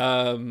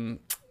 the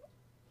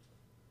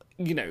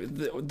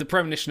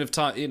premonition of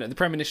time. The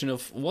premonition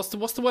of what's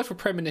the word for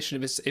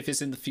premonition if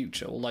it's in the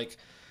future, or like.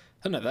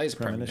 Oh no, that is a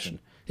premonition.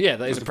 Yeah,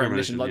 that is a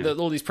premonition. Like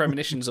all these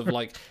premonitions of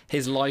like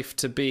his life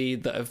to be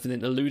that have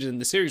been alluded in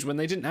the series when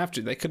they didn't have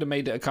to. They could have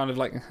made it a kind of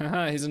like,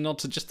 here's a nod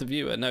to just the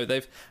viewer. No,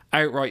 they've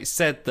outright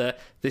said that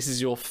this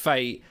is your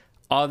fate.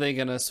 Are they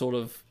going to sort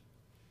of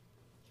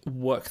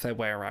work their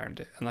way around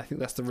it? And I think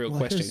that's the real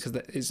question, because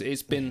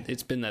it's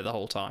been there the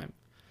whole time.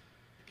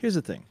 Here's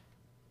the thing.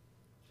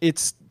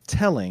 It's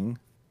telling,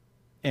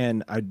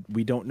 and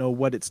we don't know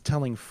what it's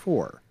telling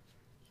for,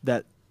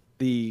 that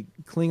the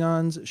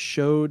Klingons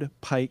showed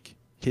Pike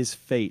his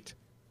fate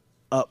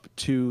up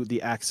to the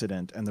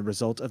accident and the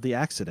result of the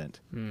accident.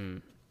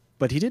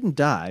 But he didn't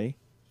die,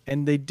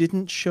 and they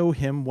didn't show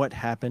him what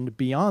happened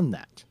beyond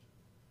that.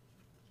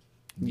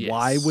 Yes.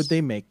 Why would they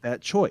make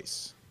that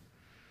choice?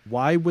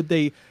 Why would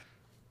they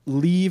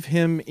leave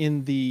him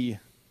in the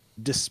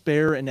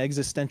despair and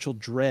existential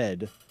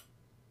dread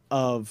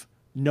of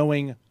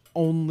knowing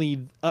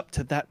only up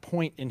to that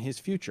point in his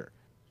future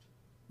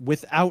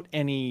without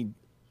any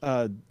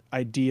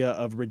idea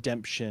of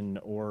redemption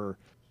or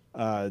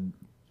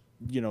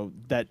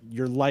that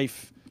your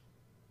life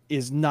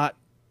is not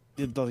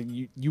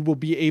you will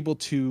be able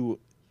to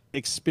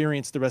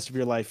experience the rest of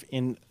your life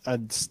in a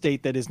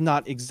state that is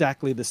not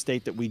exactly the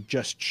state that we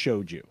just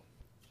showed you?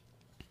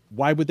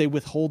 Why would they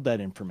withhold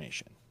that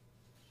information?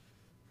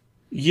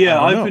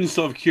 Yeah, I've been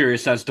sort of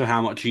curious as to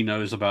how much he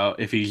knows about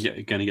if he's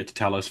going to get to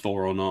Talos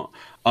 4 or not.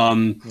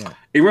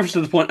 In reference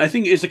to the point, I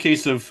think it is a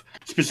case of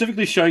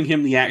specifically showing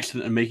him the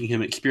accident and making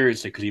him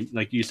experience it, because,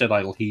 like you said,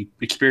 Idle, he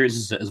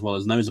experiences it as well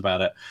as knows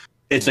about it.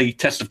 It's a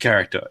test of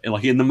character.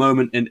 Like, in the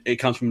moment, and it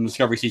comes from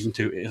Discovery Season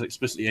 2, it's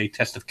explicitly a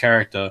test of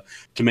character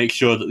to make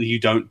sure that you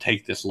don't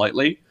take this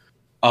lightly.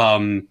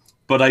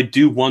 But I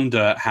do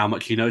wonder how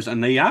much he knows,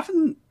 and they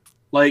haven't,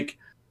 like,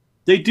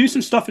 they do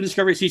some stuff in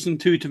Discovery Season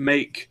 2 to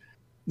make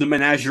the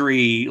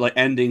menagerie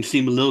ending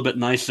seem a little bit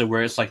nicer,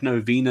 where it's like, no,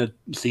 Vina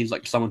seems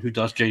like someone who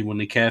does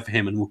genuinely care for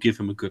him and will give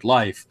him a good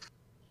life.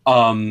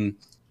 But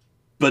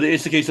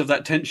it's a case of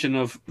that tension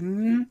of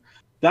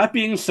that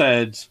being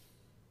said,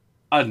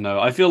 I don't know.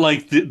 I feel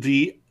like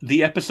the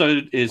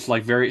episode is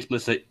like very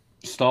explicit.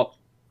 Stop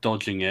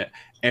dodging it.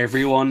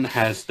 Everyone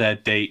has their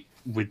date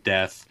with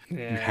death.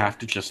 Yeah. You have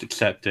to just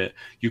accept it.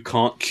 You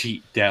can't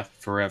cheat death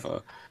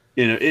forever.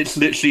 It's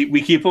literally,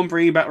 we keep on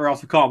bringing back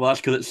Wrath of Khan, but that's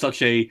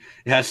because it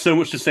has so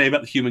much to say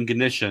about the human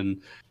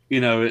condition.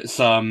 It's,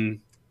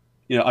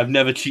 I've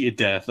never cheated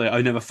death.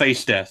 I've never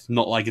faced death,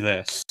 not like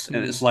this. And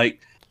it's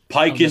like,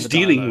 Pike is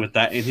dealing with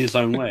that in his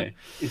own way.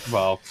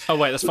 Well. Oh,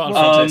 wait, that's Final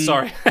Frontier,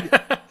 sorry.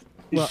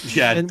 Why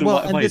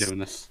are you doing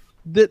this?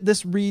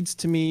 This reads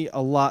to me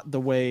a lot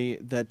the way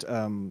that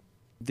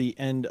the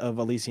end of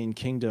Elysian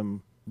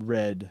Kingdom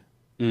read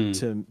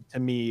to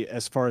me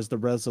as far as the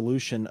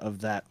resolution of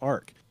that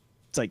arc.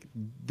 It's like,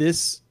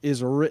 this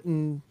is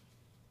written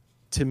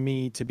to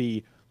me to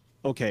be,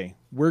 okay,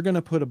 we're going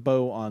to put a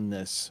bow on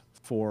this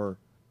for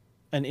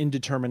an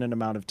indeterminate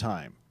amount of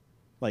time.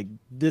 Like,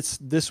 this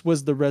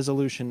was the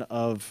resolution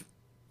of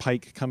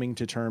Pike coming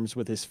to terms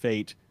with his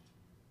fate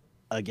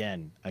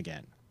again.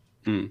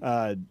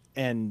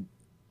 And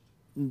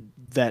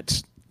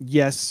that,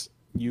 yes,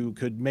 you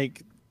could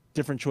make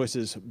different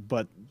choices,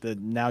 but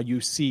now you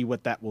see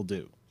what that will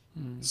do.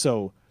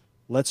 So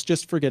let's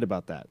just forget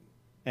about that.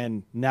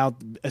 And now,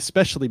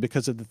 especially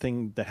because of the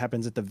thing that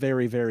happens at the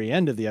very, very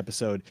end of the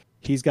episode,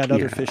 he's got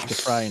other fish to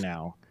fry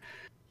now.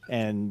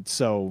 And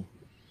so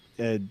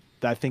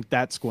I think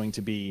that's going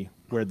to be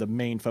where the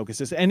main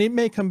focus is. And it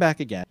may come back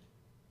again,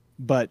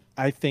 but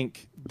I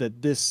think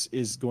that this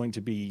is going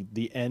to be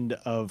the end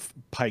of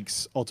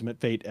Pike's ultimate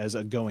fate as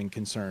a going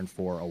concern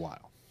for a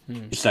while.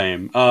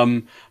 Same.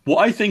 What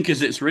I think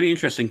is, it's really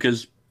interesting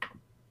because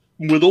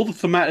with all the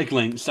thematic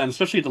links, and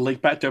especially the link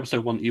back to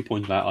episode 1 that you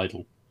pointed out,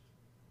 Idle,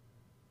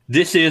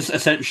 this is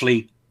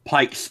essentially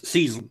Pike's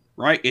season,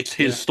 right? It's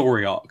his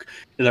story arc.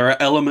 There are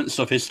elements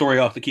of his story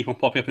arc that keep on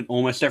popping up in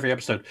almost every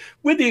episode,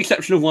 with the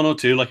exception of 1 or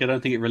 2. Like, I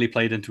don't think it really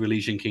played into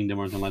Elysian Kingdom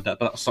or anything like that,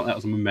 but that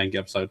was a Moonbang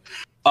episode.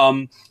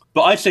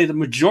 But I'd say the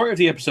majority of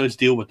the episodes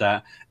deal with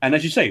that, and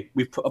as you say,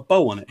 we've put a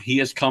bow on it. He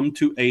has come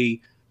to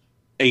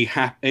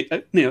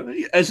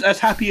as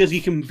happy as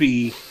he can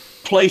be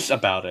place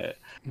about it.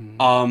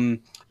 And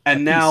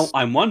now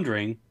I'm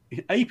wondering,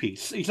 a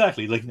piece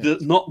exactly, like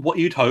not what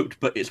you'd hoped,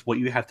 but it's what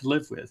you have to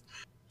live with.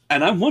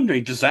 And I'm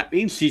wondering, does that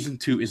mean season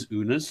 2 is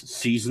Una's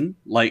season?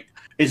 Like,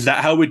 is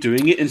that how we're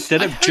doing it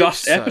instead of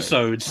just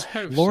episodes?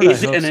 Lord,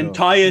 Is I it hope an so.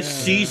 entire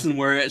season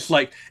where it's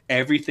like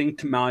everything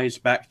ties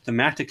back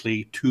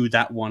thematically to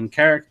that one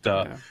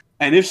character? Yeah.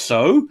 And if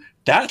so,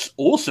 that's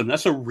awesome.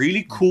 That's a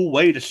really cool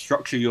way to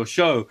structure your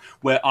show.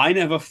 Where I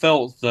never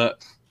felt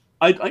that.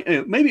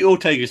 I maybe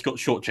Ortega's got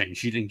shortchanged.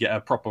 She didn't get a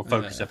proper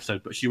focus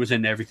episode, but she was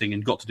in everything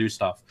and got to do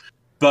stuff.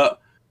 But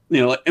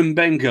like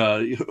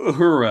Mbenga,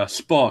 Uhura,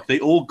 Spock, they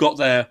all got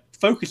their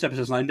focus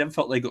episodes, and I never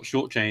felt they got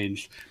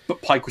shortchanged.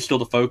 But Pike was still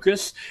the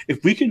focus.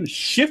 If we can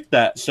shift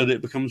that so that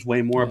it becomes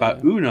way more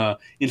about Una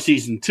in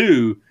season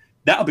 2,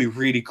 that'll be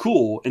really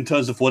cool in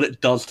terms of what it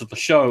does to the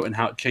show and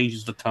how it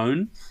changes the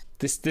tone.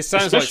 This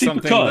sounds like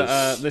something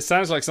that, this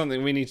sounds like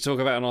something we need to talk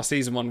about in our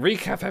season 1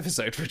 recap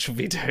episode, which we'll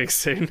be doing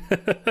soon.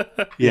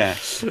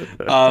 Yes.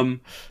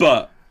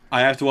 But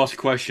I have to ask a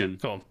question.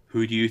 Go on.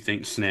 Who do you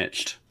think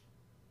snitched?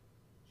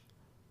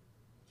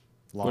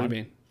 What do you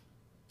mean?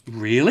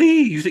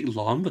 Really? You think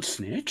Lon would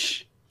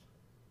snitch?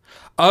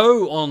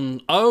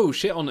 On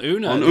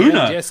Una. On Yeah,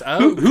 Una? yes.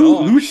 Oh,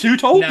 Who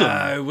told them?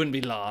 No, it wouldn't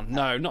be Lan.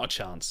 No, not a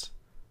chance.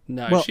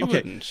 No, Well, she okay.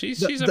 wouldn't.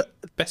 She's a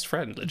best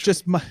friend. Literally.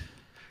 Just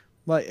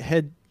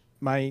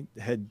my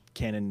head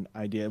canon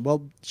idea.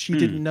 Well, she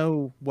didn't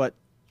know what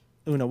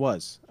Una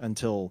was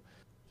until,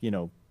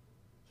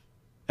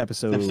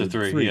 episode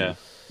 3.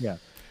 Yeah.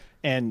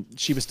 And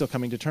she was still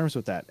coming to terms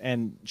with that.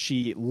 And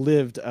she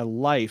lived a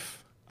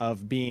life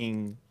of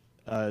being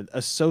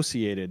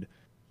associated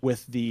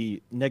with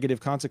the negative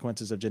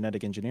consequences of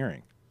genetic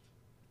engineering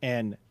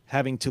and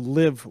having to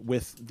live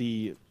with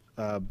the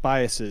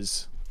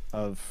biases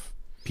of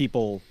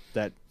people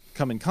that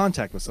come in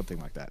contact with something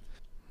like that.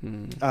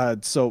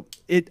 So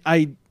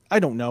I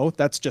don't know.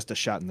 That's just a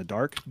shot in the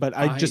dark. But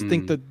I just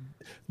think that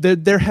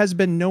there has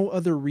been no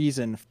other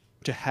reason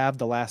to have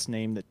the last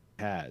name that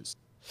it has.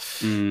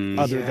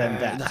 Other than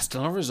that, that's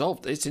still not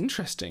resolved. It's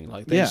interesting.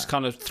 Like they just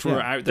kind of threw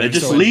it out there. They're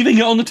just leaving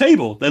it on the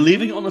table. They're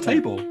leaving it on the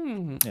table.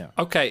 Yeah.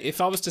 Okay,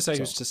 if I was to say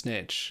who's to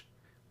snitch,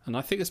 and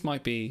I think this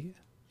might be,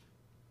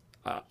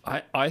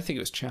 I think it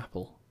was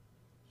Chapel.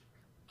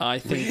 I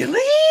think.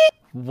 Really?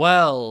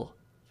 Well,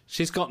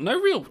 she's got no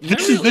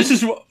interaction. This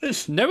is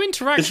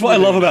what I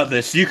love about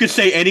this. You could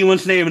say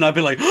anyone's name, and I'd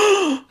be like,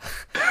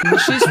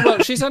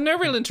 she's had no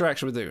real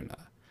interaction with Una.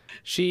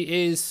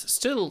 She is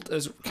still,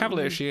 as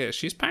cavalier as she is,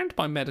 she's bound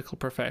by medical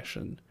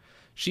profession.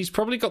 She's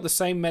probably got the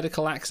same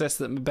medical access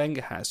that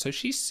Mbenga has, so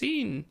she's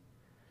seen...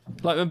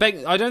 Like,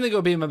 Mbenga, I don't think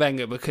it'll be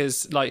Mbenga,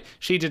 because, like,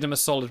 she did him a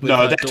solid with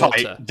her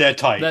daughter. They're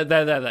tight.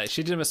 They're.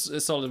 She did him a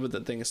solid with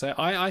that thing. So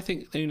I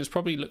think Una's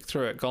probably looked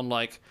through it, gone,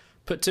 like,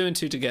 put 2 and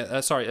 2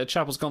 together...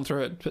 Chapel's gone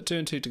through it, put 2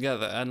 and 2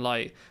 together, and,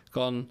 like,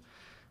 gone...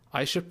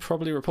 I should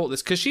probably report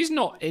this, because she's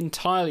not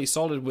entirely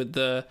solid with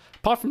the...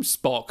 Apart from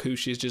Spock, who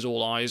she's just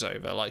all eyes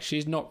over, like,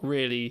 she's not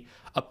really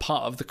a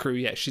part of the crew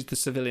yet. She's the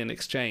civilian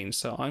exchange,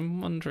 so I'm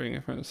wondering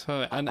if it's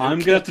her. And I'm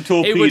going to have to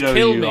torpedo you, it would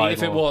kill me Ivor.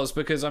 if it was,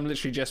 because I'm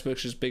literally Jess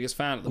Butcher's biggest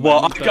fan at the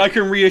Well, moment. I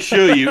can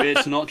reassure you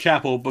it's not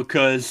Chapel,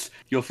 because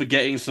you're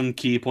forgetting some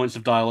key points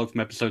of dialogue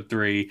from episode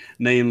 3.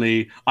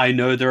 Namely, I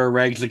know there are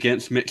regs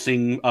against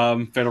mixing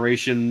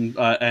Federation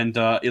and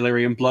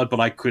Illyrian blood,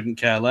 but I couldn't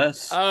care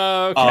less.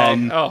 Okay.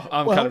 I'm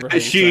kind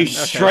of She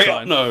straight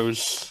up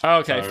knows.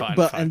 Okay, fine.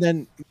 But and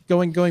then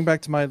going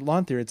back to my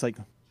Lon theory, it's like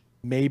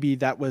maybe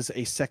that was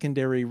a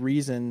secondary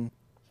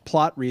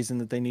plot reason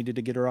that they needed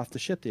to get her off the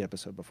ship the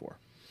episode before.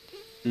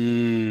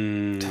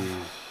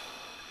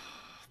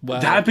 Well,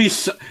 That'd be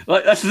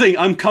that's the thing.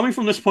 I'm coming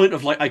from this point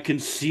of like I can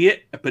see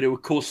it, but it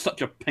would cause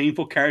such a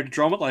painful character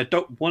drama that I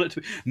don't want it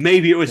to.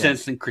 Maybe it was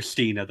Ensign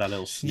Christina, that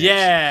little snitch.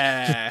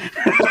 Yeah.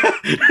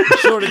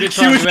 Sure to be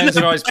trying to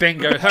Enterprise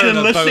Bingo. Her and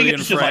her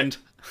Bolian friend.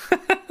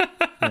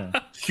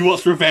 She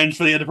wants revenge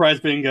for the Enterprise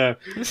Bingo.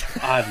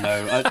 I don't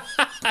know.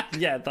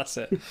 Yeah, that's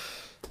it.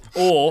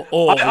 Or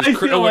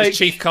it was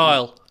Chief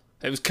Kyle.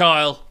 It was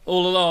Kyle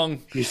all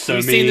along. He's so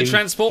He's mean. seen the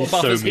transporter He's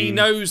so buffers. He mean.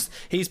 knows.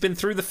 He's been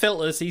through the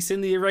filters. He's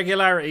seen the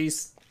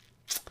irregularities.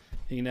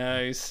 He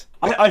knows.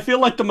 I feel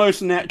like the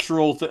most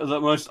natural, the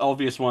most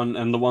obvious one,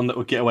 and the one that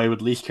would get away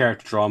with least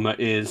character drama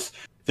is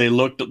they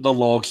looked at the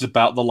logs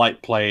about the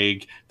Light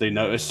Plague. They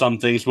noticed some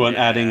things weren't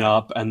adding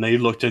up, and they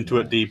looked into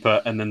it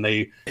deeper, and then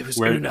they... It was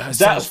Una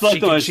herself.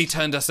 That's like She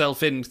turned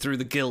herself in through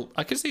the guilt.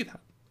 I can see that.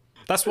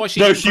 That's why she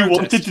No, didn't she protest.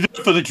 wanted to do it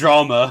for the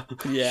drama.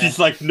 Yeah. She's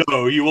like,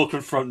 no, you will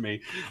confront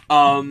me.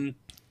 I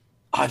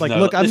don't know.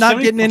 Look, I'm There's not so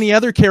many getting any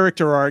other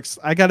character arcs.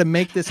 I got to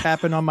make this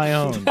happen on my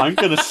own. I'm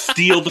going to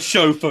steal the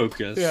show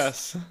focus.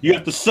 Yes. You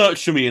have to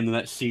search for me in the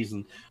next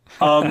season.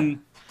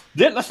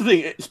 That's the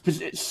thing.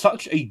 It's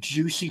such a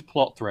juicy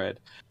plot thread.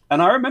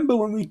 And I remember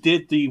when we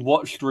did the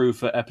watch through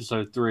for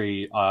episode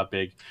 3,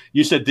 Big,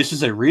 you said this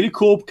is a really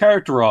cool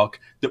character arc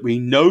that we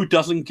know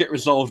doesn't get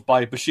resolved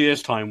by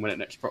Bashir's time when it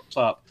next pops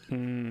up.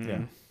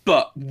 Yeah.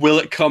 But will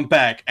it come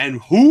back? And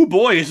whoo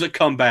boy, has it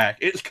come back!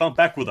 It's come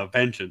back with a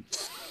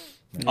vengeance.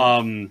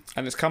 Um,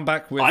 And it's come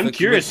back with. I'm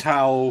curious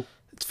how.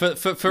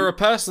 For a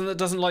person that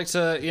doesn't like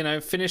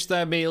to, finish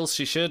their meals,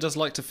 she sure does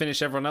like to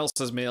finish everyone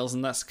else's meals,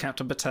 and that's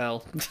Captain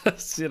Patel.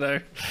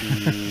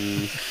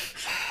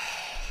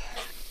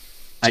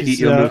 I eat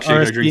your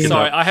milkshake, I drink it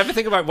Sorry, up. I have a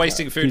thing about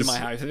wasting food in my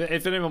house.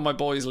 If any of my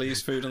boys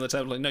leaves food on the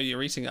table, like, no,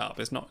 you're eating it up.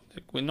 It's not.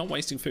 We're not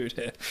wasting food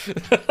here.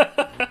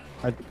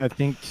 I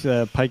think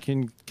Pike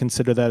can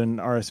consider that an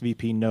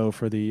RSVP no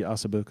for the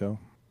Asabuco.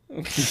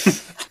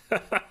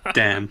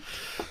 Damn.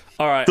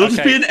 All right. There'll Okay.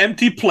 just be an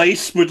empty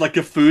place with like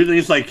a food, and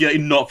he's like, "Yeah,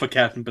 not for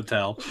Captain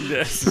Patel."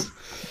 Yes.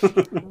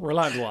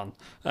 Roland one.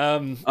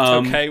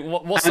 Okay.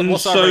 What's our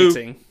so-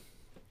 rating?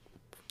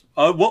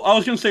 Well, I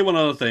was going to say one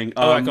other thing.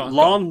 Go on, go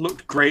Lan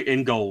looked great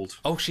in gold,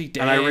 Oh, she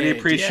did. and I really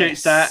appreciate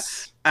that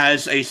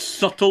as a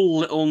subtle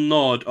little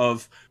nod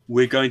of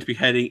we're going to be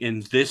heading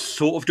in this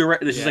sort of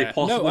direction. This is Yeah. a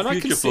possible No, and I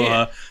can future see for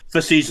her for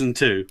season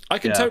 2. I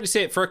can Yeah. totally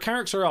see it for a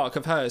character arc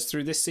of hers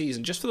through this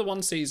season, just for the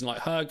one season,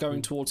 like her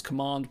going towards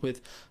command with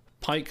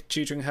Pike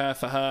tutoring her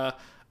for her,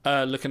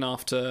 looking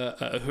after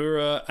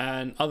Uhura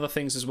and other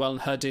things as well,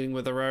 and her dealing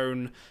with her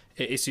own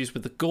issues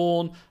with the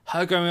Gorn,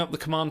 her going up the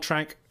command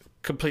track,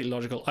 completely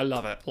logical. I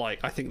love it. Like,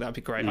 I think that'd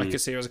be great. I could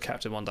see her as a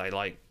captain one day.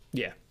 Like,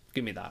 yeah,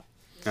 give me that.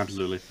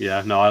 Absolutely.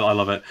 Yeah, no, I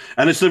love it.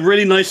 And it's a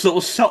really nice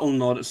little subtle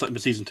nod at for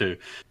season 2.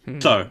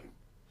 So,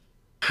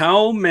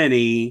 how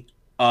many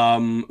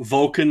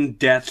Vulcan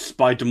deaths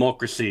by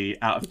democracy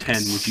out of 10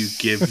 would you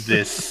give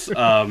this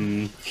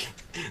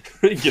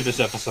give this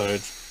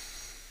episode?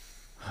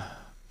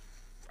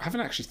 I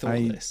haven't actually thought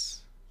of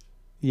this.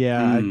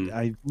 Yeah,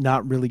 I've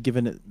not really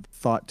given it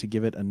thought to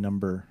give it a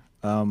number.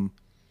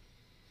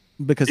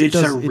 Because It's it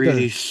a does,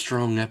 really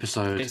strong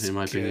episode, It's in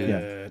my opinion.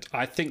 good.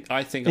 I think I'm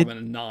at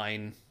a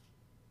 9.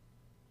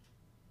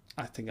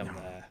 I think I'm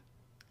there.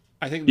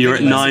 I think You're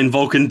at 9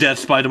 Vulcan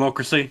deaths by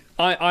democracy?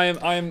 I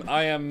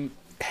am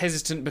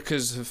hesitant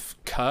because of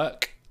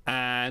Kirk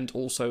and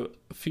also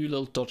a few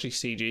little dodgy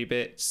CG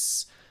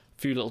bits,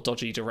 a few little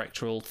dodgy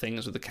directorial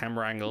things with the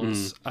camera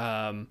angles.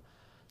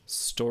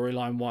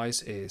 Storyline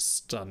wise is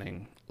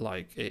stunning.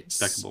 Like,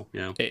 it's Impeccable,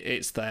 yeah.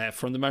 It's there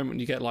from the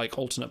moment you get like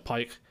alternate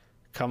Pike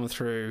coming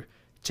through,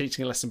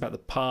 teaching a lesson about the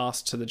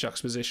past, to the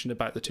juxtaposition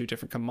about the two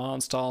different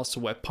command styles, to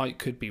where Pike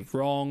could be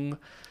wrong.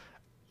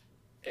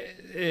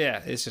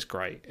 Yeah, it's just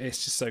great.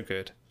 It's just so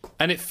good,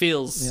 and it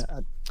feels.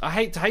 Yeah. I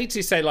hate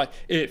to say like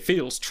it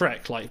feels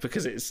Trek like,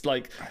 because it's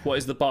like, what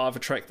is the bar of a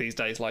Trek these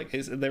days? Like,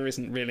 there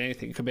isn't really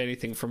anything. It could be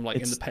anything from like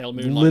In the Pale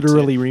Moonlight.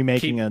 literally to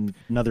remaking keep-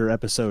 another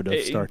episode of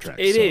Star Trek.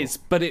 It so is,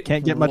 but it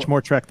can't get much more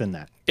Trek than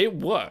that. It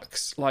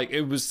works. Like,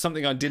 it was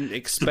something I didn't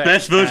expect.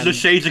 Best version and- of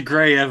Shades of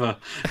Grey ever.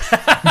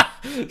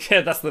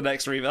 Yeah, that's the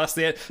next remake. That's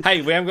the end.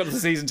 Hey, we haven't got to the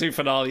season 2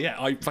 finale yet.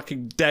 I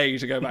fucking dare you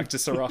to go back to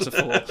Serata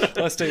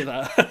 4. Let's do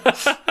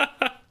that.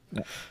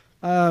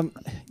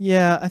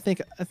 Yeah, I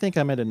think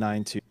I'm at a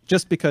 9 too,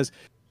 just because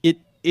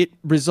it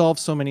resolved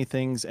so many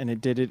things, and it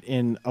did it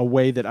in a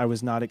way that I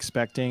was not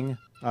expecting.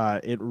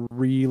 It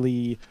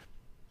really,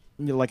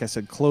 like I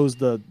said, closed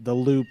the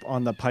loop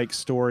on the Pike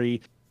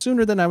story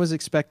sooner than I was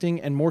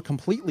expecting, and more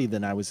completely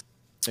than I was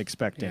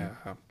expecting.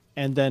 Yeah.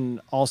 And then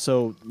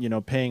also,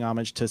 paying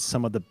homage to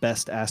some of the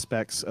best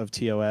aspects of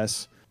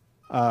TOS,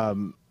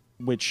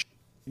 which,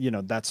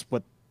 that's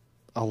what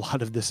a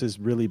lot of this has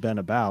really been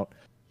about.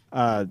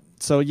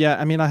 So yeah,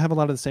 I mean, I have a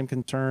lot of the same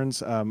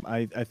concerns.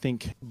 I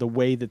think the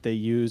way that they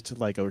used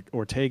like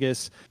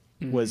Ortegas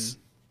was,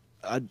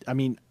 I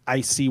mean,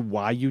 I see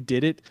why you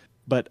did it,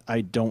 but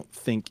I don't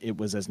think it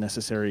was as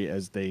necessary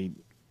as they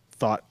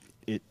thought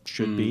it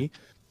should be.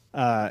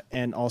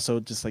 And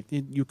also just like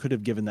you could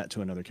have given that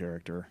to another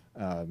character.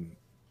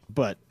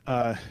 But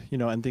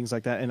and things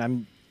like that.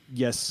 And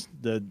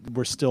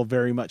we're still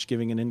very much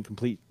giving an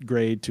incomplete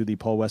grade to the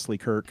Paul Wesley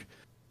Kirk.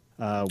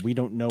 We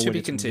don't know To what be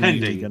it's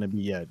continued. really going to be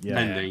yet. Yeah.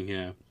 Ending,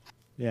 yeah.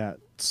 Yeah.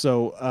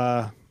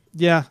 So,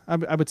 yeah,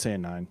 I would say a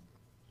 9.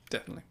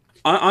 Definitely.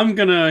 I'm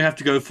gonna have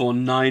to go for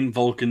 9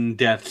 Vulcan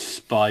deaths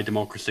by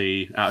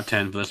democracy out of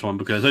 10 for this one,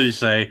 because, as you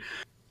say,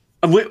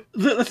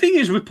 the thing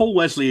is with Paul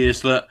Wesley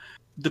is that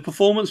the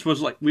performance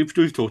was like we've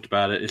talked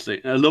about it. It's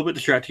like a little bit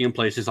distracting in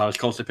places. I was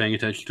constantly paying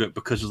attention to it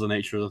because of the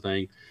nature of the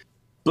thing,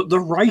 but the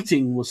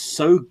writing was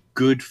so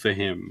good for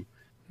him.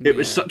 It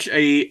was such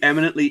a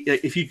eminently.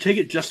 If you take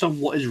it just on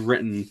what is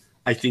written,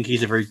 I think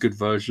he's a very good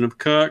version of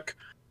Kirk.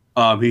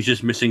 He's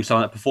just missing some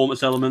of that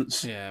performance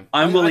elements. Yeah.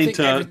 I'm willing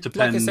to like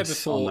depend I said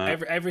before, on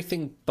that.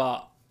 everything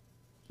but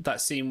that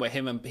scene where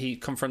he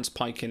confronts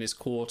Pike in his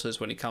quarters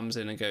when he comes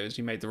in and goes,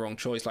 "You made the wrong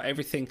choice." Like,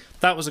 everything,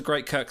 that was a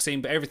great Kirk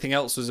scene, but everything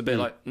else was a bit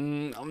like,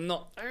 I'm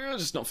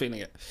just not feeling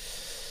it.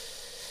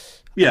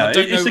 Yeah, I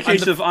don't it's know- a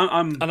case and of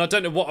I'm. And I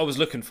don't know what I was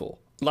looking for.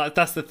 Like,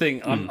 that's the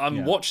thing.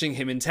 I'm watching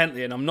him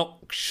intently, and I'm not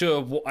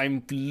sure what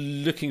I'm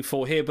looking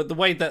for here. But the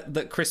way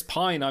that Chris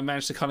Pine, I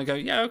managed to kind of go,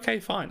 yeah, okay,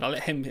 fine, I'll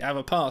let him have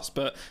a pass.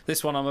 But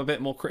this one, I'm a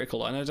bit more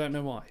critical, and I don't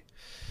know why.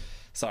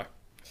 So,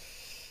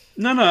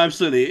 No, no,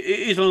 absolutely.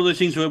 It is one of those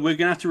things where we're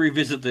going to have to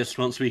revisit this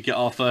once we get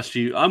our first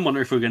few. I'm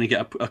wondering if we're going to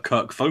get a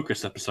Kirk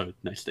focused episode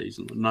next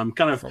season, and I'm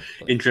kind of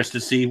interested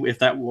to see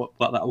if what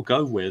that will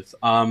go with.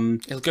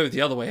 He'll go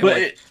the other way.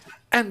 But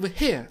and we're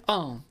here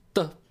on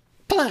the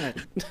planet.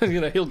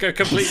 He'll go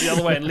completely the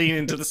other way and lean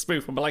into the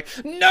spoof and be like,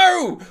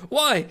 "No,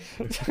 why?"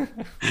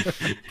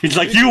 He's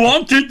like, "You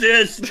wanted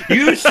this.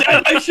 You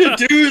said I should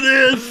do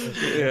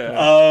this."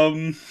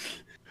 Yeah.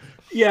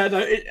 Yeah,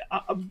 no,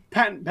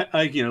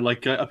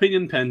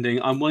 opinion pending.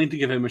 I'm willing to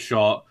give him a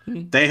shot.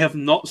 They have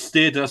not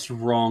steered us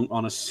wrong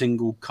on a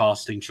single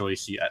casting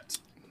choice yet.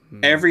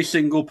 Every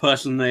single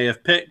person they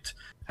have picked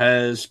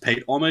has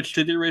paid homage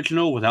to the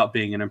original without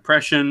being an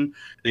impression.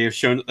 They have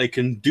shown that they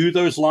can do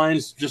those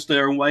lines just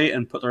their own way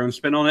and put their own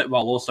spin on it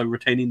while also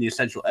retaining the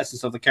essential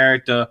essence of the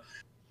character.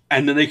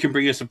 And then they can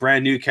bring us a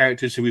brand new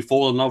characters who we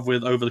fall in love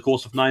with over the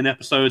course of 9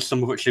 episodes,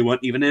 some of which they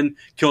weren't even in,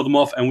 kill them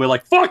off, and we're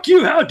like, "Fuck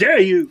you, how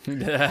dare you!"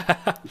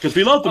 Because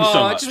we love them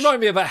so much. It just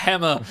reminded me about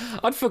Hemmer.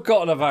 I'd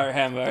forgotten about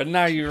Hemmer, and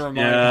now you remind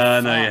me.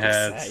 Yeah, no, you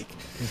had.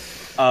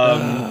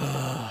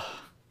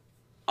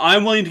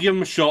 I'm willing to give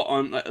them a shot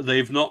on.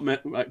 They've not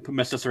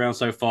messed us around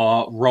so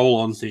far.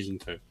 Roll on season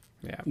 2.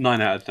 Yeah, 9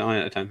 out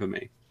of 10 for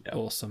me. Yeah.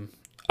 Awesome.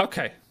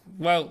 Okay,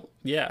 well,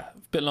 yeah, a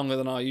bit longer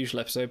than our usual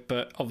episode,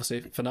 but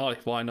obviously finale.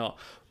 Why not?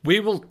 We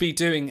will be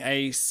doing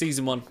a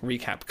season 1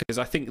 recap because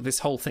I think this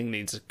whole thing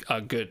needs a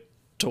good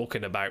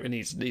talking about. It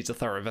needs a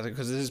thorough investigation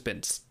because this has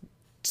been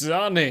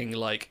stunning.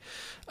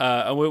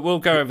 And we'll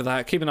go over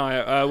that. Keep an eye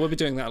out. We'll be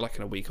doing that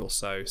in a week or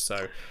so.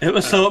 So it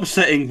was so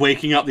upsetting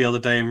waking up the other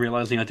day and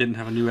realizing I didn't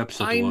have a new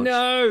episode to watch. I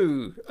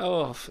know.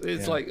 Oh,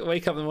 it's like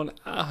wake up in the morning.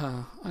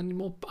 I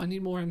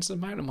need more Anson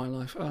Mount in my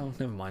life. Oh,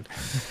 never mind.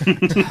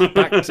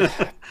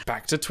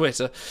 back to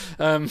Twitter.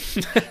 No,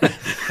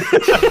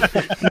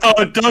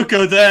 don't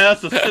go there.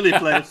 That's a silly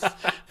place.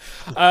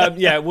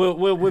 Yeah,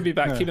 we'll be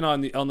back. Keep an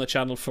eye on the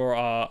channel for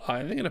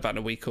I think in about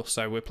a week or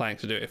so. We're planning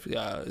to do it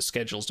if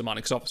schedules demand,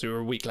 because obviously we're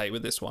a week late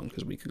with this one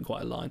because we couldn't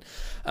quite align.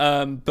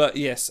 But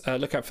yes,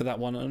 look out for that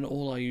one and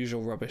all our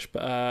usual rubbish.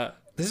 But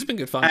this has been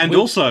good fun. And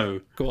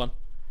also, go on.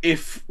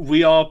 If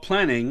we are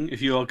planning,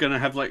 if you are going to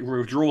have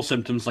withdrawal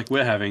symptoms like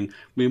we're having,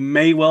 we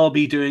may well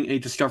be doing a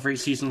Discovery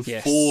Season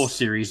 4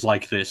 series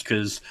like this,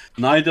 because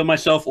neither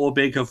myself or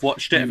Big have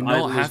watched it.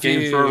 I was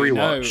game for a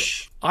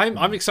rewatch. No.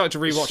 I'm excited to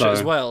rewatch it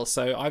as well.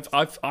 So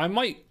I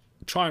might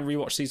try and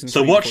rewatch season 3.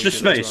 So watch the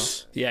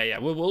space. Well. Yeah.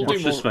 We'll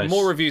do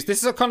more reviews.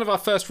 This is kind of our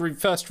first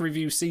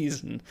review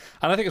season,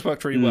 and I think it's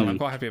worked really well. I'm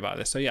quite happy about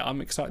this. So yeah, I'm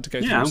excited to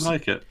go through. Yeah, I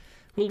like it.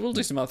 We'll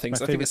do some other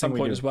things. I think at some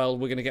point as well,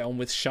 we're going to get on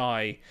with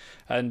Shy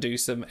and do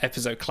some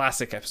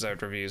classic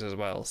episode reviews as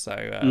well. So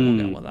we'll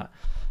get on with that.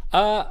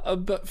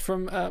 But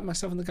from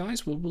myself and the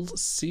guys, we'll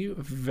see you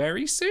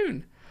very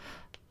soon.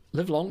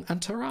 Live long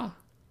and ta-ra.